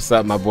already know what's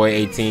up, my boy.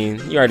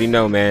 18, you already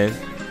know, man.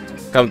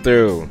 Come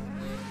through.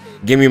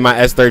 Give me my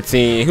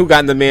S13. Who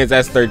got in the man's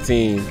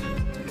S13?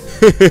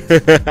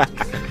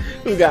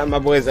 Who got my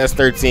boy's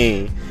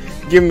S13?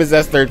 Give him his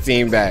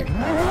S13 back.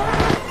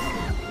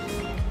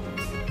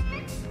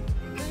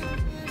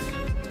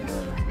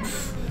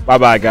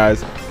 Bye-bye,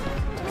 guys.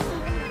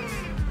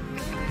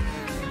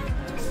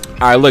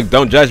 Alright, look,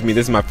 don't judge me.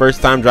 This is my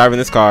first time driving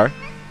this car.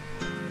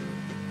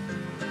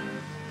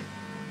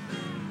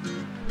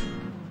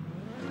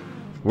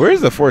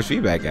 Where's the force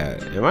feedback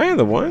at? Am I in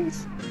the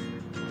ones?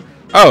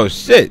 Oh,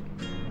 shit.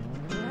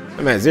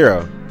 I'm at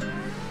 0.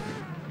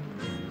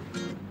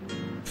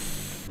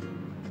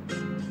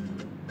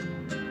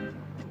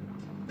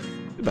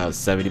 About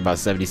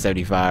 70,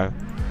 75.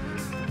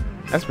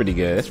 That's pretty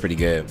good. That's pretty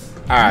good.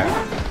 All right,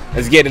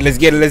 let's get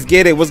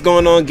it. What's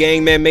going on,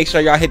 gang, man? Make sure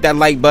y'all hit that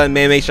like button,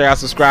 man. Make sure y'all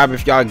subscribe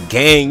if y'all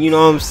gang. You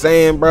know what I'm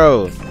saying,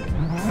 bro?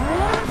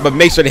 But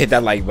make sure to hit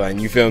that like button.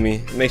 You feel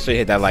me? Make sure you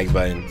hit that like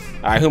button.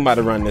 All right, who am I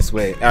to run this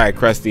way? All right,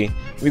 Krusty.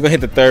 We're gonna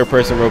hit the third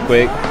person real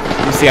quick.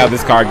 Let me see how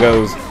this car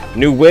goes.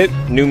 New whip,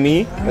 new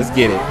me. Let's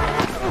get it.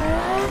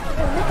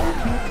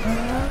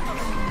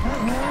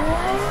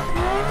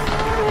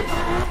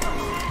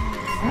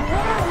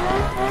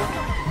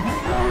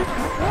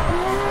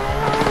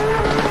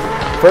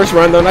 First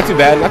run though, not too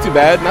bad, not too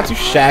bad, not too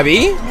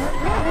shabby.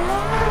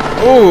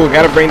 Ooh,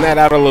 gotta bring that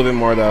out a little bit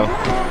more though.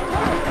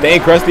 Dang,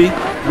 Krusty,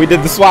 we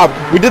did the swap.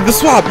 We did the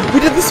swap. We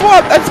did the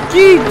swap. That's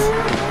geeked.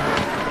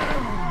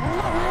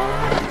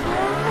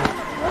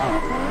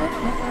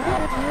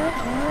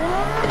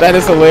 That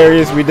is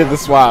hilarious. We did the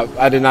swap.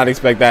 I did not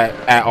expect that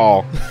at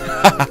all.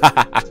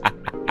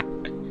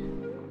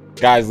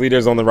 Guys,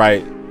 leaders on the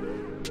right.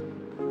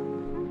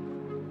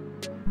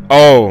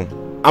 Oh,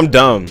 I'm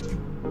dumb.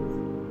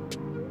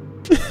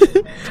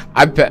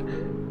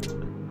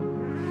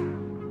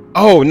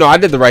 Oh, no, I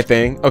did the right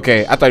thing.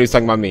 Okay, I thought he was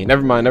talking about me.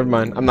 Never mind, never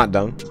mind. I'm not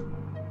dumb.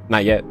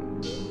 Not yet.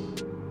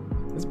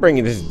 Let's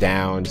bring this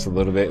down just a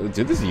little bit.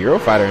 Dude, this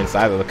Eurofighter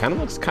inside though kind of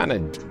looks kind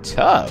of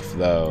tough,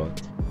 though.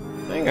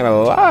 I ain't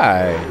gonna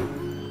lie.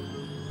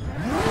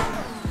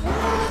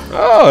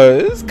 Oh,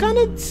 this is kind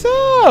of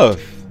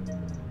tough.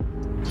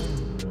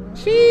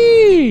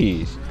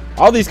 Sheesh.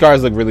 All these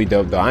cars look really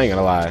dope, though. I ain't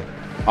gonna lie.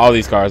 All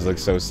these cars look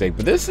so sick,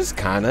 but this is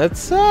kind of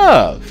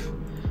tough.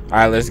 All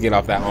right, let's get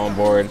off that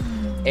onboard.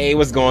 Hey,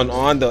 what's going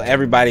on though,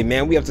 everybody,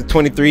 man? We up to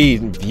 23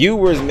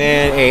 viewers,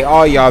 man. Hey,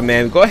 all y'all,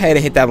 man, go ahead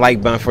and hit that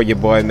like button for your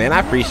boy, man. I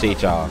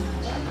appreciate y'all.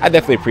 I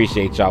definitely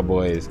appreciate y'all,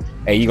 boys.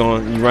 Hey, you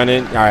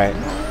running? All right,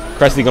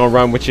 Krusty gonna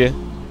run with you.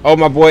 Oh,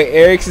 my boy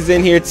Eric's is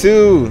in here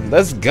too.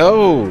 Let's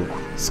go,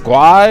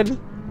 squad.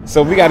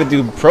 So we got to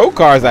do pro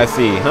cars, I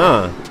see,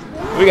 huh?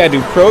 We got to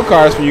do pro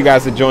cars for you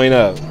guys to join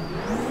up.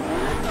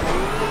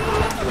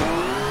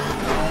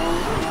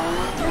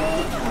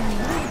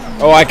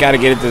 Oh, I gotta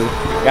get it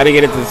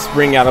to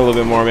spring out a little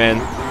bit more, man.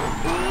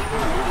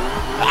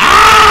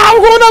 Ah,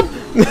 I'm going up.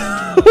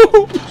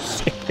 Oh,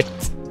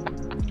 shit.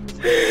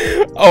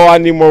 Oh, I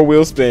need more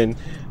wheel spin.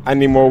 I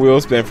need more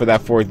wheel spin for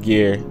that fourth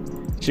gear.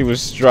 She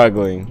was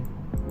struggling.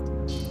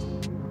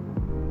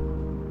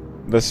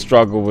 The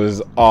struggle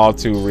was all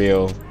too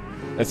real.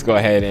 Let's go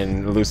ahead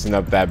and loosen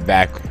up that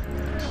back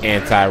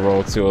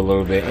anti-roll too a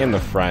little bit in the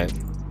front.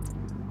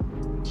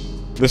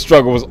 The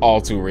struggle was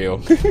all too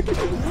real.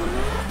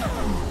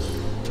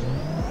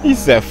 He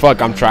said,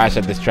 fuck, I'm trash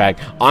at this track.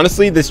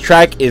 Honestly, this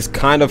track is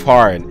kind of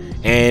hard,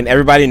 and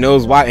everybody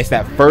knows why. It's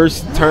that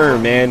first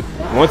turn, man.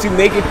 Once you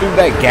make it through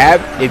that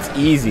gap, it's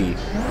easy.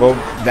 But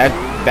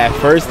that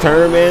first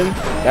turn, man,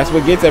 that's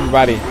what gets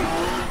everybody.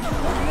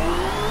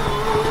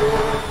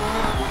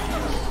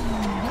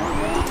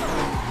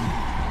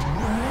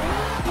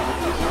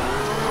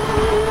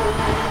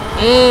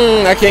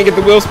 I can't get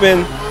the wheel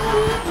spin.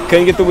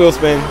 Couldn't get the wheel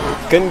spin.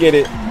 Couldn't get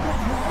it.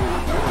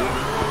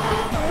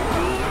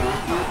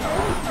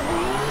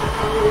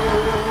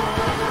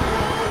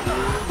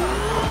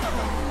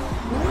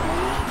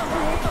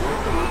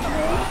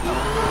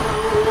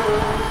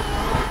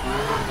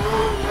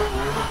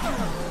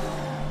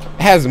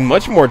 Has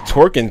much more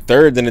torque in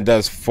third than it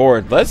does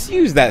fourth. Let's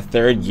use that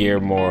third gear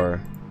more.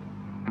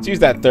 Let's use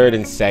that third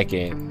and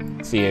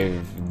second. See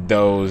if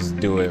those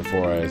do it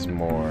for us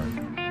more.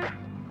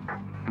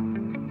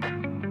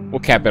 We'll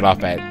cap it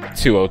off at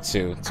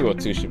 202.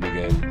 202 should be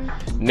good.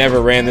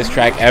 Never ran this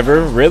track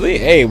ever. Really?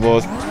 Hey,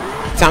 well,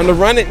 time to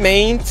run it,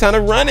 man. Time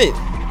to run it.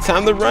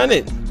 Time to run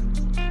it.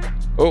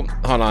 Oh,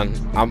 hold on.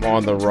 I'm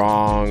on the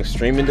wrong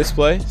streaming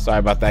display. Sorry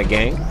about that,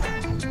 gang.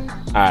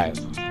 All right.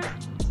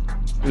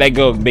 Let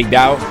go, Big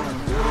Doubt.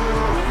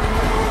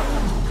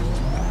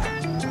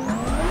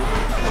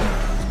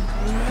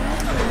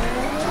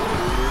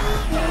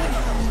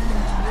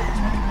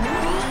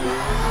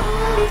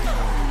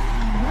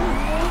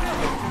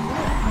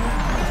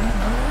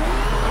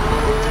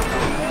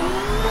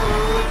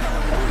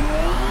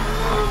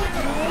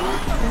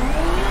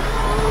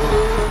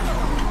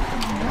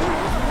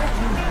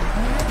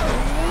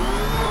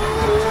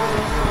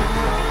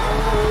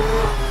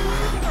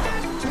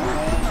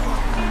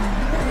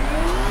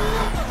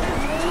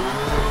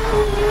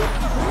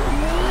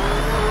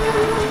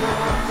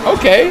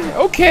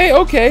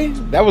 Okay.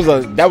 That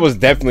was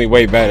definitely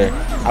way better.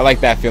 I like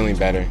that feeling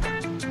better.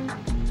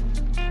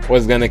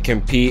 Was gonna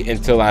compete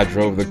until I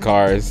drove the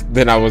cars.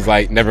 Then I was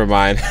like, never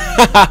mind.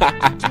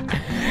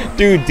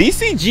 Dude,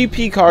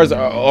 DCGP cars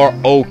are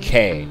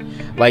okay.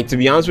 Like, to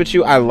be honest with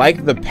you, I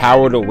like the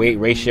power to weight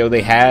ratio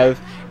they have,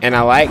 and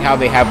I like how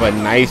they have a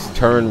nice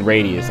turn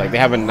radius. Like, they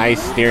have a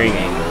nice steering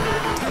angle.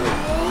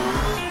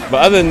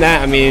 But other than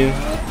that, I mean,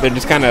 they're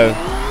just kind of,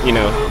 you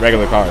know,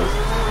 regular cars.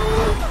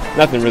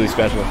 Nothing really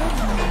special.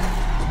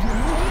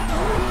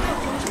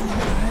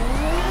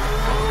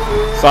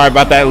 Sorry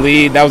about that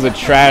lead. That was a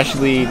trash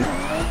lead.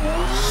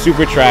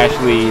 Super trash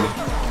lead.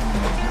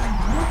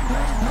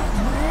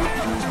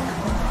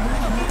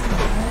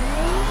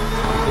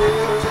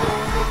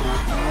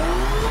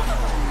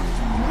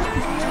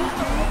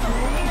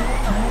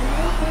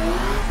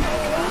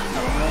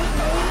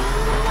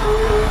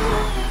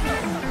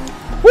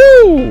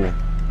 Woo!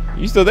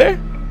 You still there?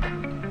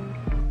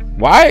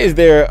 Why is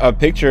there a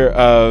picture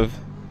of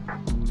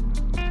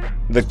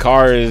the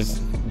cars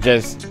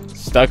just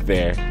stuck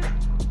there?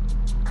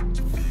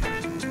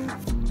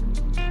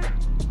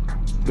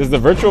 Does the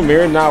virtual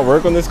mirror not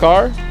work on this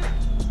car?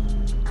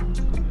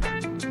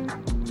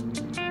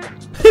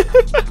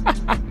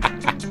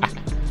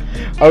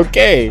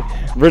 Okay,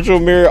 virtual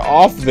mirror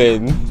off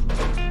then.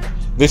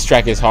 This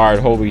track is hard,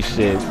 holy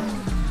shit.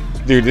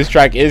 Dude, this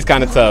track is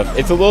kind of tough.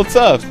 It's a little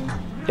tough.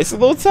 It's a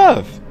little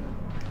tough.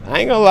 I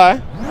ain't gonna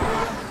lie.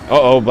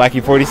 Uh-oh,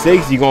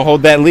 Blackie46, you gonna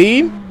hold that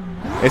lead?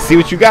 Let's see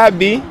what you got,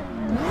 B.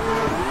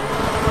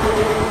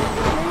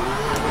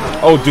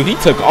 Oh, dude, he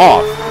took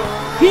off.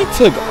 He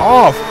took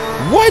off.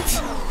 What?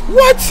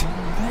 What?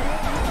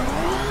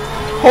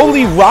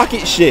 Holy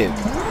rocket ship.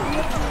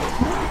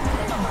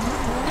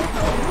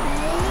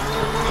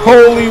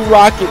 Holy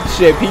rocket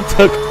ship. He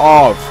took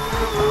off.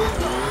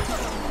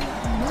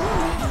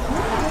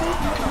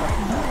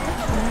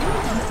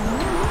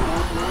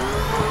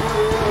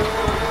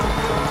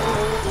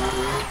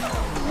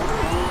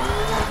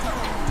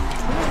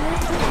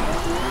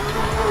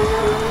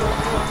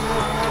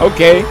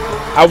 Okay,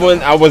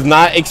 I was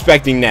not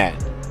expecting that.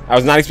 I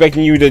was not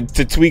expecting you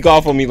to tweak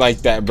off on me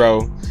like that,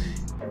 bro.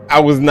 I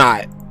was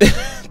not.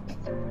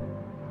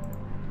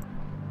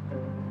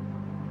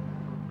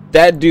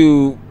 That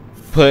dude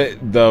put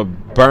the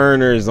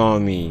burners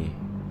on me.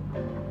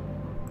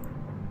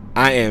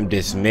 I am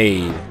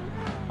dismayed.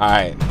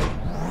 Alright.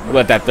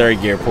 Let that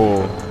third gear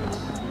pull.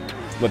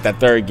 Let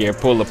that third gear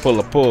pull.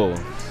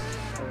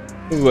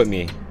 Who's with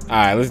me?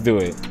 Alright, let's do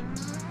it.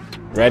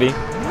 Ready?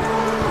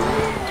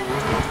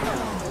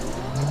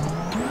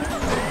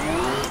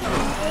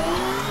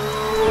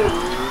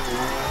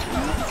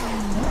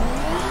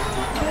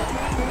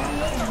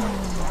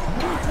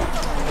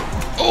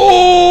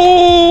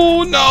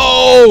 Oh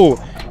no!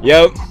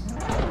 Yep.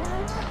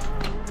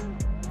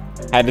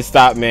 Had to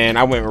stop, man.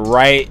 I went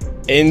right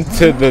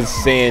into the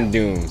sand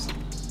dunes.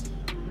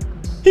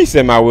 He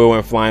said my wheel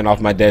went flying off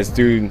my desk,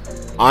 dude.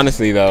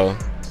 Honestly, though,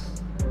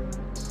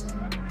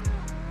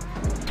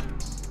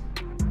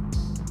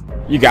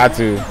 you got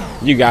to,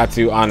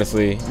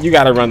 honestly. You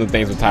got to run the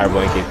things with tire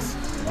blankets.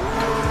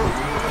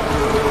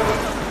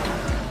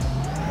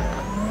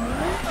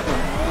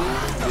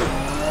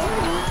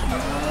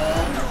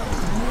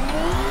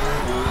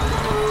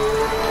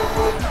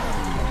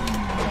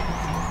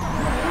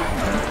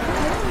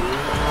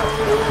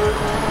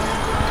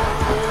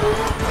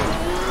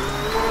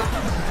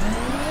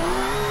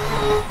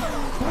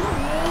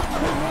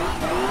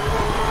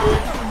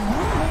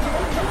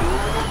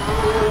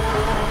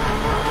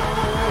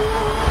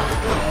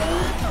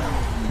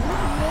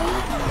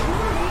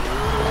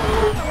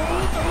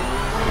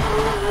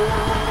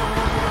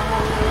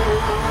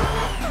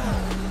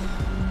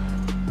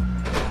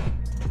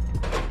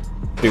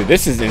 Dude,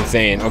 this is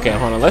insane. Okay,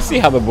 hold on. Let's see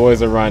how the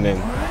boys are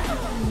running.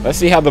 Let's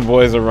see how the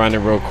boys are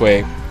running real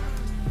quick.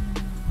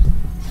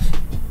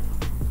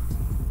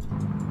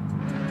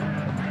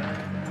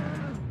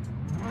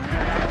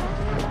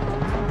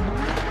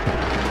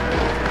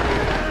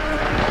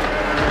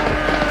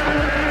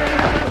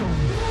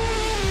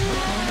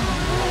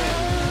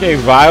 Okay,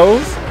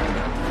 Viles.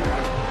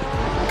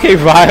 Okay,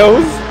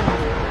 Viles.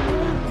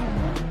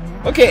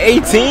 Okay,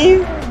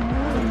 18.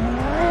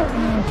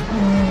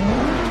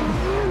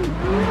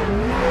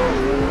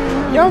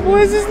 Yo,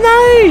 boys is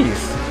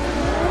nice.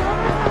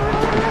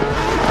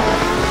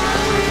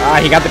 Ah,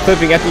 he got the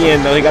clipping at the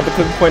end, though. He got the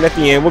clipping point at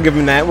the end. We'll give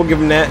him that. We'll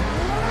give him that.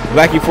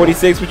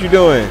 Blackie46, what you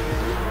doing?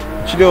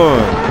 What you doing?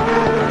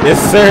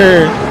 Yes,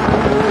 sir.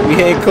 We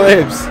hitting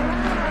clips.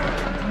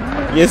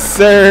 Yes,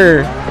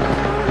 sir.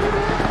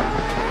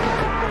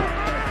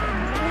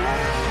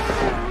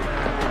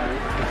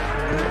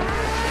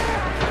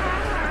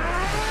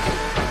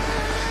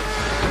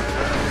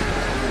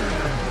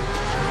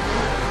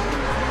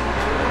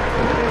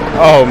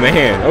 Oh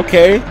man,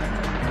 okay.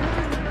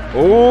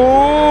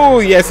 Oh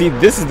yeah, see,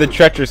 this is the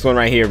treacherous one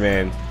right here,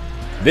 man.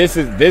 This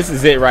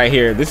is it right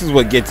here. This is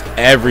what gets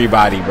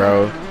everybody,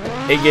 bro.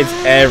 It gets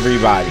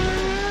everybody.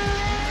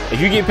 If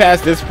you get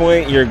past this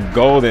point, you're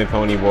golden,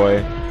 pony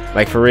boy.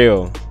 Like, for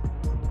real.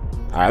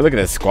 Alright, look at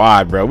the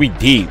squad, bro. We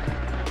deep.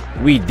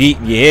 We deep,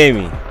 you hear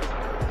me?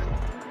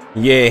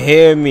 You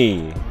hear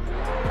me?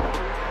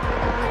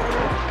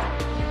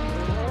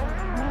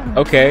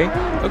 Okay,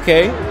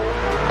 okay.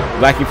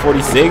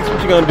 Blackie46,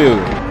 what you gonna do?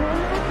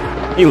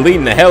 He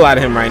leading the hell out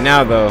of him right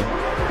now, though.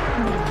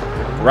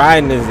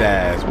 Riding his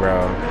ass,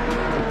 bro.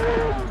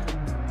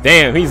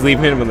 Damn, he's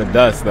leaving him in the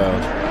dust, though.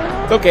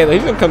 It's okay, though.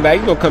 He's gonna come back.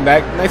 He's gonna come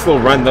back. Nice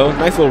little run, though.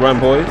 Nice little run,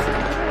 boys.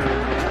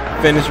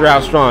 Finish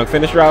route strong.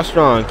 Finish route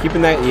strong.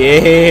 Keeping that.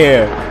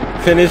 Yeah.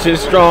 Finish it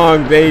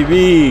strong,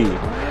 baby.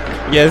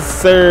 Yes,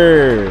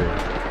 sir.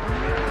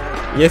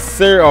 Yes,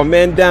 sir. Oh,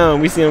 man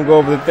down. We see him go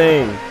over the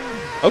thing.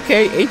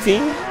 Okay,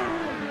 18.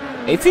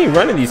 18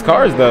 running these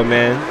cars, though,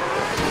 man.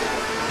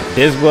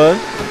 Dizwa.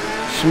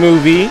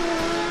 Schmoovy.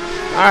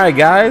 Alright,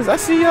 guys. I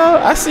see y'all.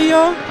 I see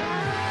y'all.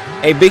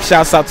 Hey, big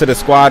shouts out to the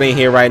squad in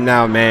here right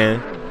now, man.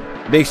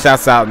 Big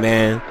shouts out,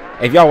 man.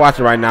 If y'all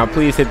watching right now,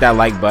 please hit that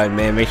like button,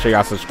 man. Make sure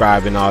y'all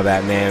subscribe and all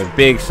that, man.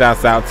 Big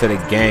shouts out to the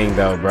gang,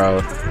 though,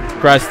 bro.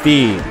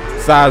 Krusty.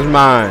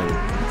 Sajman.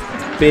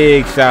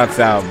 Big shouts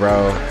out,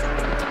 bro.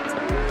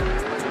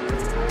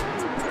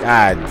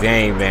 God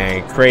dang,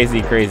 man.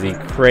 Crazy, crazy,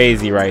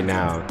 crazy right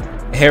now.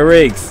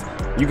 Herix.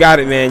 You got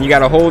it, man. You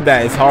gotta hold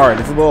that. It's hard.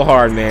 It's a little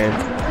hard, man.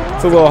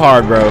 It's a little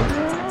hard, bro.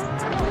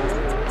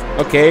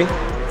 Okay.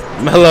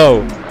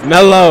 Mellow.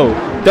 Mellow.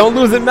 Don't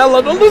lose it,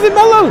 Mellow. Don't lose it,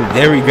 Mellow.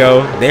 There we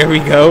go. There we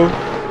go.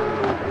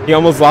 He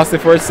almost lost it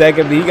for a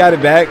second, but he got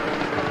it back.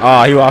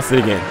 Oh, he lost it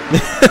again.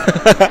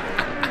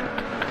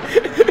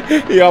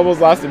 He almost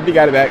lost it, but he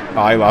got it back.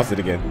 Oh, he lost it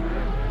again.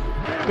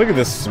 Look at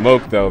the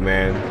smoke, though,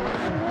 man.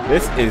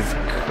 This is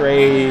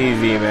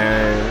crazy,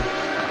 man.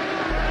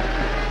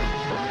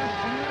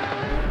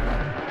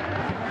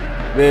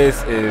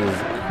 This is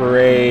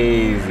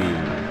crazy.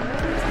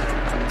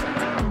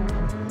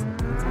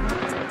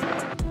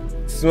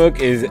 Smoke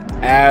is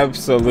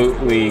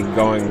absolutely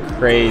going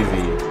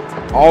crazy.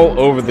 All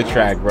over the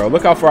track, bro.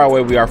 Look how far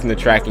away we are from the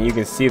track, and you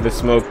can see the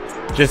smoke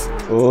just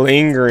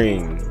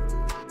lingering.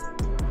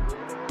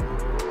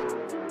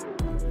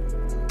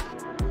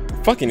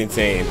 Fucking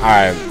insane.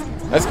 Alright,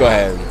 let's go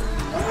ahead.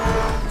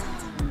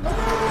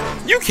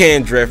 You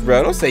can drift,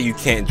 bro. Don't say you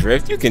can't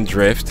drift. You can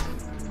drift.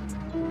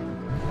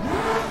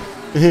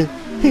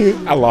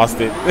 I lost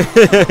it.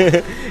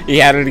 He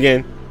had it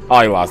again.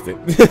 Oh, he lost it.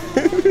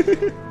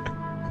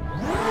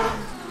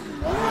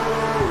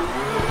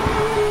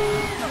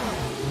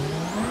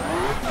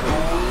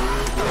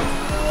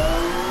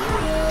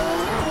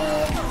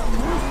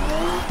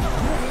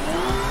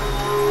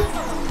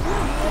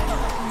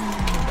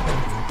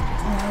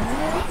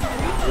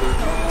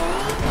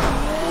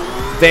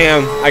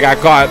 Damn, I got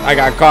caught. I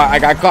got caught. I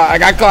got caught. I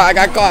got caught. I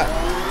got caught.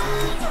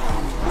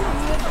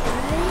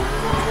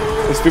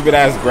 This stupid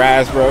ass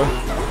grass, bro.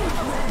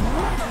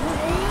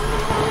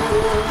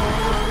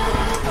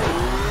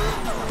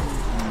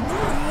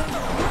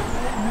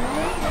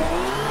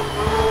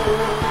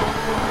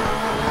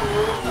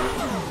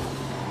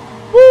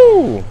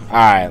 Woo!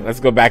 Alright, let's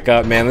go back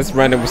up, man. Let's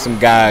run it with some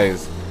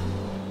guys.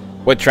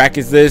 What track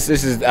is this?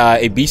 This is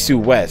Ibisu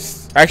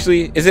West.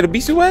 Actually, is it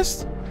Ibisu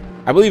West?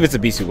 I believe it's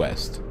Ibisu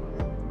West.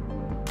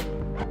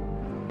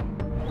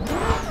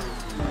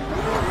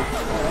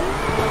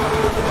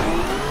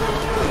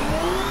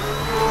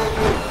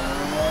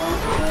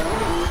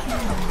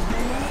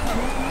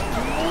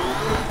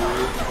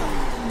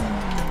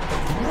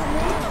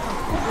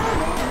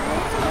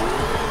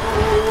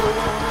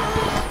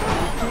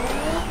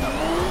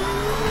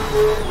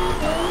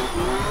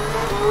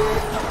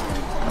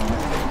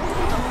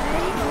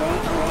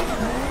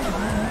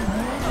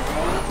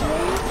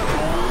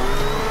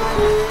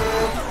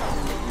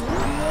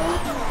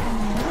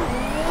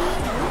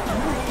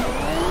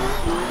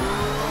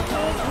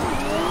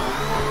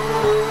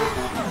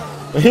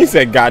 He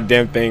said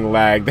goddamn thing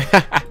lagged.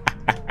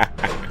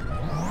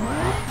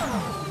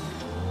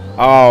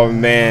 Oh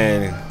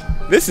man,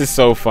 this is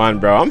so fun,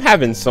 bro. I'm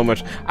having so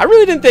much. I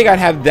really didn't think I'd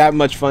have that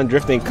much fun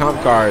drifting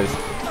comp cars,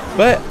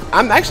 but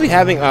I'm actually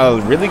having a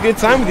really good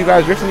time with you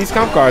guys drifting these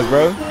comp cars,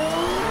 bro.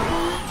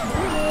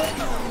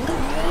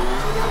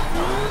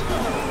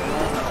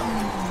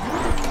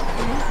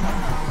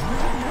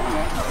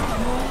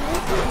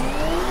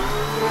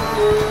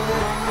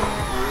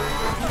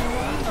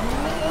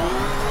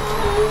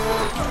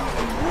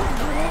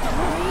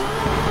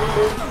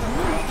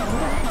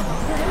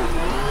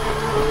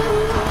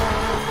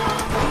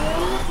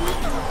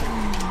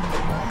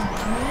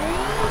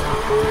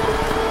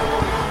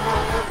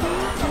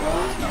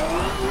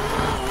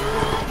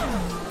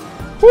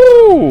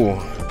 Woo!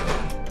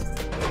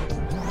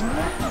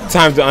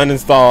 Time to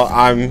uninstall.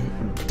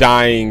 I'm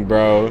dying,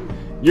 bro.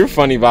 You're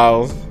funny,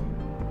 Vowels.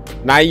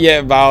 Not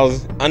yet,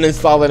 Vowels.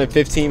 Uninstall it in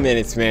 15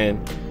 minutes,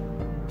 man.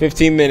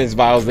 15 minutes,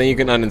 Vowels, then you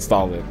can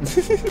uninstall it.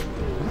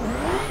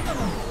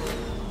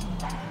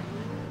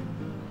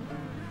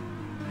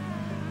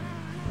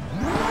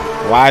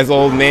 Wise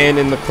old man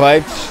in the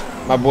clutch.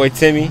 My boy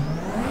Timmy.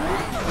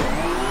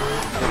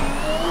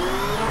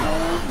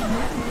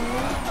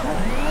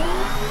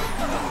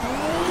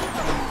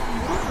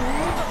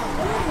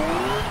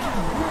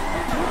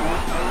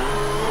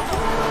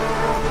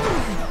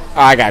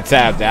 Oh, I got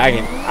tapped.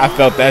 I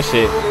felt that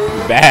shit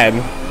bad.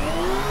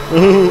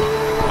 I'm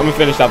gonna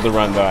finish out the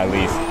run though, at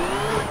least.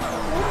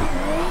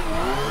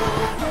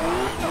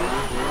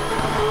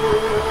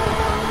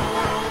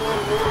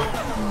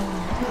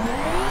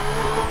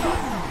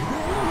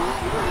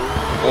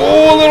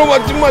 Oh, a little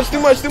much,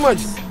 too much.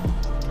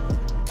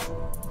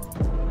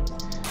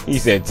 He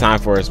said time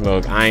for a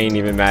smoke. I ain't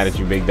even mad at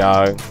you, big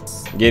dog.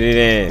 Get it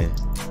in.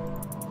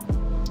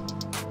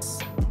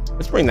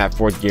 Let's bring that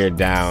fourth gear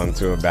down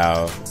to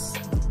about.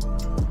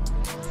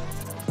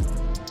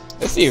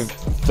 Let's see if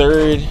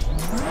third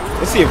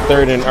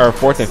and or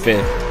fourth and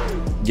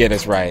fifth get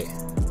us right.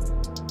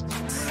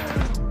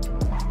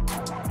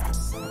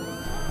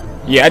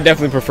 Yeah, I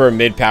definitely prefer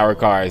mid-power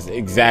cars.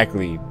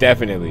 Exactly,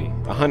 definitely,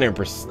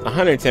 100%,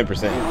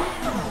 110%.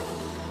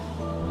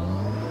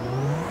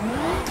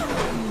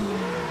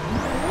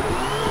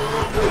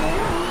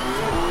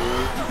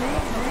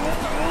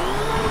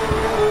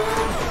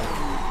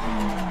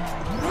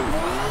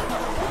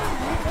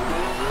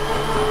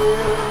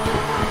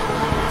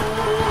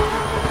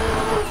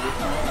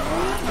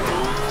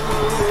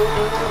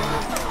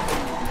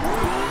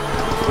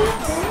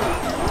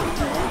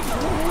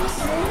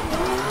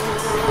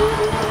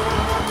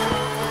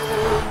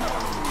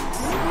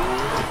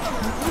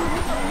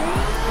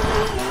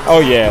 Oh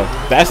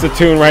yeah, that's the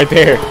tune right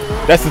there.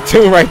 That's the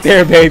tune right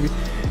there, baby.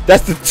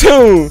 That's the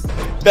tune.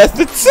 That's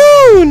the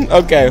tune.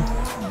 Okay.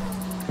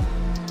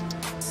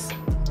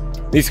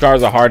 These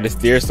cars are hard to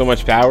steer, so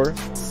much power.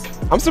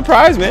 I'm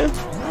surprised, man.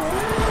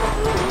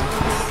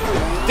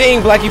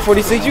 Dang,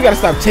 Blackie46, you gotta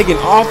stop taking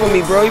off on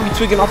me, bro. You be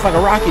tweaking off like a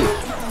rocket.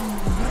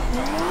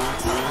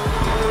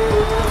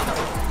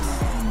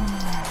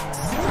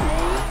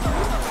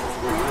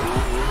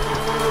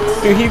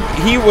 Dude,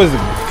 he was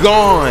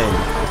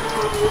gone.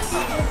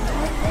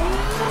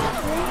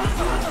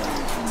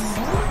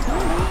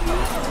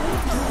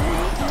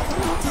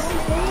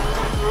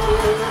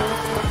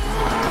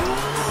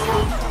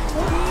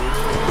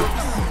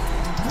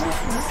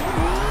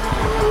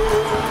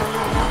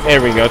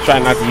 There we go. Try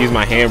not to use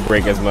my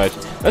handbrake as much.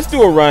 Let's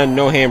do a run,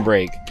 no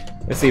handbrake.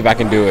 Let's see if I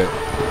can do it.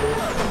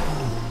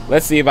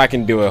 Let's see if I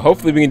can do it.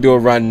 Hopefully we can do a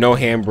run, no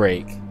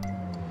handbrake.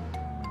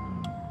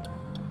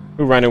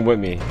 Who running with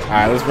me? All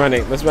right, let's run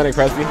it. Let's run it,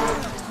 Krusty.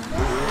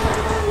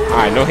 All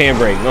right, no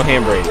handbrake, no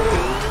handbrake.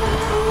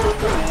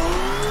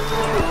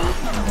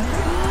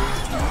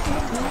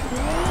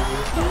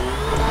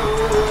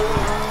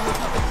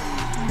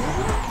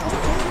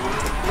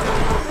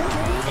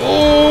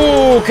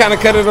 Oh, kind of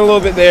cut it a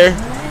little bit there.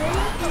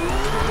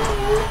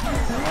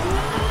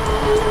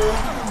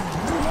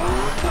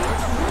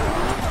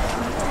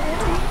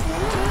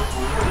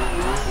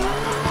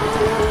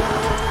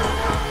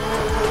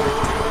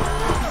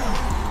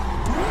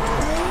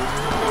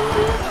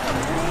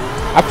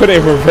 I put it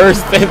in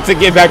reverse then to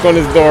get back on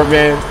this door,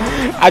 man.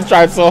 I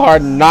tried so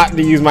hard not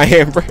to use my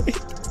handbrake.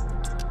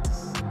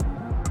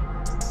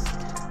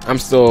 I'm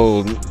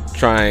still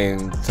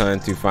trying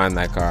to find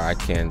that car I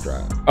can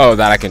drive. Oh,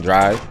 that I can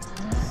drive?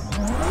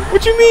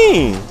 What you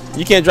mean?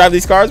 You can't drive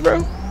these cars, bro?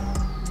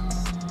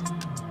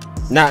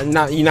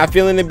 You're not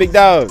feeling it, big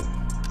dog?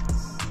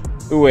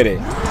 Who with it?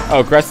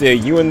 Oh,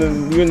 Krusty, you in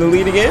the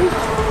lead again?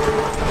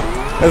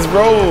 Let's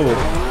roll.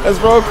 Let's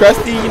roll,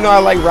 Krusty. You know I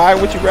like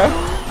riding with you,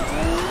 bro.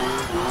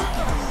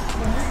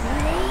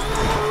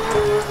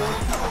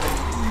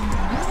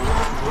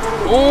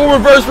 Oh,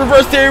 reverse,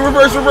 reverse, Terry,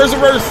 reverse, reverse,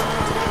 reverse.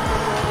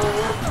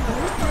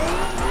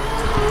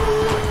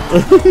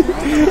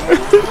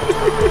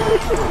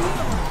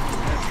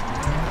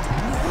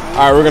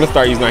 Alright, we're gonna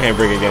start using our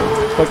handbrake again.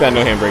 Fuck that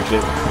no handbrake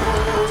shit.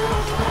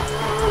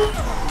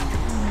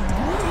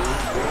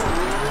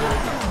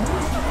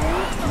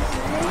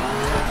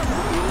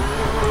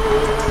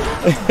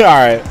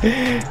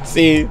 Alright.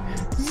 See,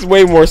 this is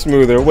way more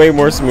smoother, way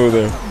more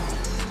smoother.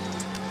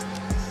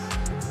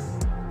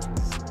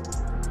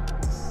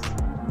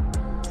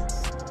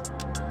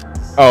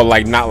 Oh,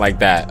 like not like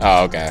that.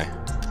 Oh, okay.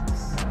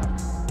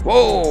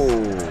 Whoa.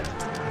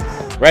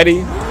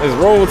 Ready? Let's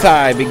roll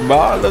tide, big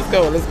ball. Let's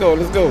go, let's go,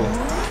 let's go.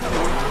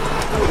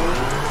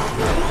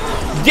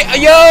 Yeah,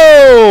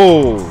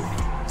 yo!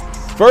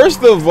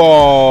 First of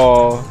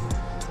all,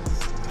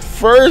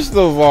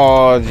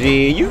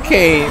 G, you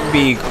can't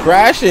be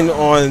crashing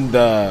on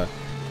the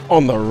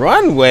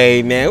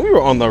runway, man. We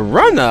were on the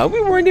run up.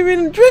 We weren't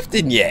even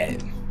drifting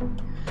yet.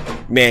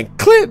 Man,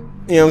 clip.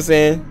 You know what I'm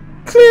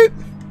saying? Clip.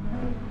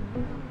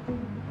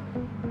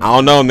 I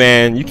don't know,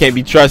 man. You can't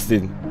be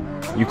trusted.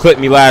 You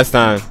clipped me last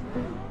time.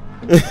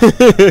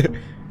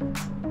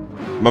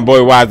 My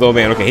boy Wise old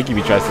man. Okay, he can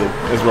be trusted.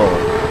 Let's roll.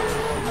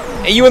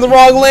 Hey, you in the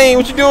wrong lane.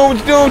 What you doing? What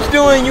you doing? What you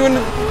doing? You in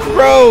the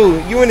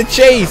bro? You in the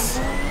chase?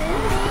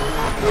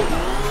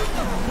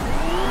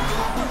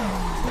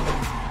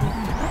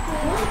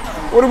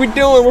 What are we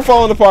doing? We're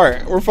falling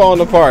apart. We're falling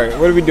apart.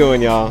 What are we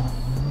doing, y'all?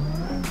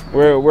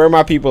 Where are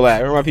my people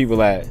at? Where are my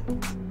people at?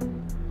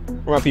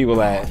 Where are my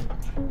people at?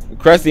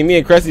 Krusty, me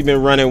and Krusty been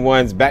running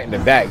ones back to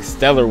back,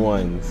 stellar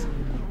ones.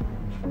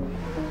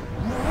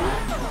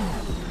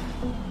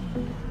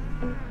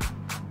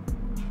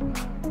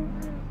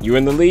 You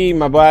in the lead,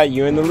 my boy.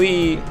 You in the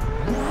lead.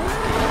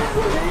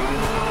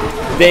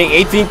 Dang,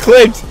 18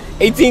 clipped.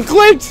 18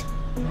 clipped.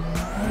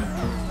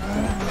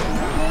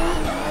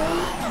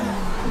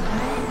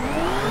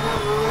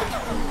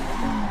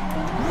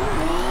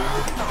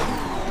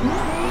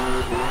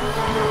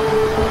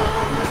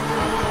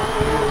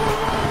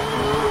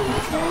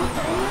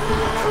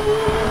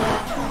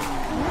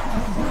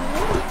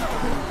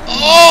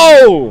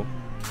 Oh!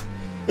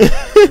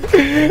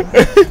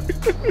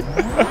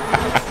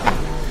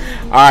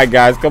 Alright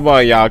guys, come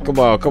on y'all, come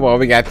on, come on.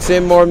 We got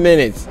 10 more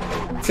minutes.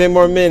 10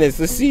 more minutes.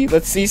 Let's see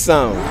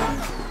some.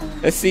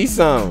 Let's see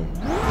some.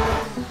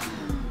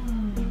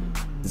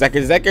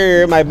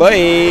 Zecker, my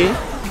boy.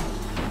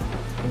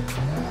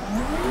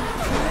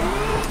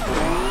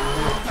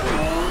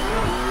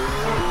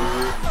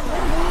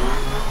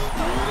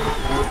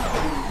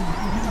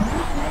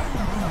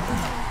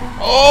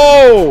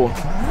 Oh!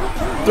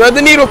 Thread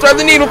the needle, thread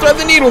the needle, thread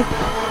the needle.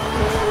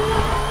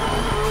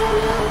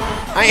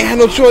 I ain't had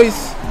no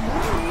choice.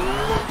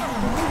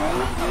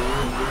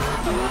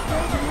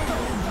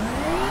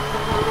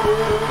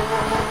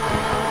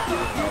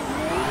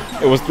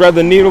 It was thread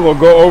the needle or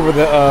go over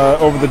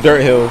the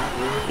dirt hill.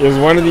 It was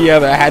one or the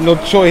other. I had no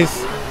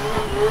choice.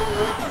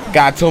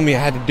 God told me I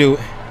had to do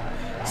it.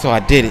 So I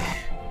did it.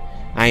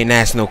 I ain't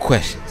asked no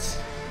questions.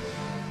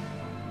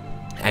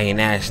 I ain't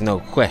asked no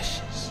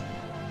questions.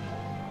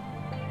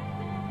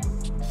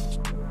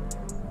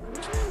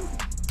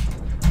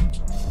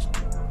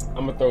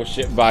 I'm gonna throw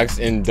shitbox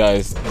in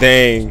dust.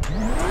 Dang.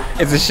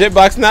 It's a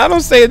shitbox now.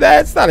 Don't say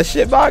that. It's not a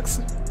shitbox.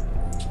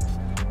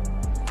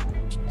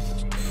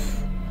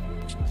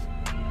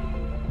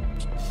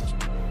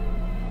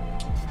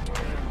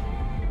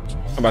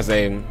 I'm about to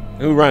say,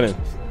 who running?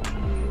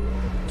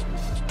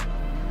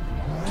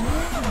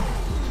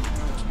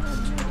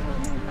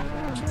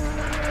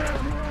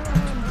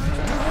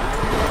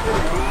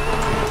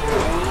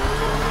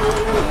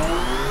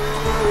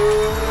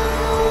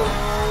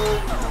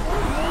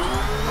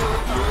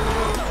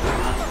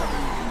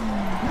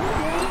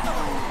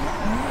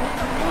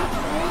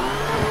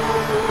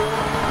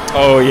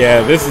 Oh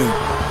yeah,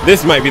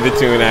 this might be the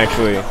tune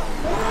actually.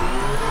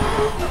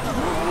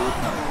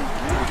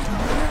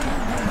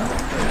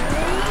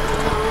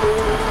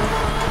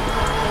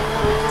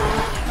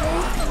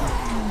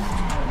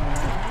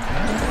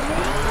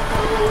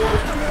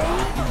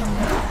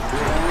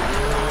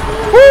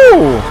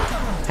 Woo!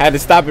 Had to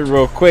stop it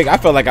real quick. I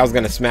felt like I was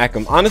gonna smack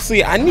him.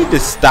 Honestly, I need to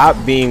stop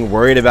being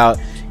worried about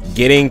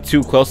getting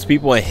too close to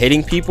people and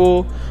hitting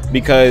people,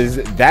 because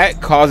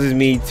that causes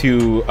me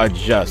to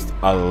adjust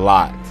a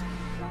lot.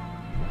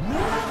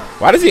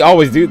 Why does he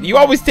always do? You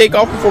always take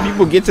off before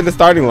people get to the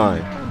starting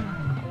line.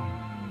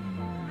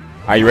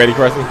 Are you ready,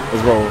 Crusty?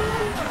 Let's roll.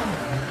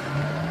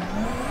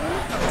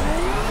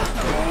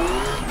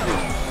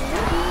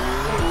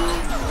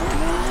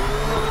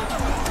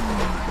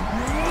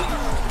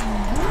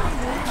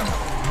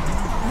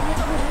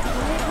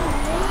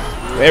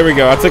 There we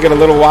go. I took it a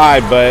little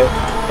wide, but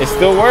it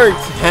still worked.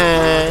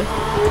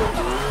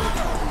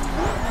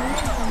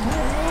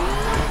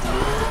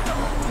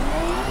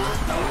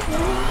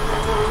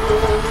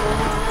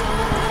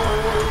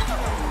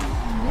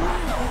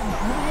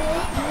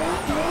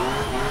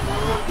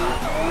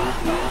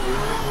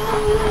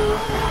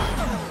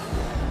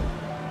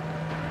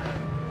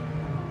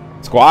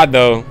 Squad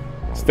though,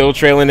 still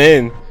trailing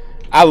in.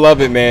 I love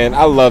it, man.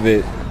 I love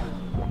it.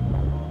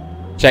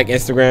 Check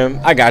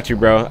Instagram. I got you,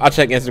 bro. I'll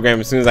check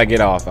Instagram as soon as I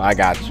get off. I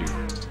got you.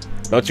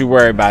 Don't you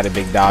worry about it,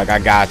 big dog. I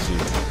got you.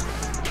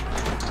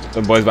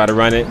 Some boys about to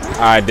run it. All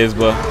right,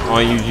 Disbla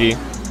on UG.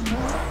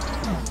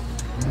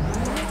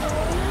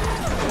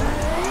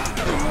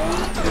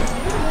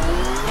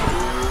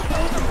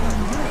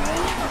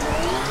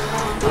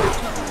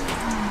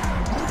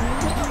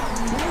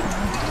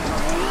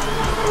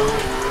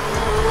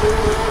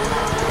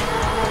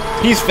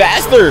 He's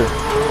faster.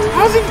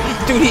 How's he?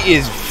 Dude, he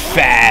is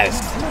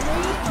fast.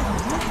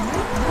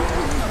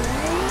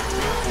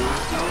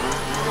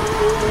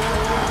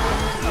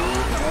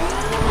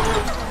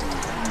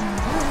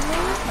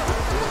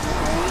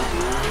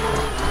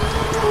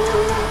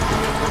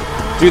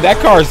 Dude, that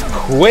car's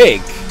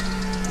quick.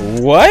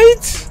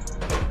 What?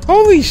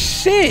 Holy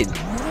shit.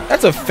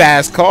 That's a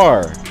fast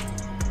car.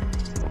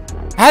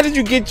 How did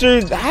you get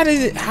your...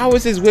 How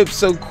is his whip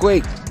so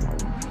quick?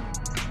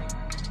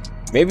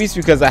 Maybe it's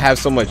because I have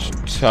so much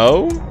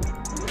toe?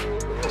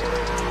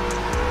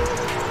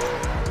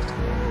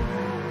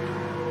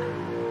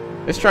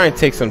 Let's try and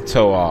take some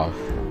toe off.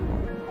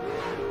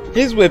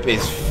 His whip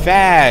is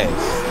fast.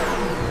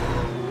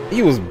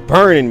 He was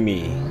burning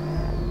me.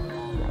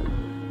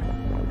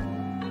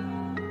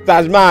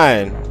 That's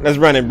mine. Let's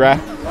run it, bruh.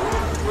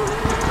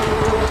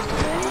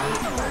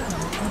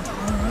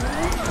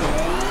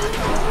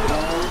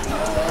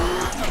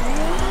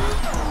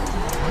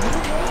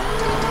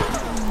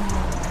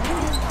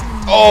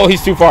 Oh,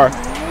 he's too far.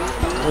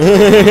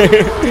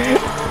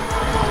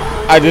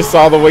 I just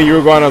saw the way you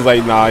were going. I was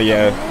like, nah,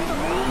 yeah.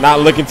 Not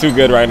looking too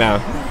good right now.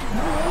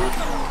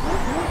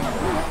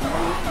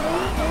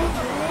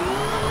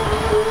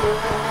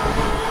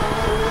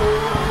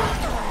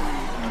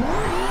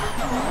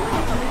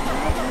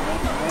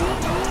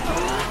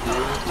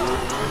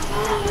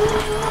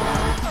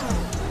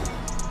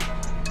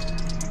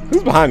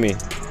 Who's behind me?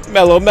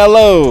 Mellow.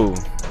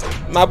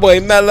 My boy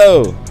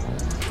Mellow.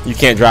 You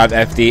can't drive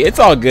FD. It's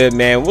all good,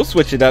 man. We'll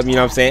switch it up, you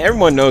know what I'm saying?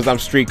 Everyone knows I'm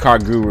street car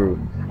guru.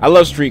 I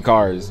love street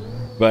cars.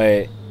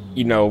 But,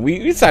 you know, we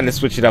decided to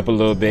switch it up a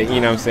little bit,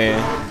 you know what I'm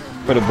saying?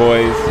 For the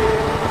boys.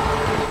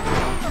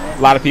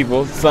 A lot of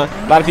people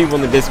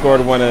in the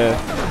Discord wanted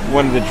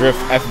to drift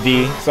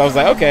FD. So I was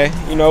like, okay,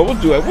 you know, we'll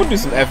do it. We'll do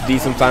some FD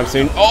sometime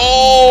soon.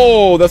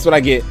 Oh, that's what I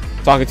get.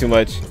 Talking too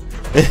much.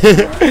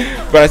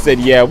 But I said,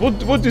 yeah, we'll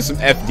do some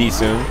FD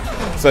soon.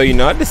 So, you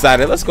know, I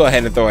decided let's go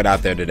ahead and throw it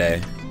out there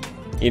today.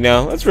 You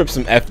know, let's rip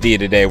some FD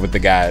today with the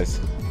guys.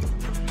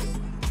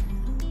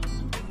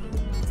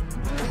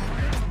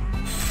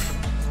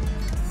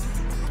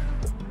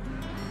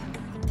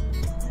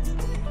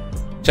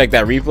 Check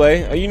that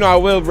replay. Oh, you know I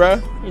will,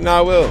 bruh. You know I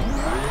will.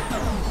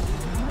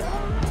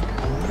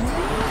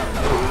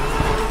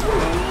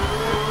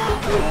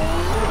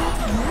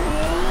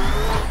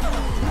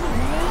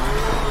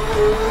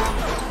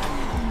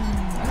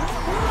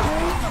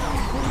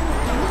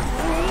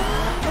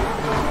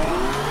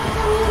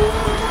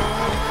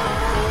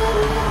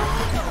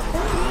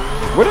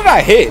 What did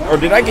I hit? Or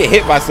did I get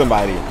hit by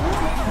somebody?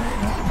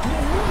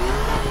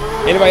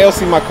 Anybody else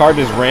see my car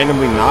just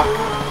randomly knock?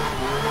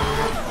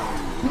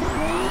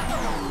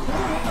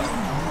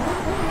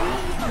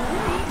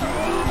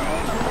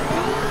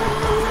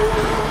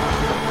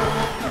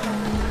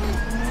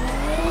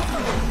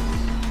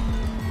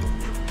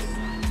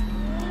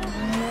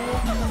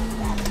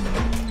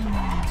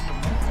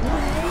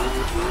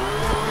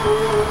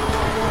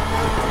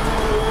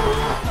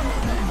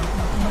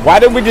 Why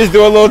didn't we just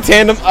do a little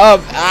tandem up?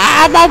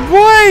 Ah, my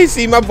boy!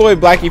 See, my boy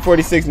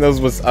Blackie46 knows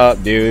what's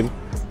up, dude.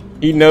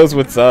 He knows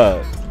what's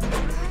up.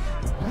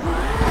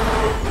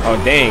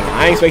 Oh, dang.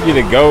 I ain't expect you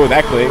to go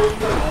that quick.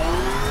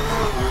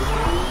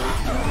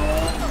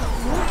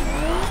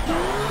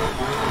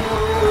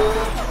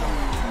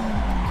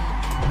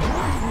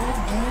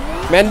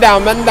 Man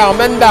down, man down,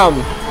 man down.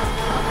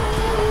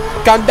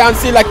 Come down,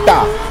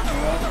 selector.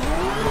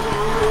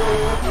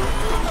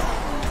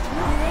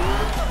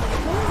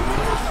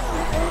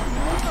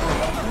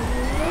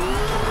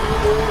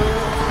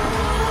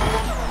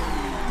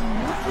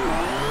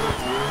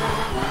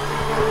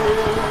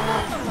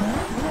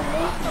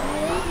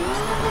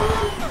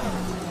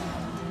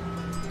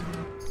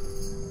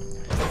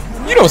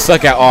 You don't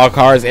suck at all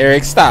cars,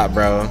 Eric. Stop,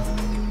 bro.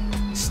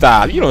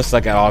 Stop. You don't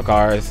suck at all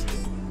cars.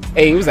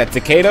 Hey, who's that,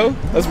 Takado?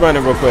 Let's run it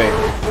real quick.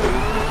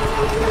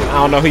 I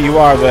don't know who you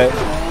are, but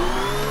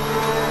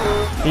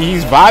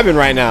he's vibing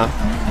right now.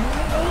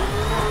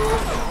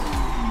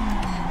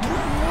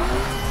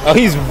 Oh,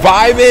 he's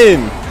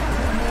vibing.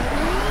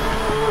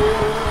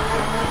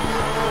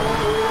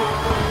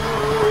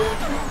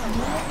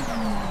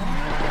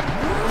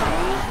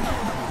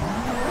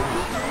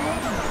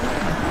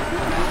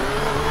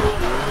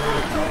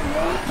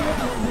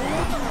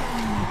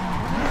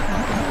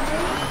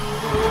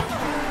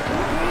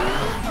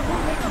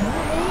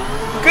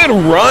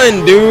 Good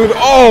run, dude.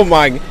 Oh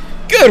my,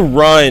 good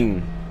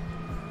run.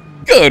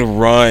 Good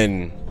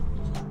run.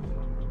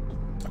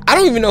 I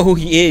don't even know who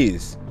he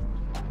is.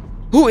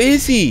 Who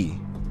is he?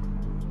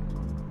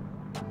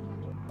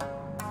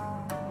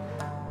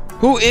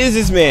 Who is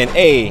this man?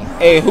 Hey,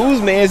 whose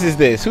man's is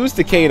this? Who's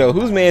Takado?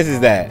 Whose man's is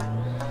that?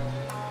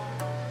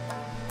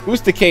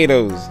 Who's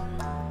Takado's?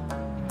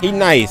 He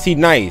nice. He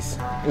nice.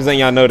 Just letting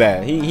y'all know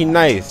that. He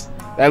nice.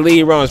 That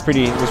lead run was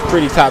pretty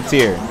top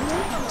tier.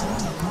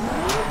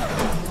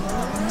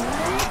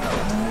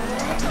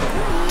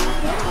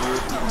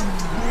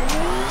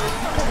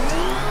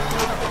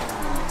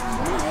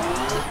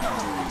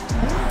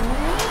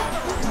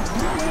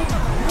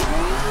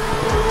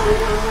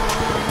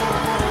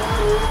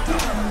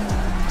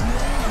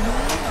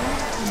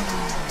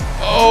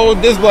 Oh,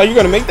 this blood, you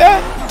gonna make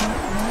that?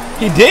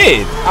 He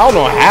did. I don't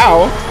know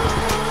how.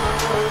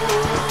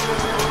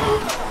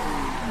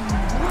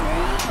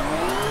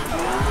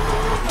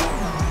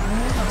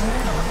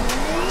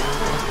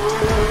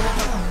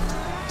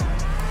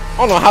 I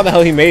don't know how the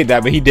hell he made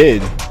that, but he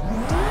did.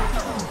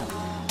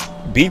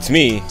 Beats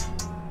me.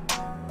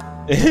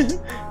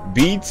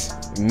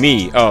 Beats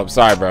me. Oh,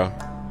 sorry, bro.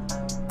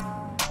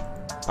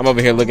 I'm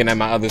over here looking at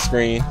my other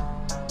screen.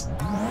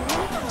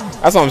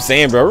 That's what I'm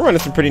saying, bro. We're running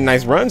some pretty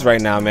nice runs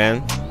right now,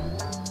 man.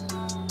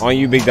 On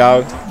you, big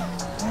dog.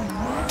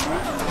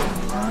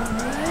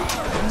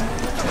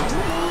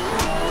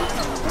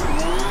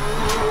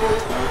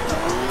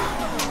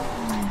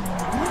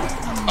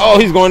 Oh,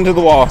 he's going to the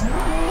wall.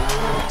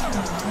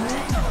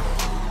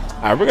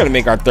 Alright, we're gonna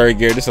make our third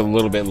gear just a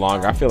little bit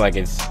longer. I feel like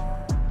it's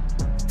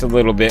a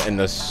little bit in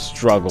the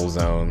struggle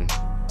zone.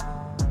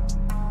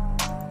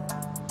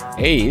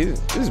 Hey,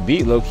 this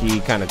beat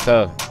low-key kind of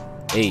tough.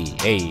 Hey.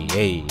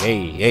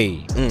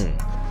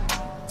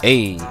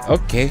 Hey,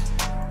 okay.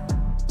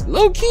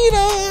 Low-key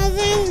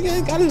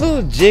though, got a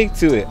little jig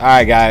to it.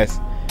 Alright, guys.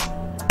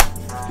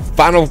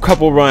 Final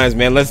couple runs,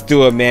 man. Let's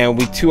do it, man.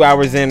 We 2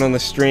 hours in on the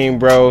stream,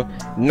 bro.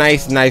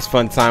 Nice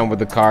fun time with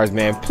the cars,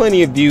 man.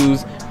 Plenty of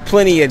views,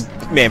 plenty of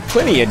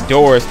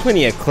doors,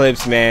 plenty of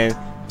clips, man.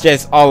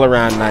 Just all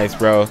around nice,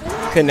 bro.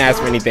 Couldn't ask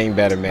for anything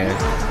better, man.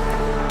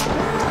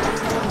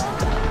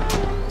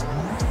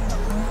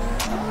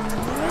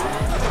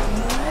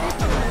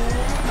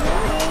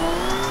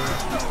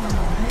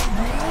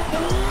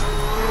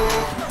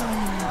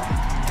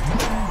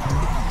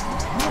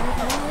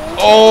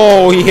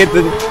 Oh, he hit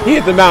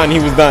the mountain. He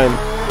was done.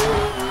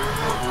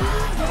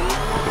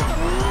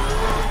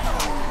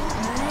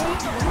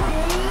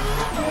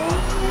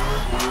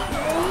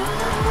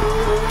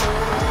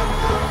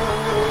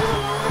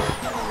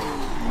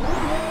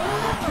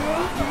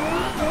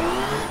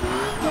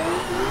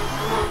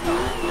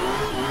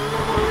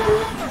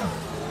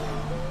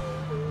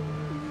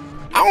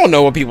 I don't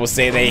know what people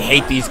say they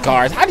hate these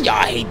cars. How do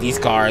y'all hate these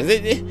cars?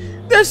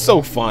 They're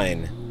so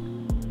fun.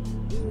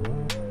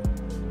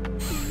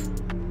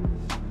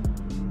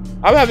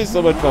 I'm having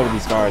so much fun with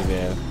these cars,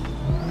 man.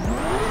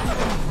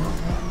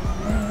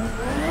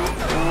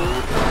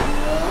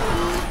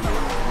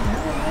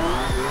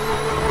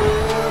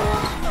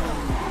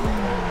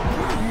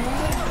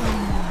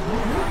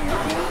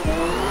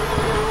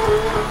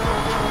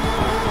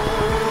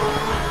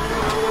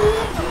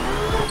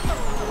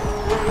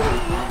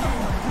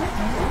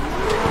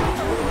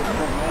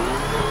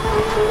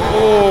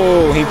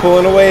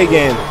 pulling away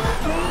again.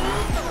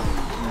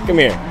 Come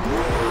here.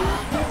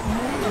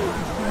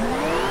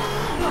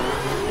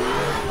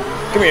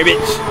 Come here,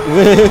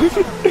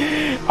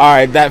 bitch. All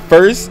right, that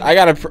first, I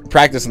gotta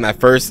practice on that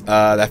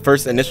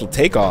first initial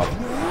takeoff,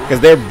 because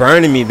they're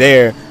burning me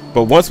there.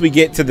 But once we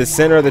get to the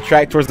center of the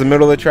track, towards the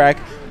middle of the track,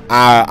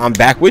 I'm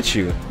back with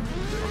you.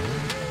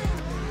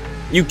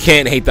 You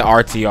can't hate the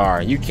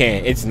RTR. You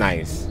can't. It's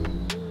nice.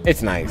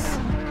 It's nice.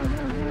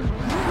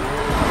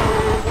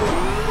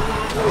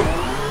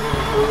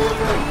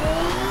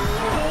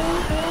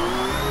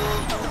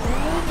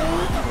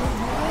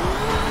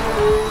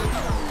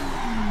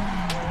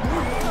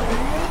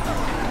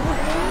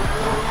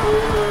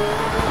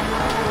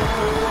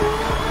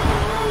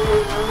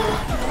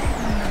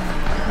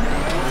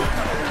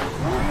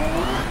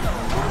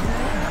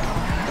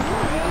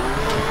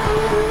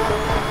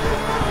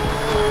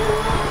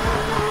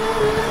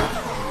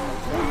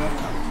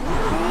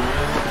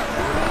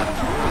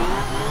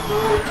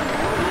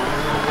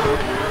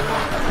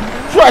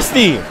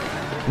 Krusty!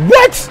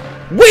 What?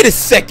 Wait a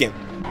second.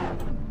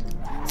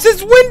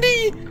 Since when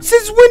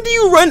do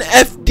you run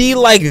FD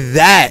like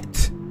that?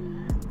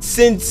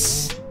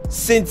 Since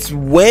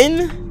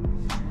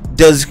when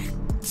does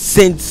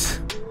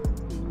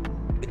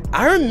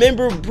I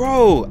remember,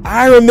 bro.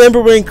 I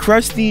remember when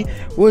Krusty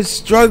was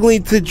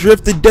struggling to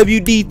drift the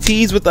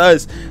WDTs with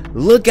us.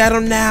 Look at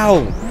him now.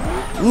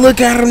 Look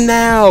at him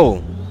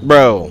now,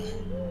 bro.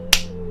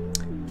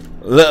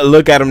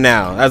 Look at him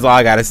now. That's all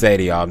I gotta say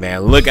to y'all,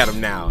 man. Look at him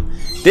now.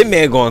 That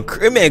man going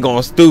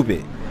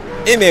stupid.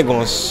 That man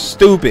going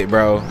stupid,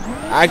 bro.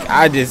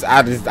 I just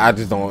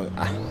don't.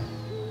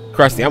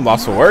 Krusty, I'm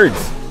lost for words.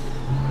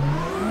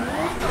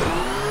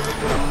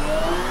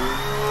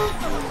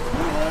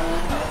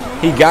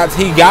 He got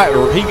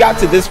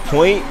to this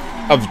point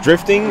of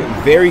drifting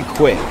very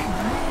quick.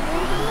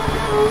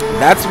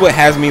 That's what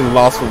has me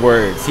lost for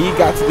words. He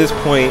got to this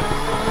point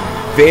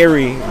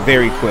very,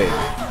 very quick.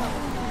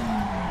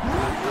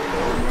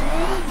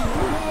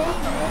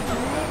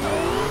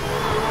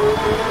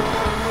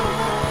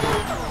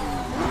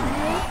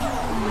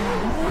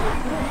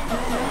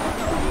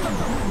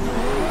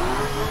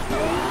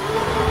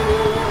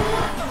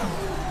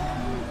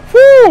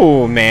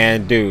 Whoo,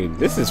 man, dude,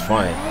 this is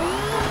fun.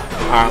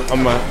 Alright,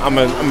 I'm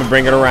gonna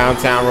bring it around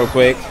town real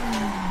quick.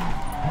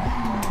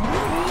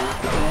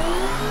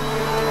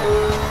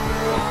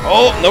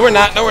 Oh, no, we're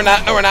not. No, we're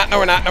not. No, we're not. No,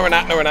 we're not. No, we're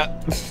not. No, we're not.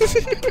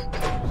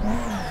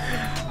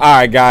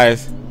 Alright,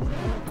 guys.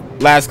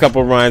 Last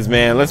couple runs,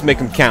 man. Let's make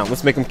them count.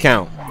 Let's make them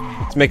count.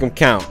 Let's make them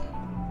count.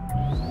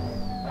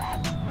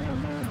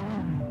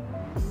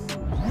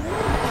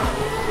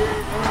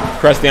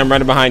 Krusty, I'm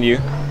running behind you.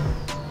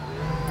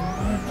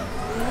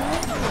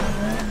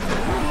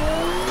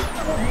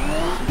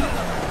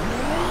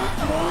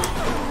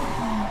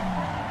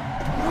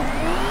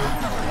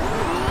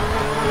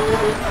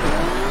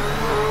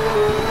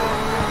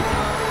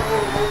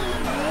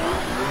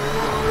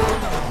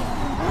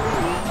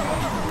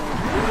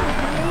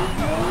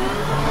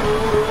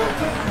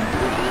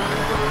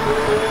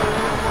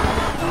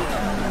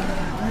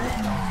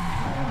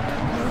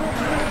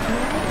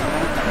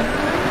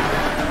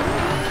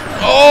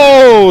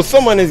 Oh,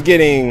 someone is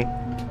getting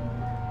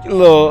a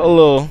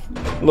little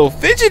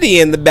fidgety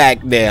in the back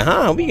there,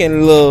 huh? We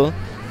getting a little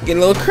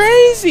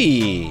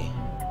crazy.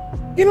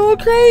 Getting a little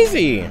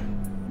crazy.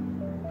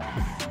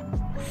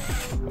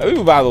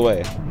 Ooh, by the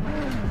way,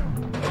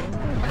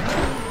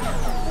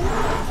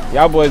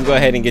 y'all boys go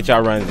ahead and get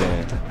y'all runs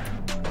in.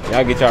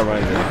 Y'all get y'all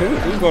runs in.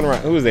 Who's going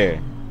around? Who's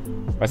there?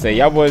 I say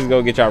y'all boys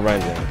go get y'all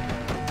runs in.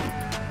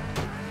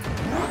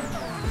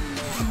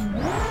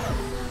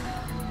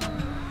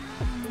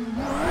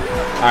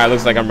 Alright,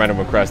 looks like I'm running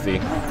with Krusty.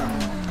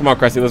 Come on,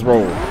 Krusty, let's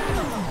roll.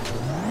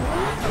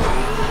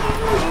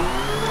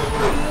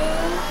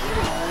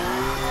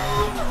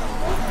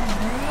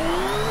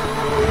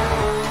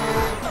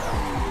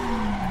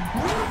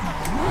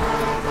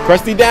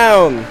 Krusty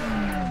down.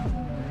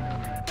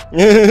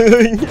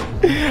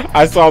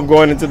 I saw him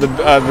going into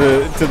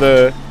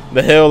the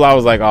hill. I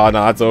was like, oh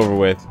no, that's over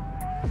with.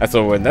 That's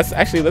over with.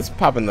 Let's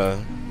pop in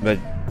the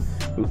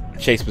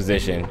chase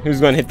position. Who's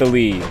gonna hit the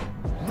lead?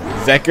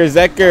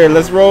 Zecker,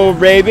 let's roll,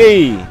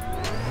 baby.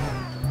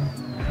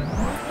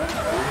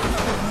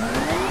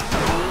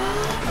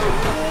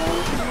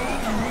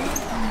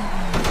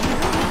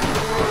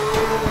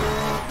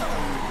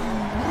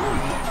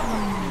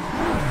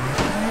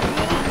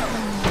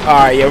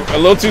 Alright, yeah, a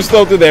little too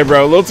slow through there,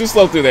 bro. A little too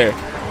slow through there.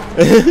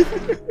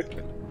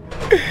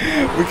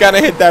 We kind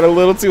of hit that a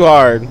little too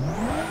hard.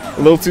 A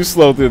little too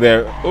slow through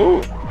there.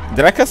 Ooh,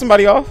 did I cut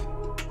somebody off?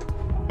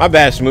 My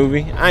bad,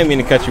 Schmovie. I didn't mean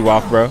to cut you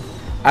off, bro.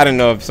 I didn't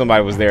know if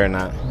somebody was there or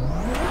not.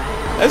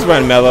 Let's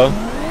run, Mello.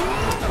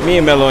 Me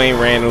and Mello ain't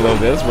ran a little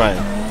bit. Let's run.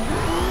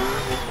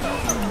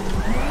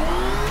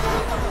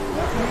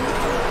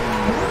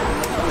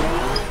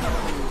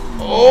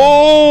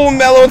 Oh,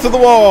 Mello to the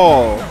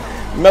wall.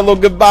 Mello,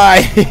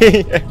 goodbye.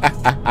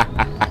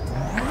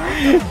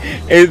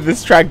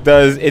 This track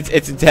does.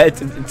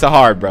 It's a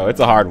hard, bro. It's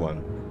a hard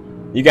one.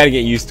 You got to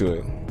get used to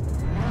it.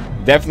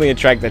 definitely a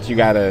track that you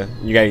gotta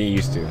get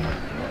used to.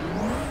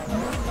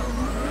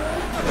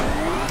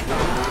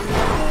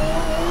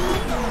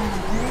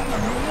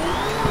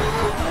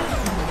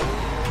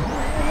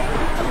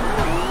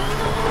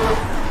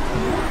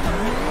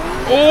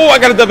 Oh, I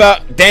got a dub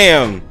out.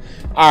 Damn.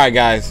 All right,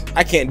 guys.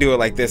 I can't do it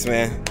like this,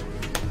 man.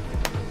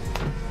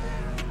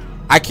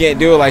 I can't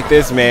do it like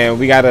this, man.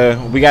 We gotta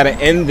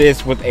end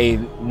this with a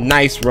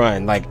nice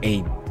run. Like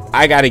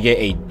I gotta get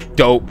a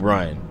dope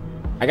run.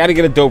 I gotta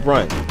get a dope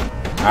run.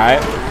 All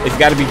right. It's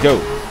gotta be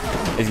dope.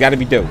 It's gotta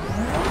be dope.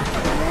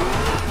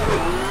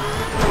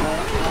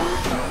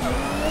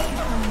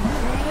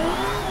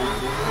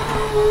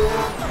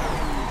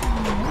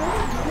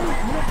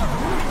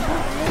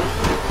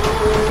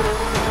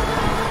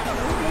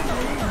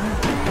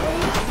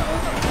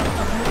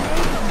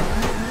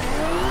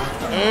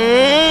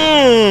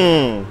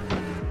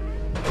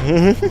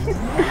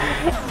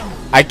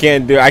 I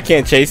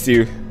can't chase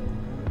you.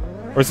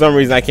 For some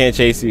reason I can't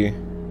chase you.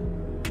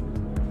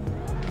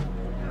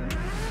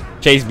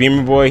 Chase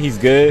Beamer Boy, he's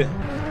good.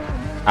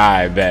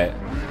 I bet.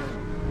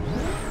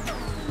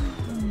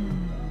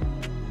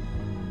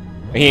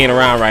 He ain't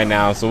around right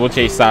now, so we'll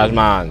chase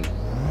Sajman.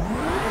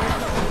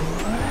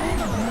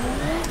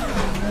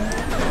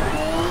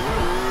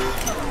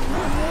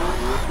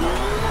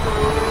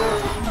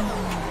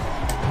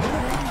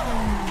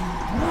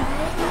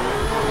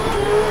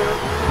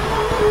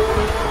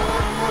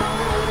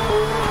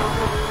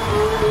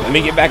 Let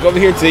me get back over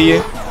here to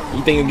you.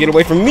 You think you'll get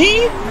away from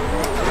me?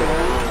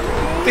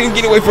 Think you'll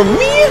get away from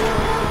me?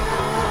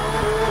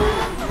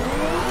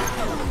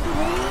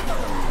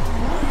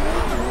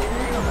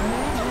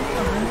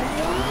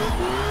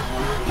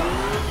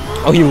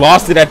 Oh, he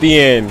lost it at the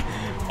end.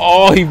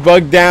 Oh, he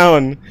bugged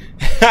down.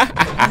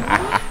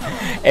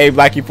 Hey,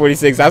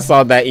 Blackie46, I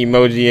saw that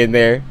emoji in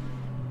there.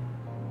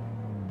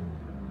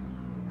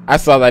 I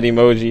saw that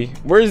emoji.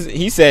 Where's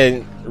he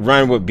said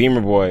run with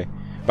Beamer Boy,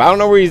 but I don't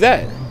know where he's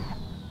at.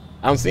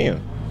 I don't see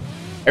him.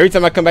 Every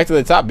time I come back to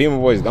the top, Beamer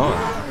Boy's gone.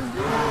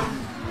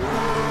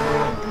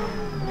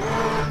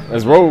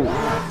 Let's roll.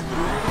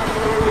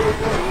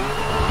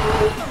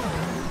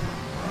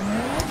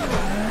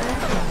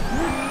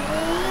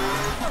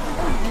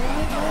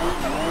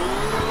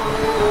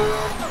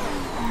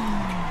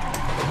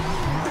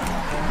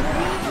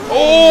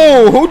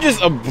 Oh, who just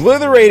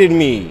obliterated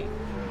me?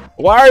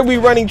 Why are we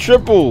running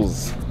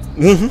triples?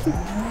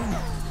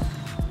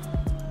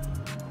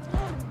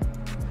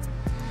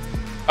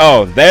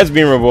 Oh, that's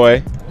Beamer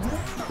Boy.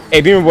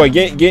 Hey, Beamer Boy,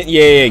 get in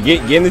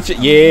the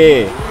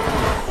yeah.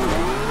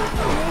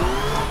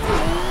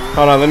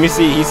 Hold on, let me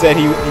see. He said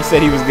he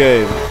was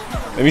good.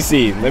 Let me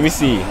see. Let me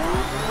see.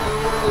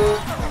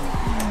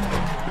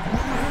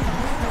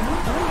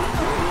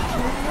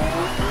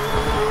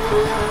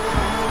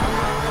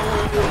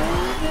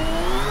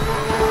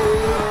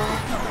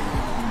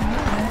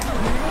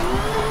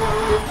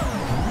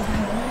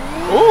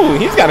 Ooh,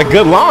 he's got a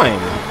good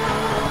line.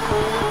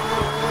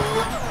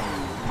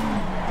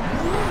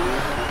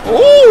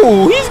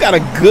 Ooh, he's got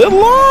a good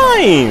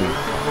line.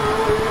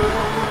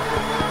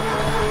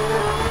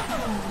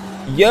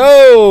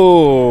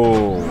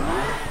 Yo.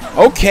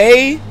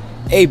 Okay.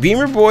 Hey,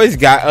 Beamer Boy's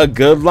got a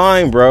good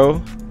line,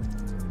 bro.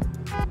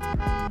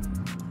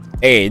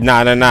 Hey,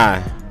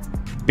 nah.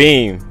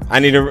 Beam, I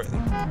need to...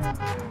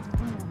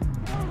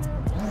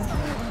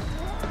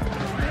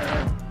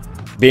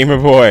 Beamer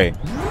Boy.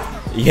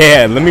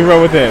 Yeah, let me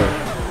run with him.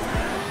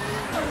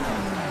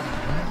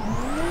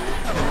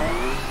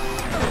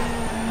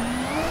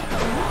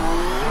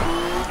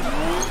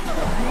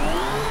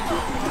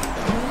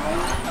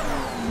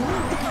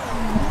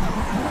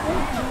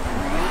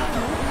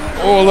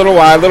 Oh, a little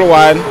wide, a little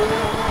wide.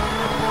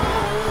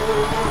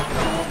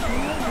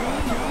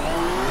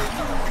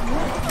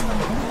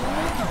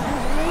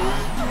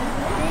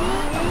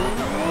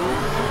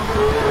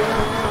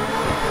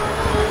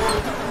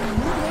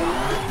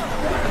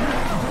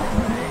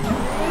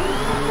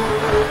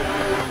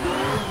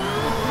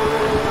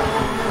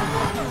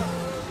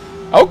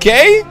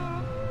 Okay.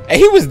 Hey,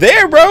 he was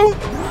there, bro.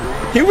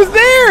 He was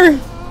there.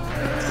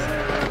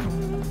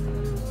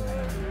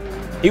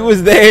 He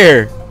was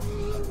there.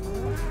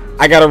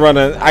 I gotta run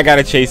I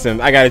gotta chase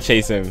him. I gotta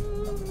chase him.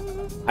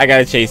 I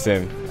gotta chase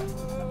him.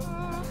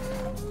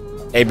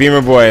 Hey,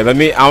 Beamer Boy, I'm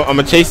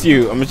gonna chase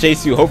you. I'm gonna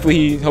chase you.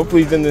 Hopefully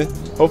he's in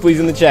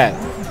the chat.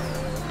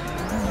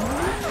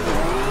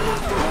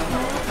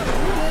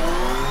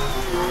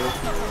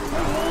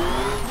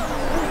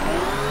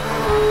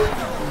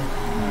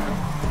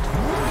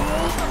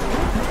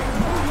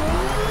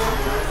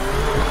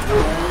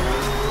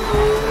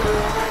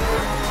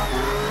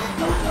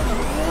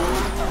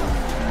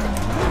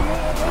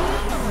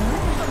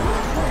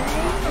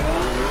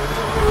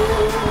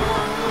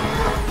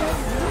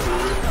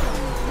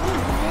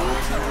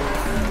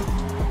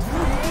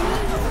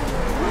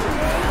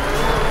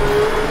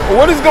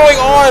 What is going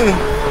on?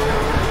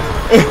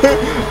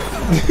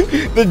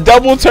 The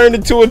double turned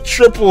into a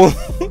triple.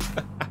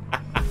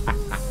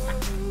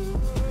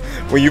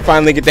 When you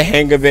finally get the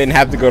hang of it and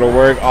have to go to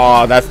work,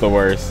 oh, that's the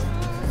worst.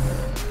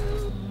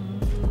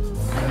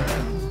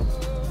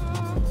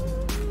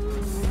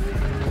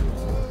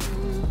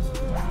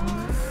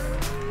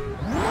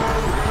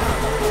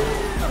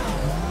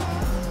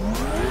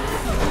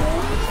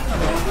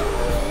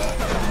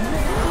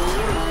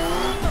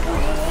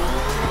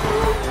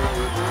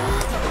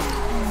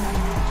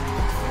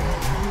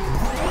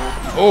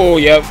 Oh,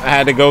 yep. I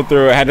had to go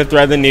through. I had to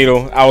thread the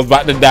needle. I was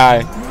about to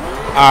die.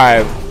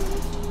 All right.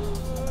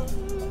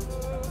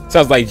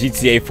 Sounds like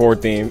GTA 4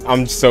 theme.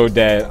 I'm so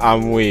dead.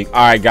 I'm weak. All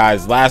right,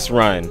 guys. Last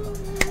run.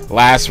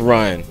 Last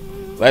run.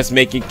 Let's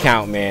make it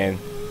count, man.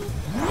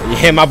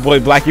 Yeah, my boy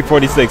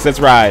Blackie46. Let's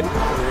ride.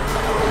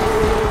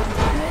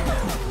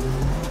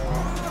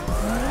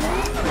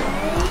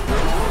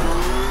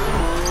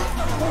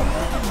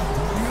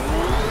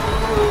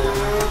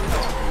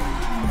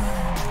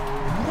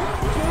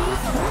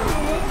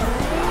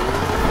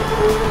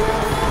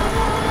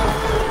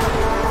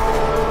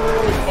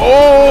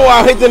 Oh,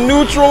 I hit the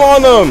neutral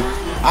on them.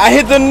 I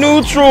hit the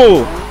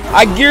neutral.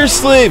 I gear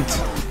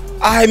slipped.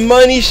 I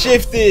money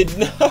shifted.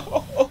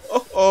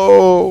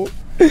 No.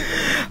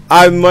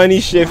 I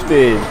money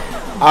shifted.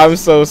 I'm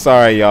so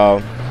sorry,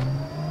 y'all.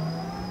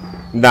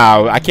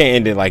 No, I can't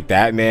end it like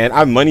that, man.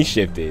 I money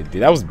shifted.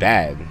 Dude, that was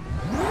bad.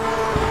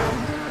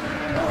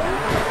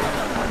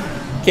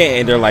 Can't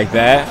end her like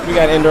that. We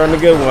gotta end her on the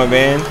good one,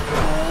 man.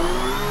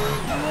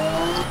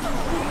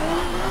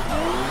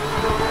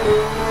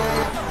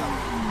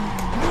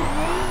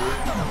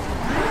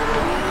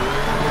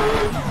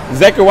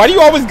 Zeker, why do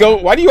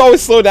you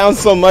always slow down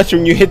so much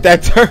when you hit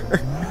that turn?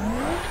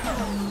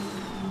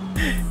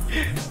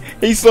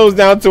 He slows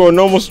down to a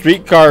normal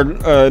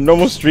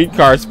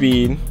streetcar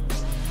speed.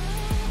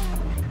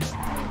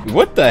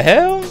 What the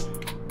hell?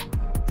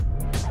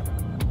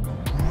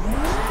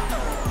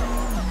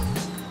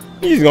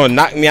 He's gonna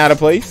knock me out of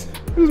place?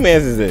 Whose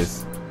man's is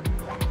this?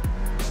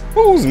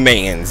 Whose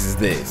man's is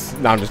this?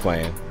 No, I'm just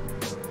playing.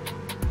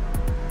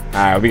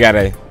 Alright, we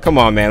gotta come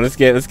on, man. Let's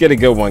get a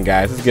good one,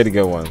 guys. Let's get a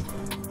good one.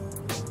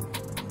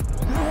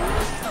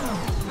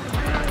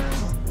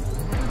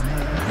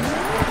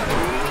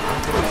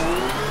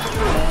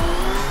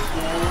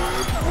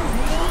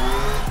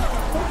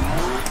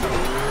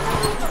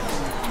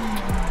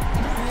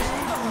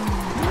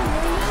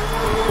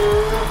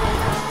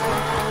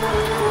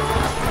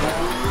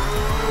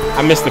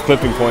 I missed the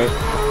clipping point.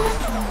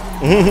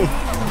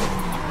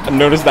 I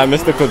noticed I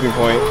missed the clipping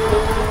point.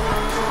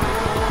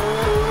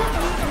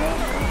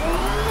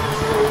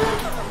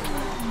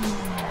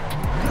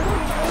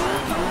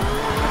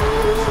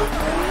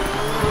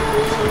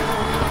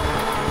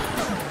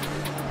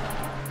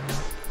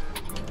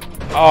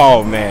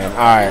 Oh man,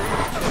 alright.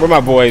 Where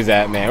my boys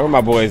at, man? Where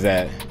my boys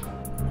at?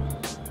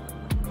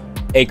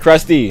 Hey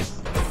Krusty,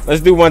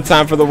 let's do one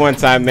time for the one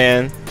time,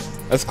 man.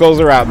 Let's close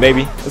her out,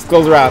 baby. Let's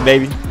close her out,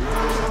 baby.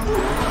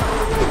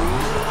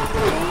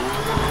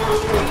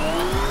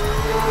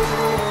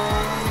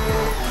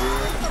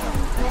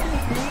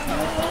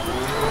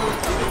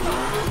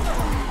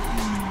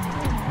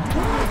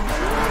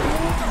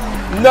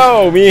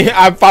 No,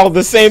 I followed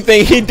the same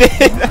thing he did.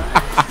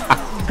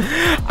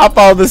 I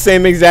followed the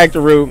same exact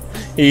route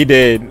he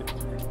did.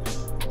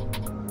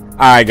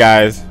 Alright,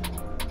 guys.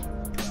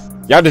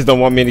 Y'all just don't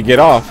want me to get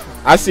off.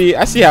 I see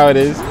how it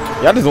is.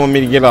 Y'all just want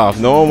me to get off.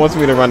 No one wants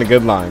me to run a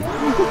good line.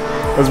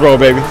 Let's roll,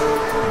 baby.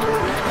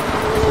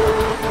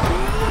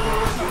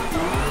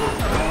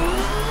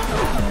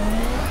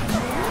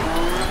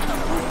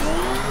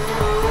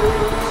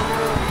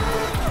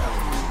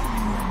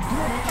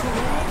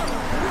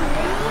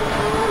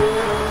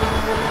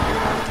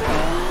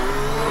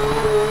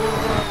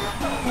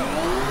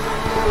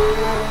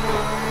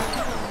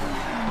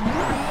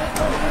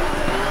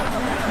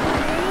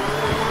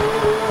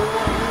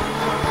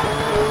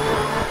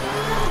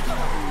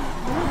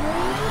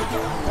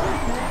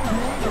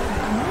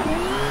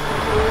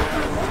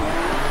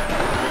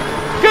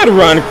 Good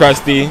run,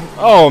 Krusty.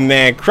 Oh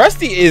man,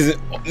 Krusty is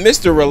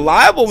Mr.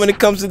 Reliable when it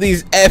comes to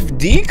these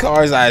FD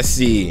cars I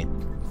see.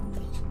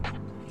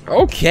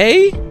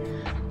 Okay,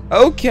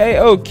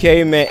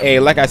 man. Hey,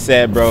 like I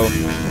said, bro,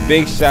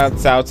 big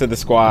shouts out to the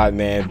squad,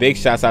 man. Big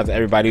shouts out to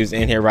everybody who's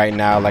in here right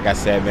now. Like I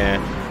said,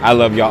 man, I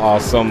love y'all all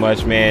so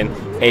much, man.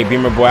 Hey,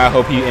 Beamer Boy, I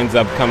hope he ends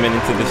up coming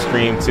into the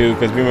stream too,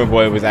 because Beamer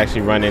Boy was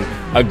actually running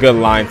a good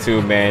line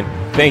too, man.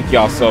 Thank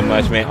y'all so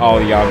much, man. All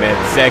of y'all, man.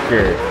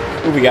 Zeker,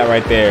 who we got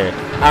right there?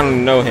 I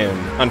don't know him,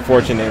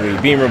 unfortunately.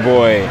 Beamer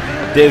Boy,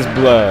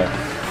 Dizbla,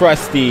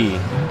 Krusty.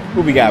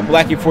 Who we got?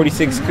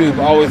 Blackie46 Scoop.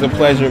 Always a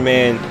pleasure,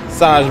 man.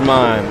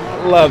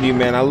 Sajman, love you,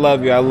 man. I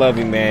love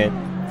you,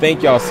 man.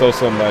 Thank y'all so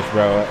much,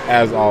 bro.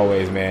 As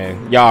always,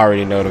 man. Y'all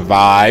already know the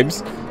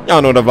vibes.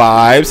 Y'all know the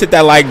vibes. Hit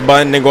that like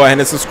button and go ahead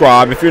and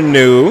subscribe if you're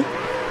new.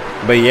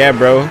 But yeah,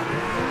 bro.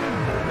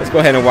 Let's go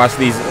ahead and watch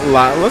these.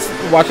 Let's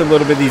watch a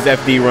little bit of these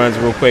FD runs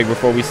real quick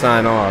before we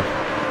sign off.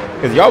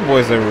 Because y'all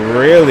boys are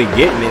really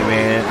getting it,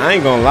 man. I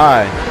ain't gonna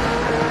lie.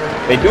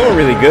 They doing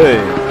really good.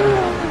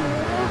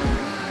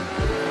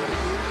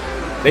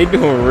 They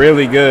doing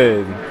really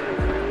good.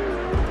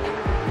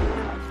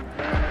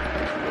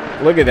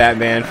 Look at that,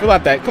 man. Fill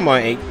out that. Come on,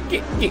 hey,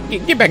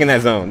 get back in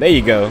that zone. There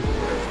you go.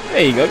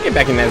 There you go. Get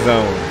back in that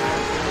zone.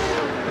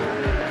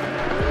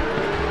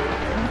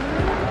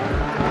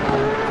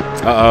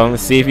 Uh-oh.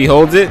 Let's see if he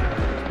holds it.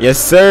 Yes,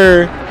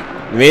 sir.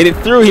 He made it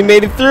through. He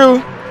made it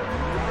through.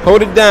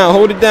 Hold it down.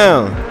 Hold it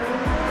down.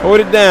 Hold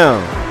it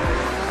down.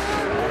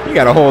 You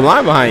got a whole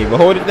line behind you, but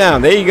hold it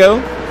down. There you go.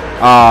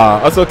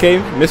 That's okay.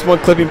 Missed one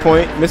clipping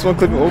point. Missed one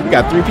clipping. Oh, we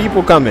got 3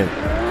 people coming.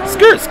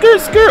 Skirt,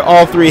 skirt, skirt.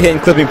 All 3 hitting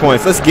clipping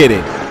points. Let's get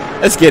it.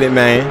 Let's get it,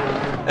 man.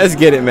 Let's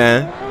get it,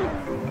 man.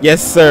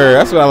 Yes, sir.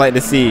 That's what I like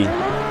to see.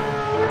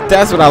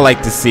 That's what I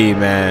like to see,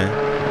 man.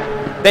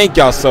 Thank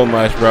y'all so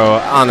much, bro.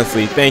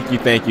 Honestly, thank you,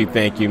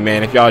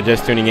 man. If y'all are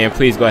just tuning in,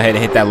 please go ahead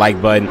and hit that like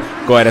button.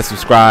 Go ahead and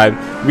subscribe.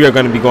 We are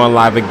going to be going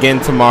live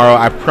again tomorrow.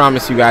 I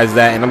promise you guys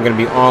that. And I'm going to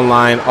be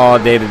online all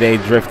day today,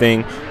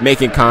 drifting,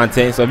 making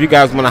content. So if you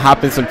guys want to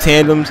hop in some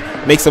tandems,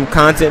 make some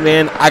content,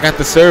 man, I got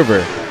the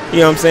server.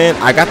 You know what I'm saying?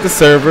 I got the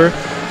server.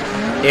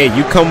 Hey,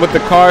 you come with the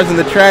cars and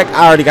the track.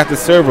 I already got the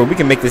server. We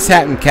can make this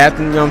happen,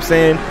 Captain. You know what I'm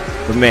saying?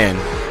 But, man,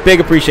 big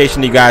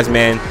appreciation to you guys,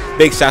 man.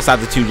 Big shouts out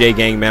to 2J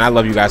Gang, man. I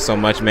love you guys so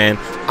much, man.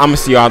 I'm gonna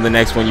see y'all in the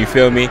next one. You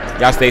feel me?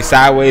 Y'all stay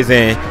sideways.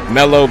 And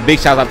Mello, big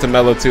shout out to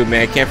Mello too,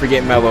 man. Can't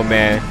forget Mello,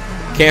 man.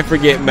 Can't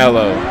forget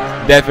Mello.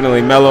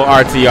 Definitely Mello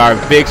RTR.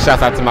 Big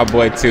shout out to my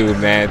boy too,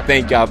 man.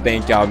 Thank y'all,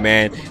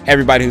 man.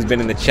 Everybody who's been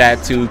in the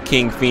chat too.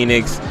 King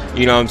Phoenix,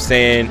 you know what I'm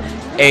saying?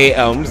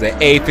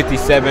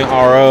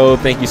 A57RO.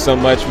 Thank you so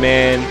much,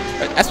 man.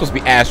 That's supposed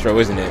to be Astro,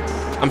 isn't it?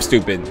 I'm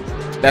stupid.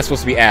 That's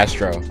supposed to be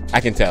Astro.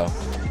 I can tell.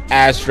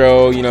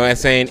 Astro, you know what I'm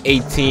saying?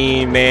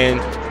 18, man.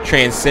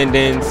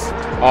 Transcendence,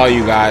 all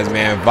you guys,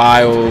 man.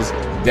 Vials,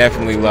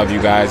 definitely love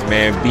you guys,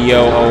 man.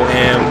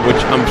 BOOM,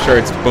 which I'm sure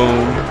it's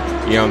boom,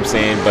 you know what I'm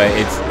saying? But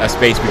it's a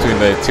space between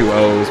the 2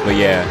 O's. But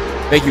yeah,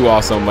 thank you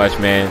all so much,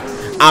 man.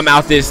 I'm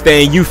out this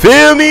thing, you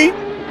feel me?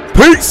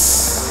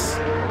 Peace.